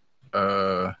Disney.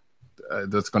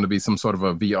 That's going to be some sort of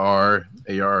a VR,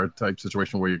 AR type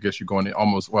situation where I guess you're going in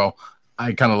almost, well,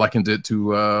 I kind of likened it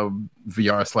to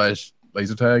VR /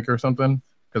 laser tag or something,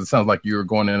 because it sounds like you're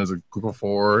going in as a group of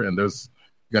 4 and you're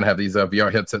going to have these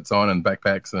VR headsets on and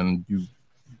backpacks, and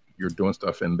you're doing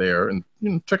stuff in there. And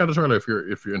check out the trailer if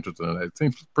you're interested in it. It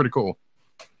seems pretty cool.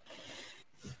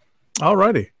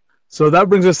 Alrighty. So that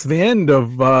brings us to the end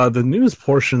of the news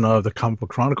portion of the Comic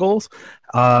Book Chronicles.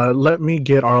 Let me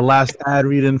get our last ad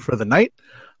read in for the night.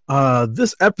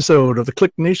 This episode of the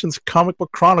Click Nation's Comic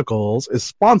Book Chronicles is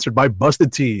sponsored by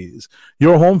Busted Tees,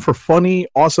 your home for funny,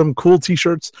 awesome, cool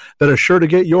t-shirts that are sure to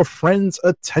get your friends'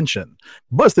 attention.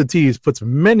 Busted Tees puts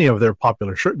many of their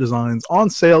popular shirt designs on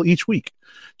sale each week.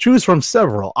 Choose from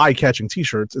several eye-catching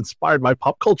t-shirts inspired by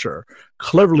pop culture,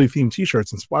 cleverly themed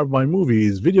t-shirts inspired by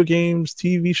movies, video games,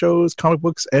 TV shows, comic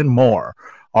books, and more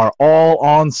are all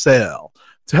on sale.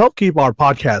 To help keep our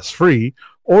podcast free,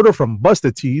 order from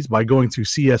Busted Tees by going to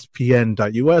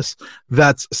cspn.us.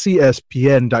 That's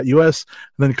cspn.us.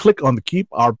 Then click on the Keep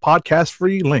Our Podcast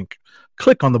Free link.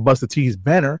 Click on the Busted Tees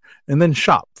banner and then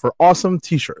shop for awesome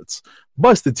t-shirts.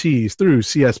 Busted Tees through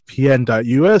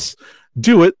cspn.us.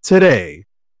 Do it today.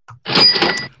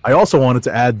 I also wanted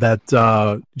to add that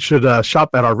you should shop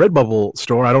at our Redbubble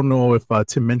store. I don't know if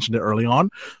Tim mentioned it early on,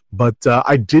 but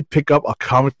I did pick up a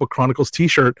Comic Book Chronicles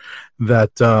t-shirt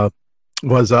that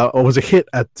was a hit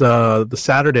at the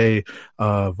Saturday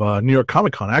of New York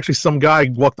Comic Con. Actually, some guy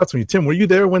walked up to me. Tim, were you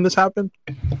there when this happened?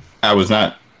 I was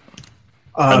not.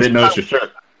 I didn't notice your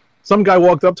shirt. Some guy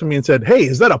walked up to me and said, "Hey,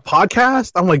 is that a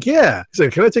podcast?" I'm like, "Yeah." He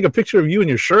said, "Can I take a picture of you and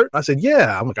your shirt?" I said,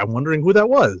 "Yeah." I'm like, "I'm wondering who that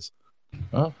was."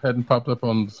 Well, hadn't popped up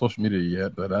on social media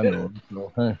yet, but I know.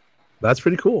 So, hey. That's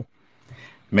pretty cool.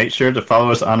 Make sure to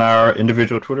follow us on our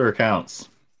individual Twitter accounts.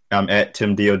 I'm at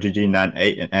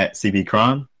TimDOGG98 and at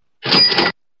CBCron.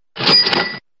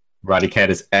 Roddycat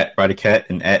is at Roddycat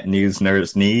and at News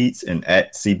Nerds Needs and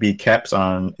at CBCaps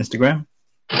on Instagram.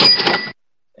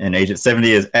 And Agent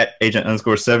 70 is at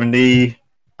Agent_70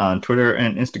 on Twitter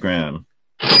and Instagram.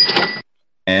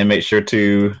 And make sure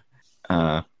to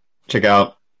check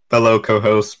out fellow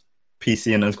co-host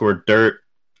PCN_Dirt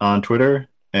on Twitter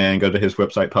and go to his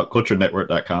website,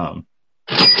 popculturenetwork.com.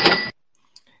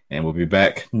 And we'll be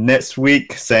back next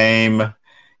week. Same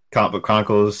Comic Book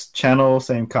Chronicles channel,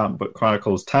 same Comic Book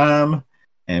Chronicles time.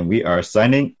 And we are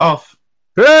signing off.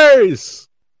 Peace!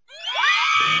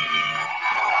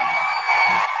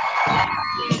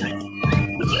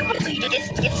 Would you believe it?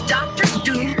 It's Dr.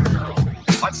 Doom.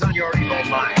 What's on your evil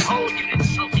mind?